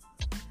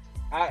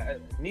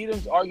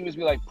Needham's arguments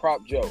be like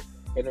Prop Joe.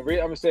 And the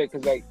reason I'm gonna say it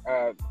because like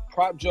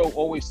Prop Joe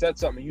always said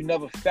something. You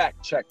never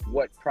fact checked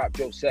what Prop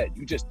Joe said.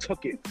 You just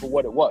took it for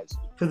what it was.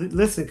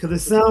 Because it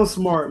sounds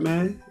smart,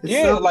 man.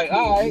 Like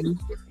all right.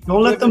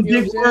 Don't let them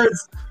big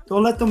words.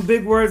 Don't let them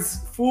big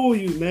words fool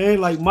you,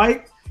 man. Like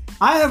Mike,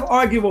 I have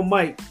argued with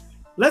Mike.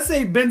 Let's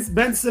say Ben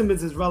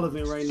Simmons is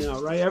relevant right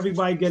now, right?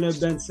 Everybody getting at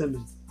Ben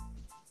Simmons.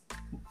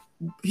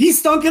 He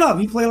stunk it up.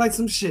 He played like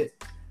some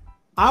shit.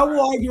 I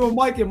will argue with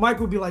Mike, and Mike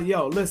will be like,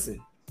 "Yo, listen.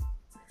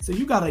 So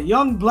you got a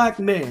young black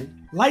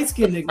man, light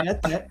skinned nigga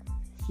at that.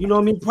 You know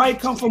what I mean? Probably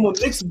come from a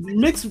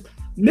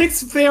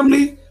mixed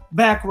family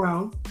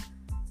background.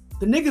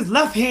 The nigga's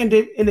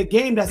left-handed in a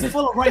game that's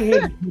full of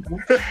right-handed people.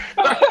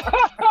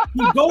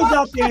 He goes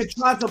out there and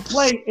tries to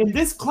play in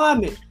this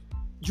climate.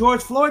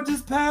 George Floyd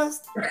just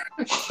passed.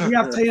 We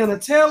have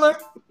Tayana Taylor,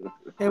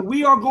 and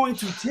we are going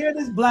to tear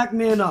this black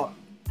man up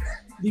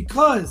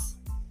because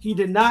he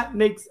did not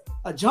make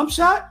a jump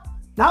shot,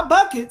 not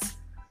buckets,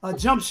 a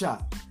jump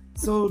shot.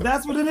 So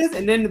that's what it is.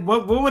 And then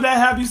what would that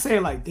have you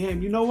saying? Like,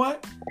 damn, you know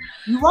what?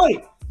 You're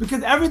right.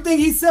 Because everything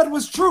he said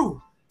was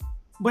true.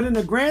 But in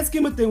the grand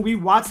scheme of things, we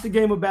watched the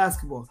game of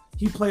basketball.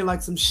 He played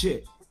like some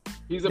shit.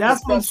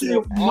 That's what I'm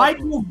saying.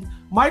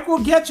 Mike will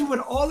get you with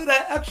all of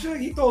that extra.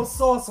 He throws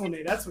sauce on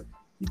it. That's what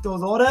he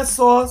throws, all that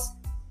sauce,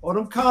 all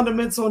them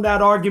condiments on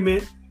that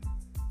argument.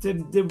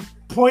 The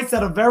points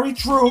that are very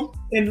true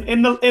in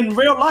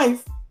real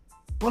life.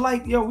 But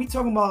like, yo, we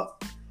talking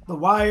about The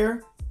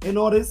Wire and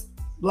all this.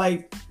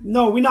 Like,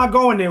 no, we're not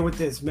going there with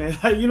this, man.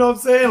 You know what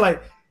I'm saying?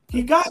 Like,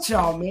 he got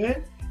y'all,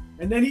 man.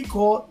 And then he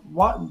called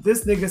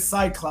this nigga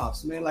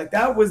Cyclops, man. Like,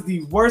 that was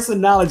the worst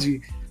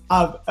analogy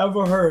I've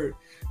ever heard.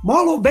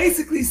 Marlo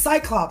basically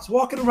Cyclops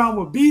walking around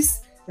with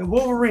Beast and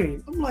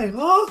Wolverine. I'm like,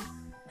 huh?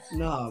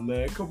 Nah,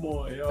 man, come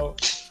on, yo.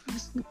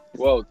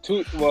 Well,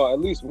 at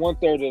least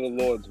 1/3 of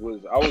the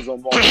Lords I was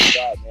on Marlo's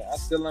side, man. I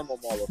still am on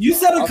Marlo's You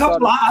said a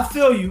couple, I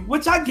feel you,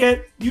 which I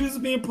get. You was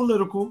being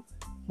political.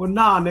 But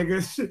nah,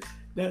 nigga,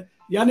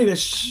 y'all need a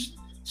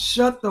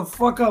shut the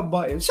fuck up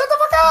button. Shut the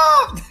fuck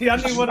up! Y'all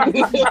need one of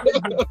these. Shut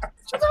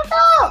the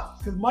fuck up!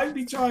 Because Mike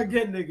be trying to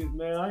get niggas,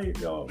 man. I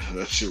ain't know.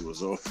 That shit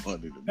was all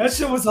funny to me. That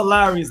shit was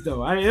hilarious,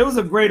 though. It was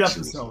a great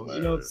episode.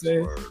 You know what I'm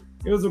saying? Word.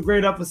 It was a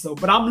great episode.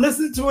 But I'm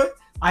listening to it.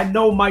 I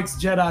know Mike's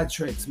Jedi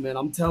tricks, man.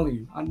 I'm telling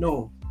you. I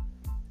know.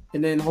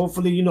 And then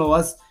hopefully, you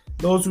know,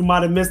 those who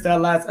might have missed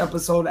that last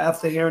episode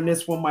after hearing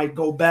this one might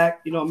go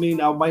back. You know what I mean?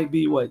 That might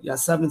be what? You got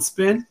 7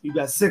 spin? You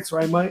got 6,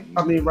 right, Mike?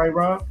 I mean, right,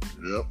 Rob?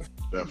 Yep,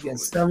 definitely. Get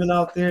 7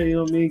 out there, you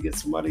know what I mean? Get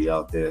somebody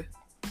out there.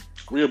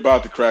 We're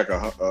about to crack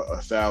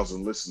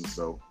 1,000 listens,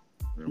 though.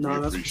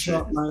 That's what's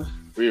up, man.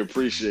 We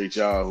appreciate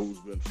y'all who's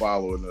been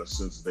following us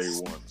since day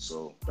one.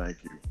 So thank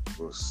you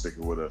for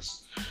sticking with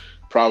us.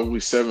 Probably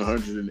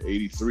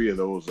 783 of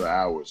those are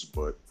ours,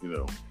 but you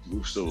know,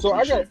 we still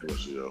appreciate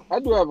this, you know. I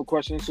do have a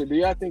question. So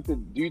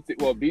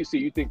BC,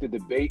 you think the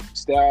debate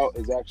style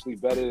is actually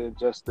better than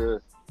just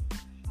the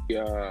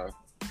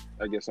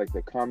I guess like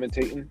the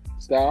commentating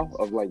style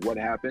of like what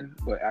happened,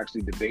 but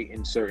actually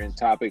debating certain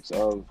topics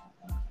of,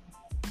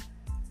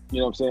 you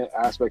know what I'm saying,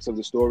 aspects of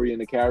the story and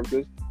the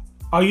characters?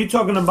 Are you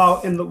talking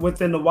about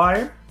within The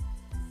Wire?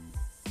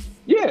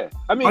 Yeah.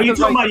 I mean, are you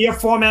talking about your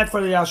format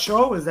for y'all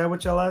show? Is that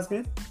what y'all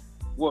asking?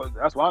 Well,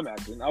 that's what I'm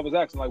asking. I was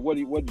asking, like, what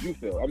did you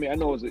feel? I mean, I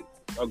know it was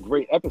a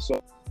great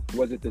episode.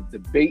 Was it the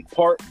debate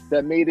part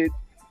that made it?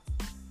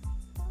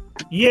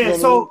 Yeah. You know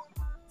so,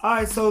 all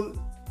right. So,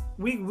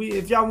 we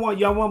if y'all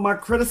want my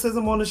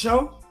criticism on the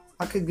show,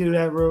 I could do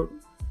that, bro.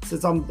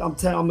 Since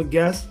I'm a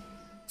guest.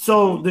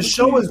 So the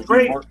show is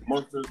great.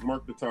 Mark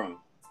the time,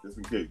 just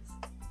in case.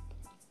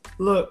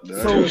 Look,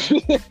 so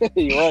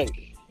you're right.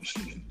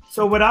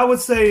 So what I would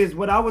say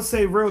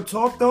real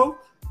talk though,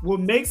 what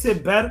makes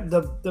it better,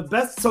 the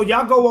best. So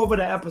y'all go over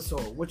the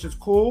episode, which is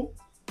cool,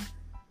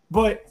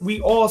 but we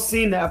all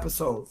seen the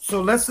episode.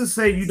 So let's just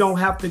say you don't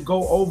have to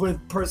go over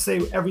per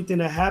se everything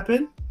that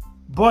happened,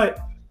 but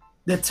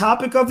the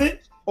topic of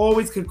it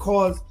always could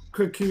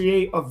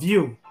create a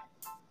view.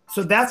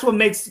 So that's what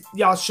makes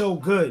y'all show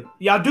good.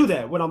 Y'all do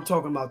that, what I'm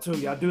talking about too.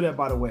 Y'all do that,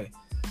 by the way.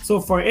 So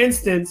for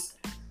instance,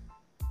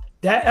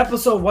 that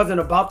episode wasn't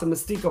about the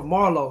mystique of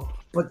Marlo,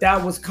 but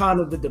that was kind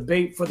of the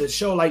debate for the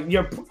show. Like,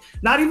 you're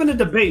not even a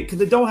debate,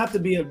 because it don't have to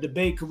be a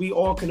debate, because we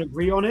all can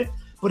agree on it.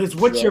 But it's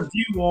what's your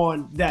view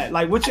on that?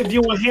 Like, what's your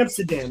view on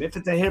Amsterdam, if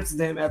it's a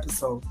Amsterdam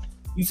episode?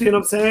 You see what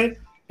I'm saying?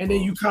 And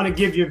then you kind of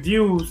give your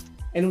views,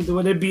 and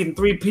when it being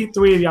three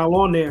of y'all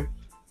on there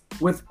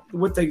with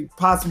the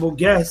possible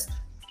guest,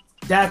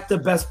 that's the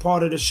best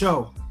part of the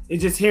show.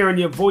 It's just hearing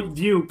your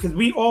view, because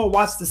we all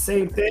watch the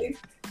same thing,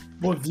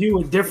 but view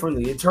it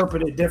differently,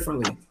 interpret it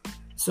differently.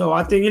 So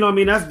I think,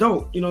 that's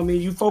dope.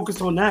 You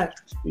focus on that,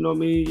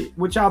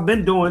 which I've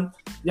been doing.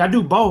 Yeah, I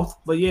do both,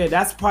 but yeah,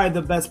 that's probably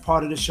the best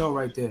part of the show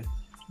right there.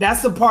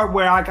 That's the part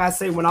where, like I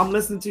say, when I'm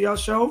listening to your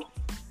show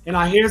and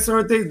I hear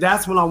certain things,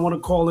 that's when I want to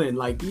call in.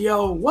 Like,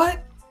 yo,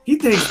 what? He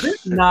thinks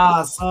this?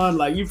 Nah, son.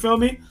 Like, you feel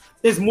me?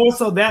 It's more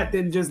so that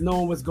than just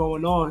knowing what's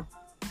going on.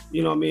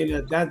 You know what I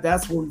mean?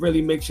 That's what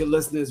really makes your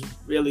listeners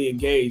really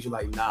engage. You're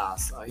like, nah,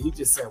 son. He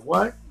just said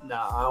what?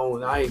 Nah,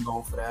 I ain't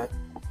going for that.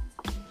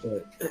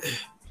 But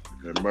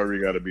and Murray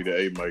got to be the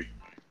A mic.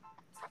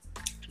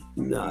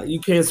 Nah,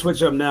 you can't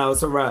switch up now.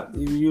 It's a wrap.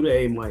 You the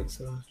A mic,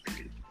 so.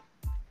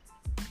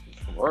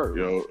 Word.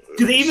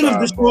 Because even if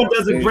the show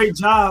does a great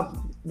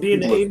job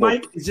being the A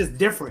mic, it's just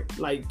different.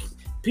 Like,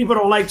 people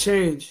don't like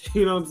change.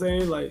 You know what I'm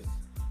saying? Like,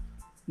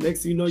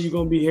 next thing you know, you're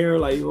gonna be here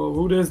like, well,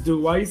 who this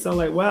dude? Why you sound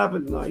like what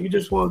happened? No, you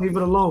just want to leave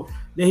it alone.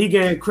 Then he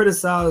getting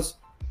criticized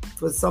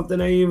for something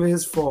that ain't even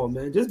his fault,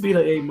 man. Just be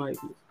the A mic.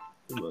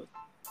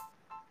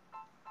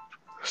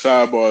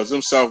 Sidebars,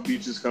 them South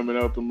Beaches coming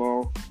out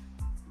tomorrow.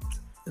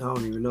 I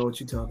don't even know what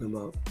you're talking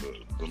about.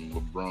 The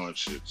LeBron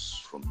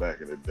shits from back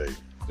in the day.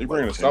 They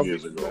bringing like the 10 South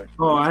years Beach ago. back.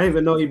 Oh, I didn't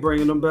even know he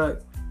bringing them back.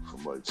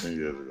 From like 10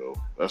 years ago.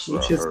 That's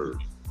what I heard.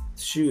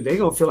 Shoot, they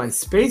gonna feel like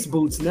space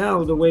boots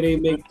now. The way they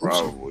make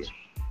Probably.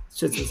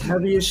 shit's as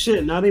heavy as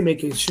shit. Now they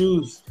making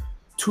shoes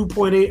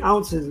 2.8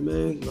 ounces,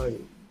 man. Like,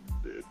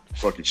 Yeah,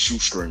 fucking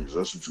shoestrings.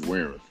 That's what you're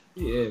wearing.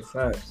 yeah,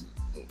 facts.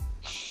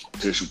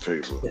 Tissue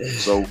paper.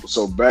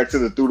 So back to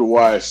the Through the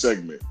Wire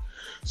segment.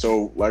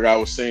 So, like I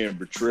was saying,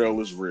 betrayal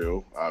is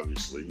real,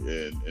 obviously.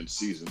 And in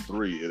season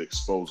 3, it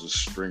exposes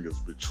Stringer's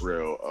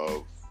betrayal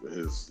of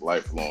his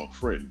lifelong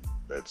friend.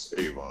 That's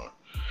Avon.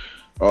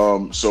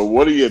 So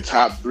what are your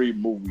top 3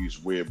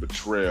 movies where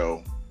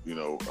betrayal,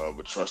 of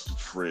a trusted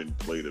friend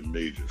played a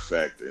major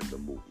factor in the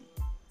movie?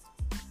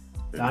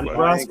 Donnie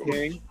Anybody?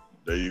 Brasco.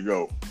 There you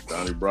go.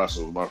 Donnie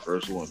Brasco was my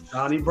first one.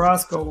 Donnie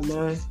Brasco,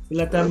 man. He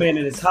let that man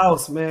in his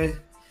house, man.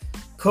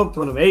 Cooked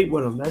with him, ate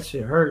with him. That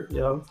shit hurt,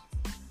 yo.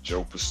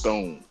 Joe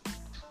Pistone.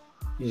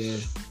 Yeah.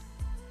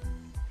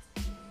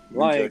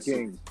 Lion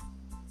King.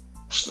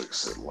 This nigga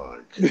said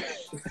Lion King.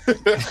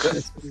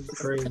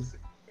 Crazy.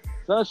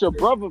 That's your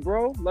brother,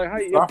 bro. Like how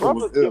your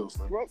brother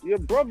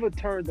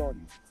turned on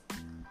you.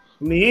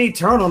 I mean, he ain't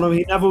turned on him.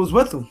 He never was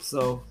with him.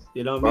 So,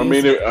 you know what I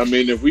mean? I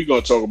mean, if we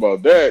gonna talk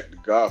about that, The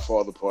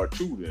Godfather Part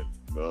 2, then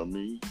you know what I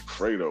mean?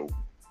 Fredo,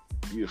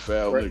 he a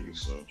foul nigga,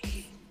 so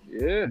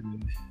yeah.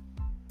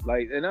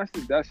 Like, and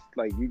that's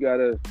like, you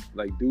gotta,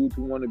 like, dudes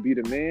who want to be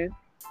the man,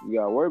 you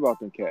gotta worry about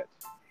them cats.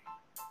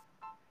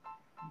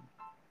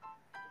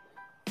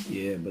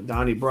 Yeah, but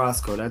Donnie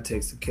Brasco, that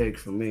takes the cake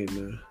for me,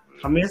 man.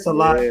 I mean, it's a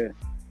lot.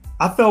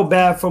 I felt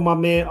bad for my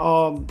man,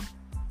 for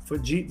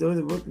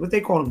what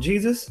they call him,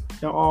 Jesus?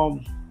 Oh,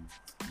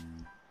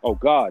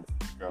 God.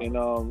 And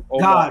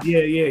God,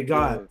 yeah,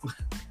 God. Yeah.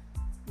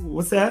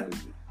 What's that?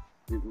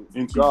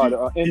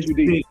 God, Into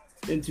Deep.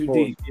 Into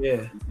Deep,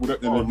 yeah. And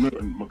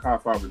then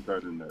Makai 5 is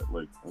better than that,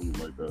 like Kanye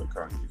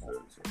said.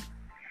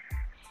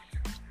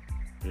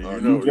 So.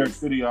 New Jack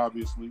City,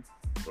 obviously.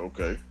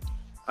 Okay.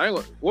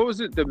 What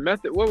was it? The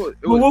method? What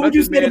would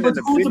you say?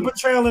 Who's the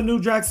betrayal in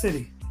New Jack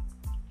City?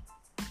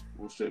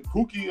 Well, shit,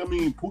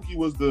 Pookie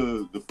was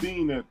the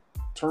fiend that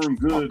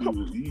turned good.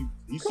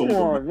 He sold. Come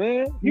on,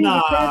 man.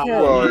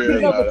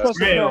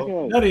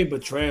 That ain't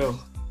betrayal.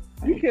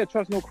 You can't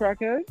trust no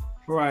crackhead.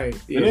 Right.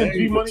 Yeah. And then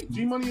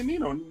G Money and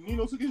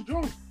Nino took his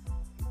joint.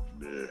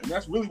 Yeah. And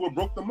that's really what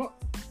broke them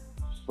up.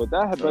 But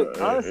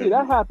honestly,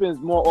 that happens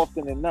more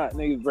often than not.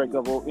 Niggas break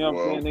up. You know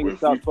what I'm saying? Niggas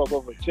stop fuck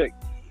over a chick.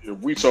 If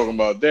we talking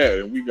about that,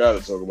 and we got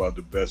to talk about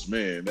the best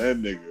man, that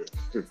nigga,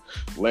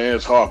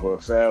 Lance Harper,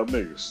 a foul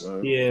nigga,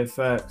 son. Yeah,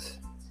 facts.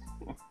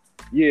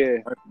 Yeah,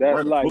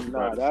 that's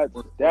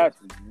that's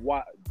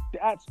why.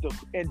 That's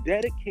and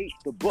dedicate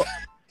the book.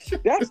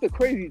 That's the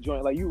crazy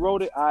joint. Like, you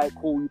wrote it, all right,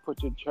 cool. You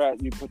put your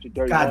dirty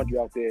laundry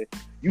out there.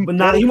 But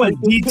now he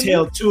went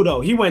detailed too,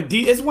 though. He went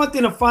It's one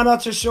thing to find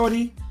out your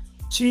shorty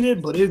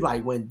cheated, but it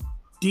like went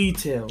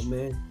detailed,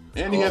 man.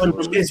 And he had One the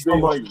release kiss date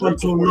from a like right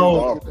frontal before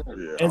lobe.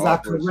 the Yeah, As I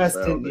Harper's caressed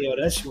foul him, yo,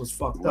 that shit was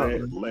fucked up.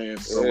 Man.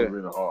 Lance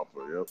Sullivan and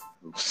Harper. Yep.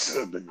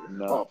 Nigga,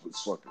 Nah. Harper's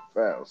fucking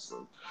foul.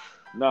 So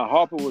Nah,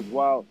 Harper was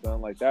wild,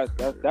 son. Like that's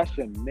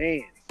your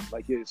man.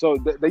 Like so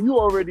that you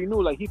already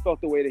knew. Like he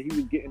felt the way that he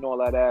was getting all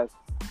that ass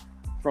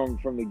from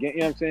the game. You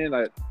know what I'm saying?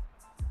 Like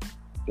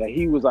that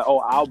he was like, oh,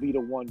 I'll be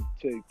the one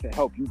to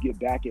help you get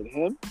back at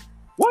him.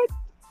 What?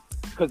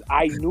 Because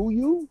I knew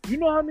you. You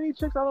know how many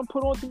chicks I done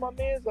put onto my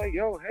man's? Like,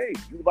 yo, hey,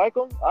 you like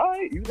him? All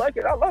right, you like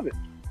it. I love it.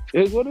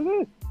 It is what it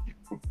is.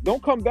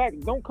 Don't come back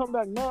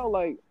now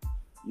like,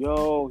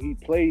 yo, he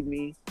played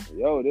me.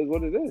 Yo, it is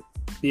what it is.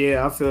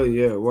 Yeah, I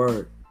feel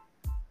word.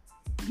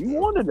 You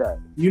wanted that.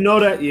 You know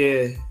that,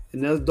 yeah.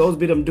 And those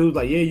be them dudes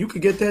like, yeah, you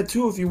could get that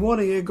too if you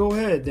want it. Yeah, go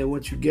ahead. Then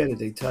once you get it,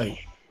 they tight.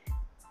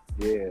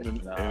 Yeah,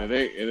 and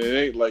it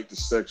ain't like the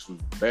sex was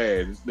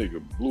bad. This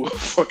nigga blew a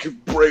fucking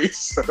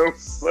brace.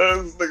 This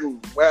nigga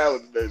was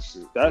wild in that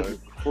shit. That's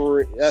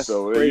crazy.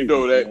 So crazy, you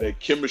know man. that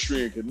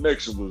chemistry and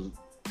connection was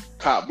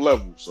top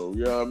level. So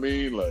you know what I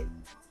mean? Like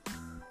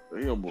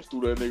he almost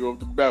threw that nigga off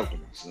the balcony,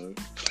 son.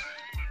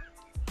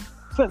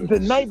 So the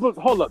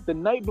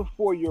night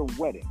before your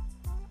wedding,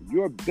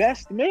 your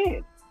best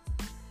man,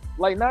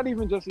 like not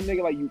even just a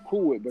nigga like you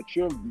cool with, but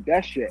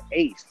that's your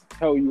ace.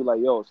 Tell you like,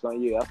 yo,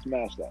 son, yeah, I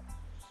smashed that.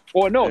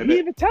 Or no, he didn't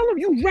even tell him.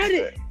 You read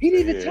it. He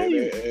didn't even tell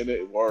you. And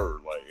it word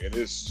like, and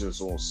it's just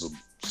on some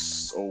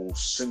old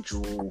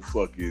sensual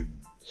fucking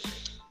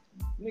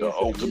the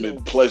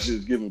ultimate pleasure,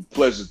 giving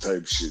pleasure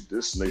type shit.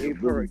 This nigga gave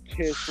her a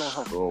kiss on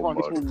her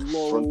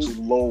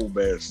frontal lobe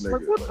ass nigga.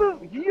 Like, what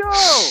the yo?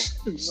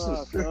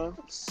 Nah, son.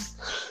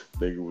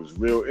 Nigga was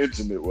real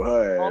intimate with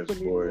her ass,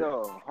 boy.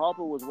 Yo,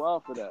 Harper was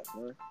wild for that,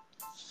 man.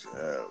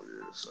 Hell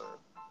yeah, son.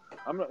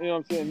 I'm not, you know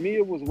what I'm saying?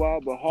 Mia was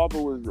wild, but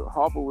Harper was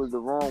the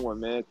wrong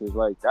one, man. Cause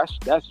like that's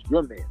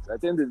your man.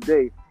 At the end of the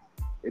day,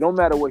 it don't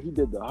matter what he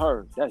did to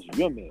her. That's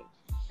your man.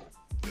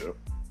 Yep. You know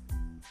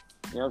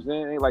what I'm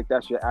saying? It ain't like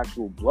that's your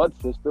actual blood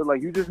sister.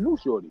 Like you just knew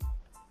Shorty.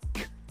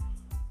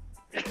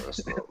 That's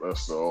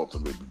the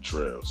ultimate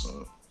betrayal,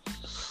 son.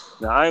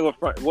 Now I ain't gonna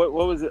front. What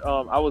was it?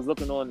 I was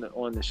looking on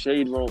the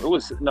Shade Room. It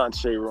was not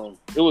Shade Room.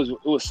 It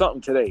was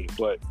something today.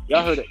 But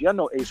y'all heard it. Y'all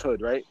know Ace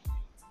Hood, right?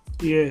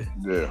 Yeah.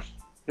 Yeah.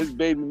 His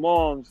baby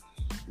moms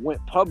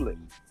went public.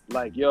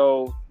 Like,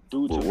 yo,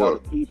 dude took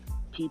out a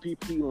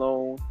PPP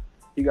loan.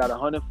 He got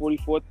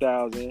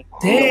 $144,000.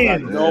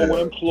 Damn. Got no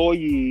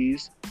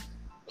employees.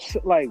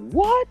 Like,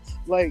 what?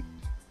 Like,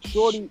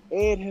 Shorty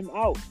aired him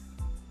out.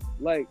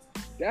 Like,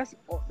 that's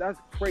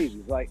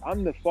crazy. Like,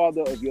 I'm the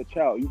father of your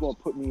child. You gonna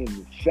put me in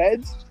the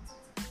feds?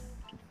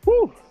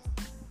 Whew.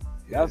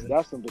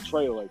 That's some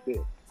betrayal right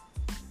there.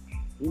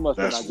 He must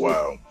have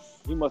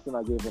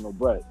not given no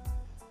bread.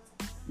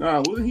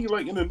 Nah, wasn't he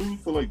like in the news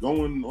for like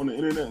going on the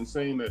internet and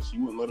saying that she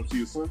wouldn't let him see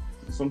his son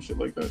or some shit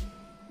like that?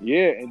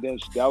 Yeah, and then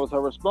that was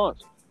her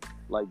response.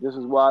 Like, this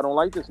is why I don't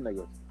like this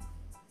nigga.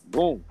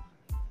 Boom.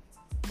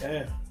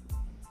 Yeah.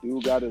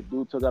 Dude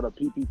took out a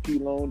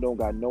PPP loan, don't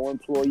got no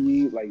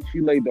employee. Like,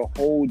 she laid the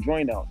whole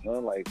joint out,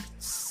 son. Like,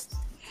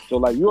 so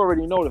like you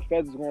already know the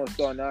feds is gonna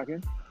start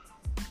knocking.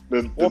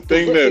 The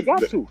thing that they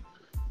got to.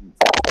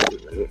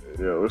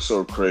 Yeah, it's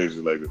so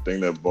crazy. Like the thing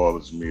that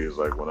bothers me is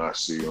like when I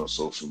see on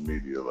social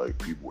media like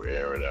people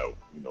airing out,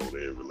 you know,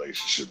 their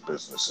relationship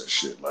business and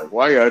shit. Like,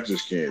 why y'all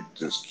just can't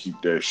just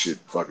keep that shit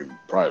fucking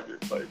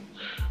private? Like,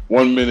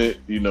 one minute,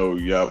 you know,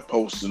 y'all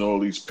posting all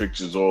these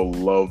pictures all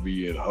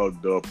lovey and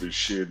hugged up and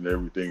shit, and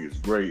everything is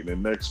great.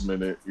 And the next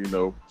minute, you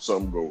know,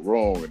 something go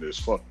wrong and it's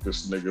fuck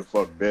this nigga,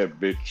 fuck that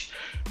bitch,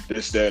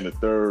 this, that, and the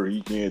third.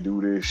 He can't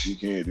do this, she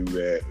can't do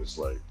that. It's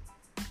like,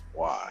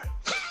 why?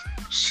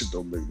 Shit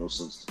don't make no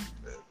sense to me,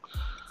 man.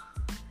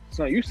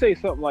 So you say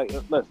something like,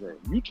 listen,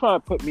 you try to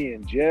put me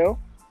in jail,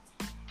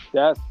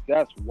 that's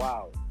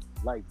wild.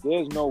 Like,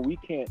 there's no, we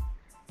can't,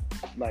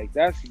 like,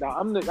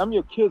 I'm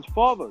your kid's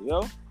father,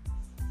 yo.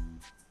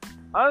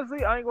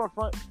 Honestly, I ain't gonna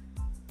front.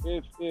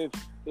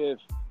 If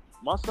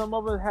my son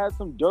mother had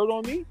some dirt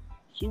on me,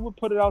 she would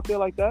put it out there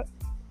like that.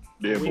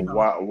 Yeah,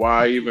 but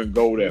why even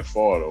go that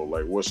far though?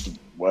 Like,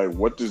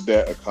 what does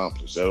that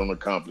accomplish? That don't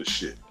accomplish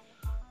shit.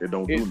 It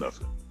don't do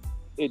nothing.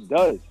 It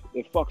does.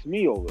 It fucks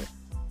me over.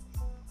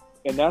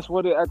 And that's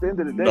what at the end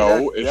of the day.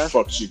 No, it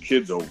fucks your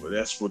kids over.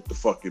 That's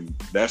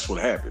what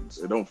happens.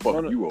 It don't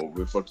fuck you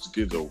over. It fucks the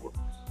kids over.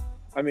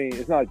 I mean,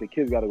 it's not like the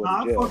kids gotta go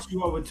to jail. I fucks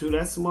you over too.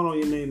 That someone on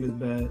your name is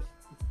bad.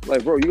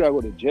 Like, bro, you gotta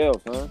go to jail,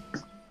 son.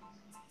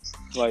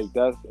 Like,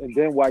 and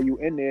then while you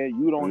in there,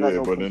 you don't have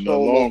no control. Yeah, but in the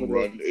long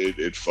run,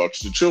 it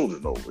fucks the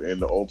children over.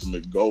 And the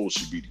ultimate goal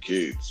should be the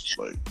kids.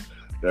 Like,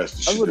 that's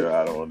the shit that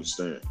I don't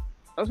understand.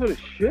 That's what it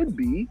should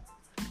be.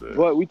 Yeah.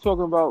 But we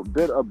talking about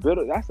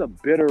that's a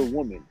bitter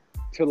woman.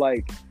 To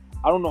like,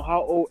 I don't know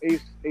how old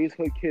Ace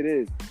Hood kid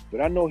is,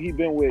 but I know he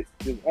been with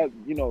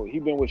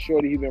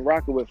Shorty he been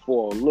rocking with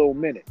for a little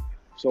minute.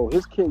 So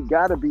his kid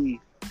gotta be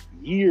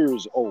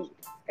years old,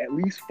 at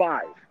least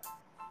 5.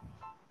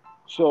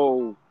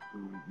 So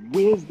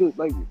where's the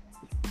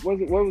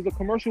where was the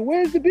commercial?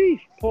 Where's the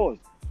beef? Pause.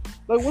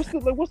 Like what's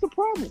the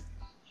problem?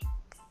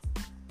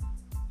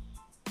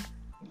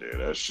 Yeah,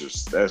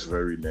 that's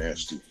very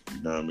nasty.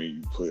 You know what I mean?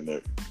 You putting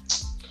that.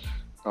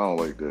 I don't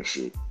like that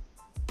shit.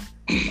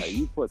 Like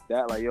you put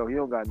that, like, yo, he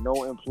don't got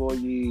no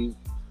employees.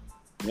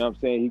 You know what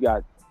I'm saying? He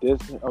got this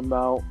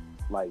amount.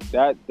 Like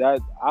that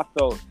I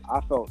felt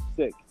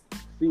sick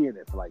seeing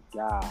it. Like,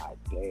 God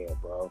damn,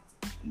 bro.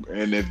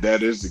 And if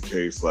that is the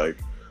case, like,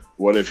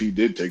 what if he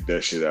did take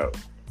that shit out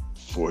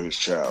for his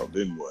child?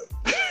 Then what?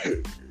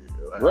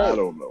 Right. I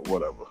don't know.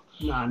 Whatever.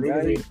 Nah,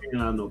 niggas ain't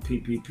paying out no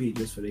PPP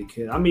just for their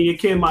kid. I mean, your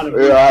kid might have.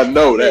 Yeah, I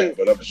know that,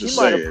 but I'm just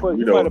saying.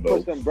 He might have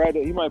put some bread.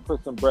 He might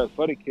put some bread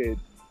for the kid,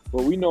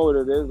 but we know what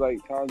it is.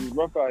 Like, times is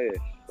rough out here.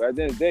 But at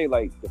the end of the day,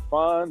 like the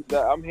fines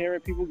that I'm hearing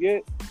people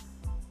get,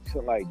 so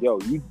like, yo,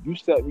 you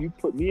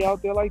put me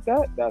out there like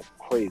that? That's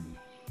crazy.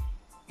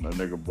 That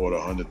nigga bought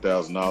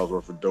 $100,000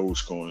 worth of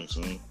Dogecoin,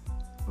 son.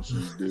 That's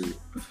what he did.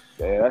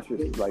 Yeah, that's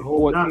just like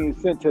 14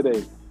 cents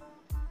today.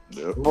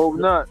 Yep. Hope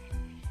not.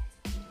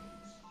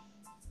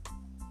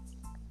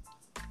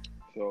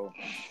 So,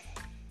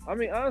 I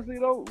mean, honestly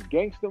though,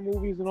 gangster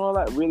movies and all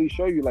that really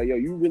show you, like, yo,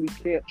 you really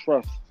can't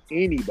trust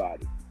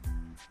anybody,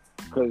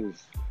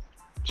 because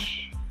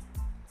you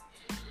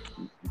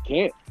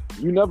can't.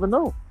 You never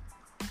know.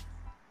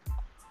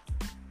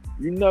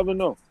 You never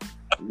know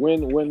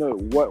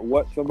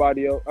what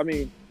somebody else. I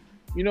mean,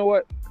 you know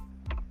what?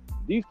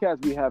 These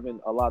cats be having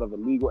a lot of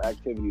illegal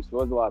activities, so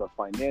there's a lot of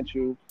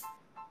financial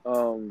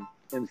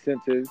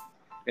incentives,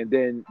 and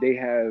then they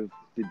have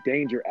the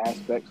danger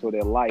aspect, so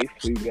their life,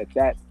 so you get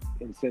that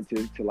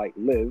incentive to like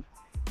live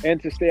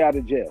and to stay out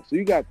of jail. So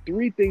you got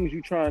three things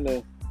you trying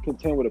to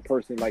contend with a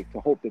person, like to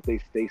hope that they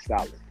stay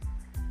solid.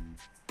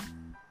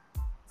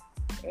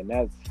 And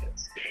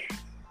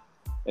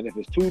if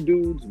it's two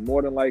dudes,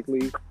 more than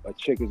likely a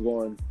chick is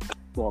going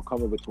to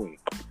come in between.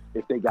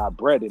 If they got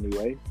bread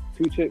anyway,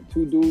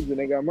 two dudes and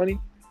they got money,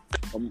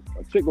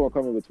 a chick going to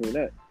come in between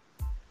that.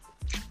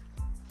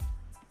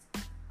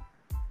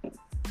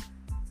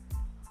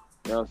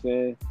 You know what I'm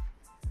saying?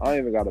 I don't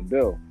even got a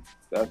bill.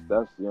 That's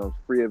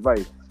free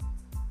advice.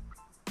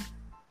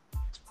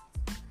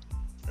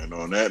 And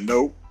on that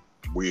note,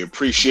 we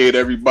appreciate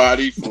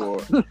everybody for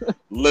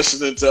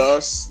listening to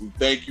us. We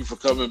thank you for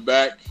coming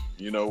back.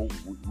 You know,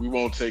 we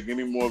won't take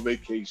any more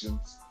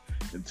vacations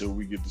until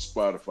we get the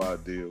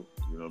Spotify deal.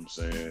 You know what I'm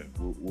saying?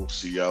 We'll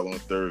see y'all on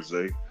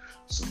Thursday.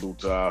 Salute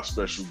to our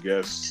special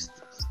guest,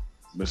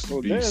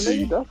 Mr. BC. Damn,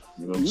 you know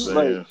what I'm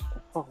saying?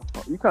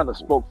 You kind of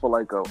spoke for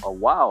like a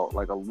while,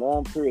 like a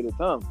long period of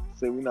time.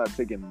 Say we're not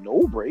taking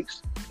no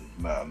breaks.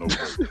 Nah, no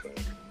breaks, man.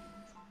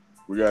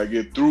 We gotta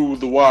get through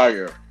the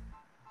wire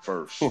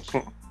first.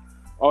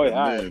 Oh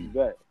yeah, and I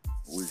bet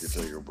we can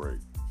take a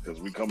break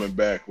because we coming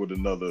back with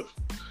another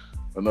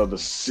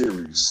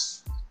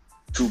series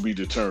to be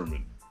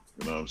determined.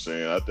 You know what I'm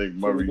saying? I think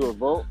Murray do a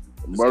vote.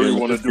 Murray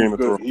want to do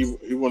good.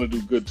 He want to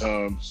do good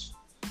times.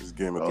 This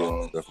game of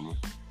thrones, definitely.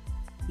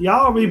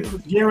 Y'all already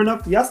gearing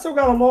up. Y'all still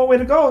got a long way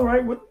to go,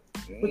 right? What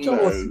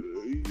y'all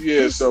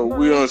yeah, so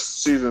we on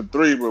season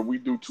 3, but we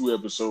do 2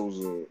 episodes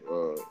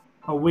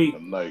a week, a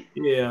night.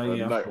 Yeah, a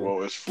yeah. night.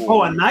 Well, it's 4.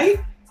 Oh, a night?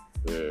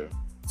 Yeah.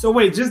 So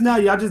wait, just now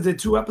y'all just did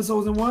 2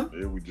 episodes in one?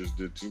 Yeah, we just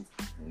did 2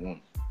 in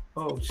 1.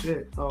 Oh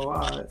shit! Oh,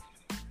 all right.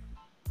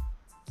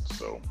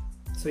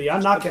 So y'all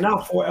knocking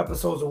out 4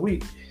 episodes a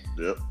week.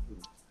 Yep.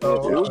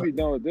 We'll be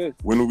done with this.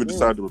 When we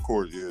decide to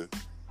record, yeah.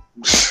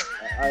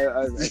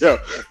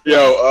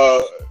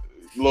 Yo,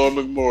 Lord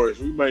McMorris,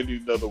 we might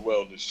need another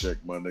wellness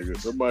check, my nigga.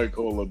 Somebody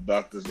call up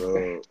Dr.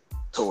 Toya.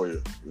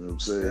 You know what I'm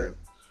saying?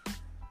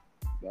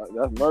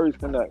 That's Murray's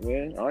connect,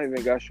 man. I don't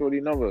even got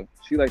Shorty number.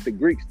 She like the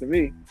Greeks to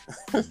me.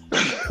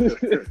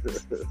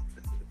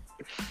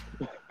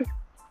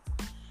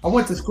 I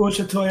went to school with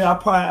Shatoya.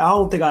 I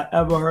don't think I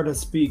ever heard her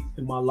speak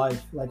in my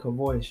life, like her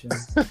voice. Yeah.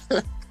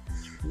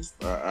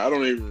 I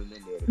don't even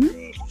remember that, to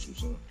be honest with you,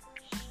 son.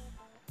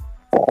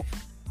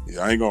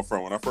 Yeah, I ain't going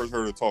front. When I first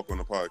heard her talk on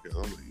the podcast, I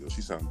was like, yo,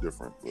 she sounds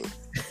different. But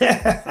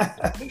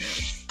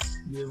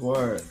Good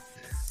word.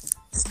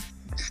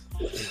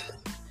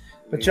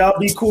 But y'all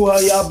be cool.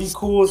 Y'all be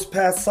cool. It's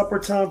past supper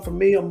time for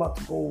me. I'm about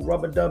to go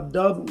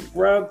rub-a-dub-dub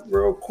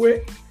real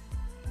quick.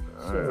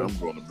 All right, I'm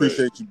going to bed.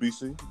 appreciate you,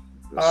 BC.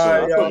 All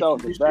right, I y'all. thought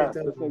that was the best.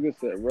 This nigga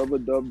said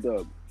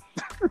rub-a-dub-dub.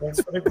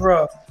 Thanks for the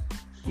grub.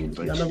 Thanks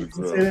Y'all know for we the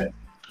can grub. say that.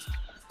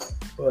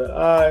 But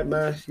all right,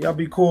 man. Y'all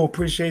be cool.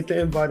 Appreciate the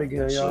invite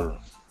again, y'all. Sure.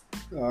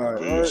 All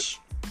right. Peace.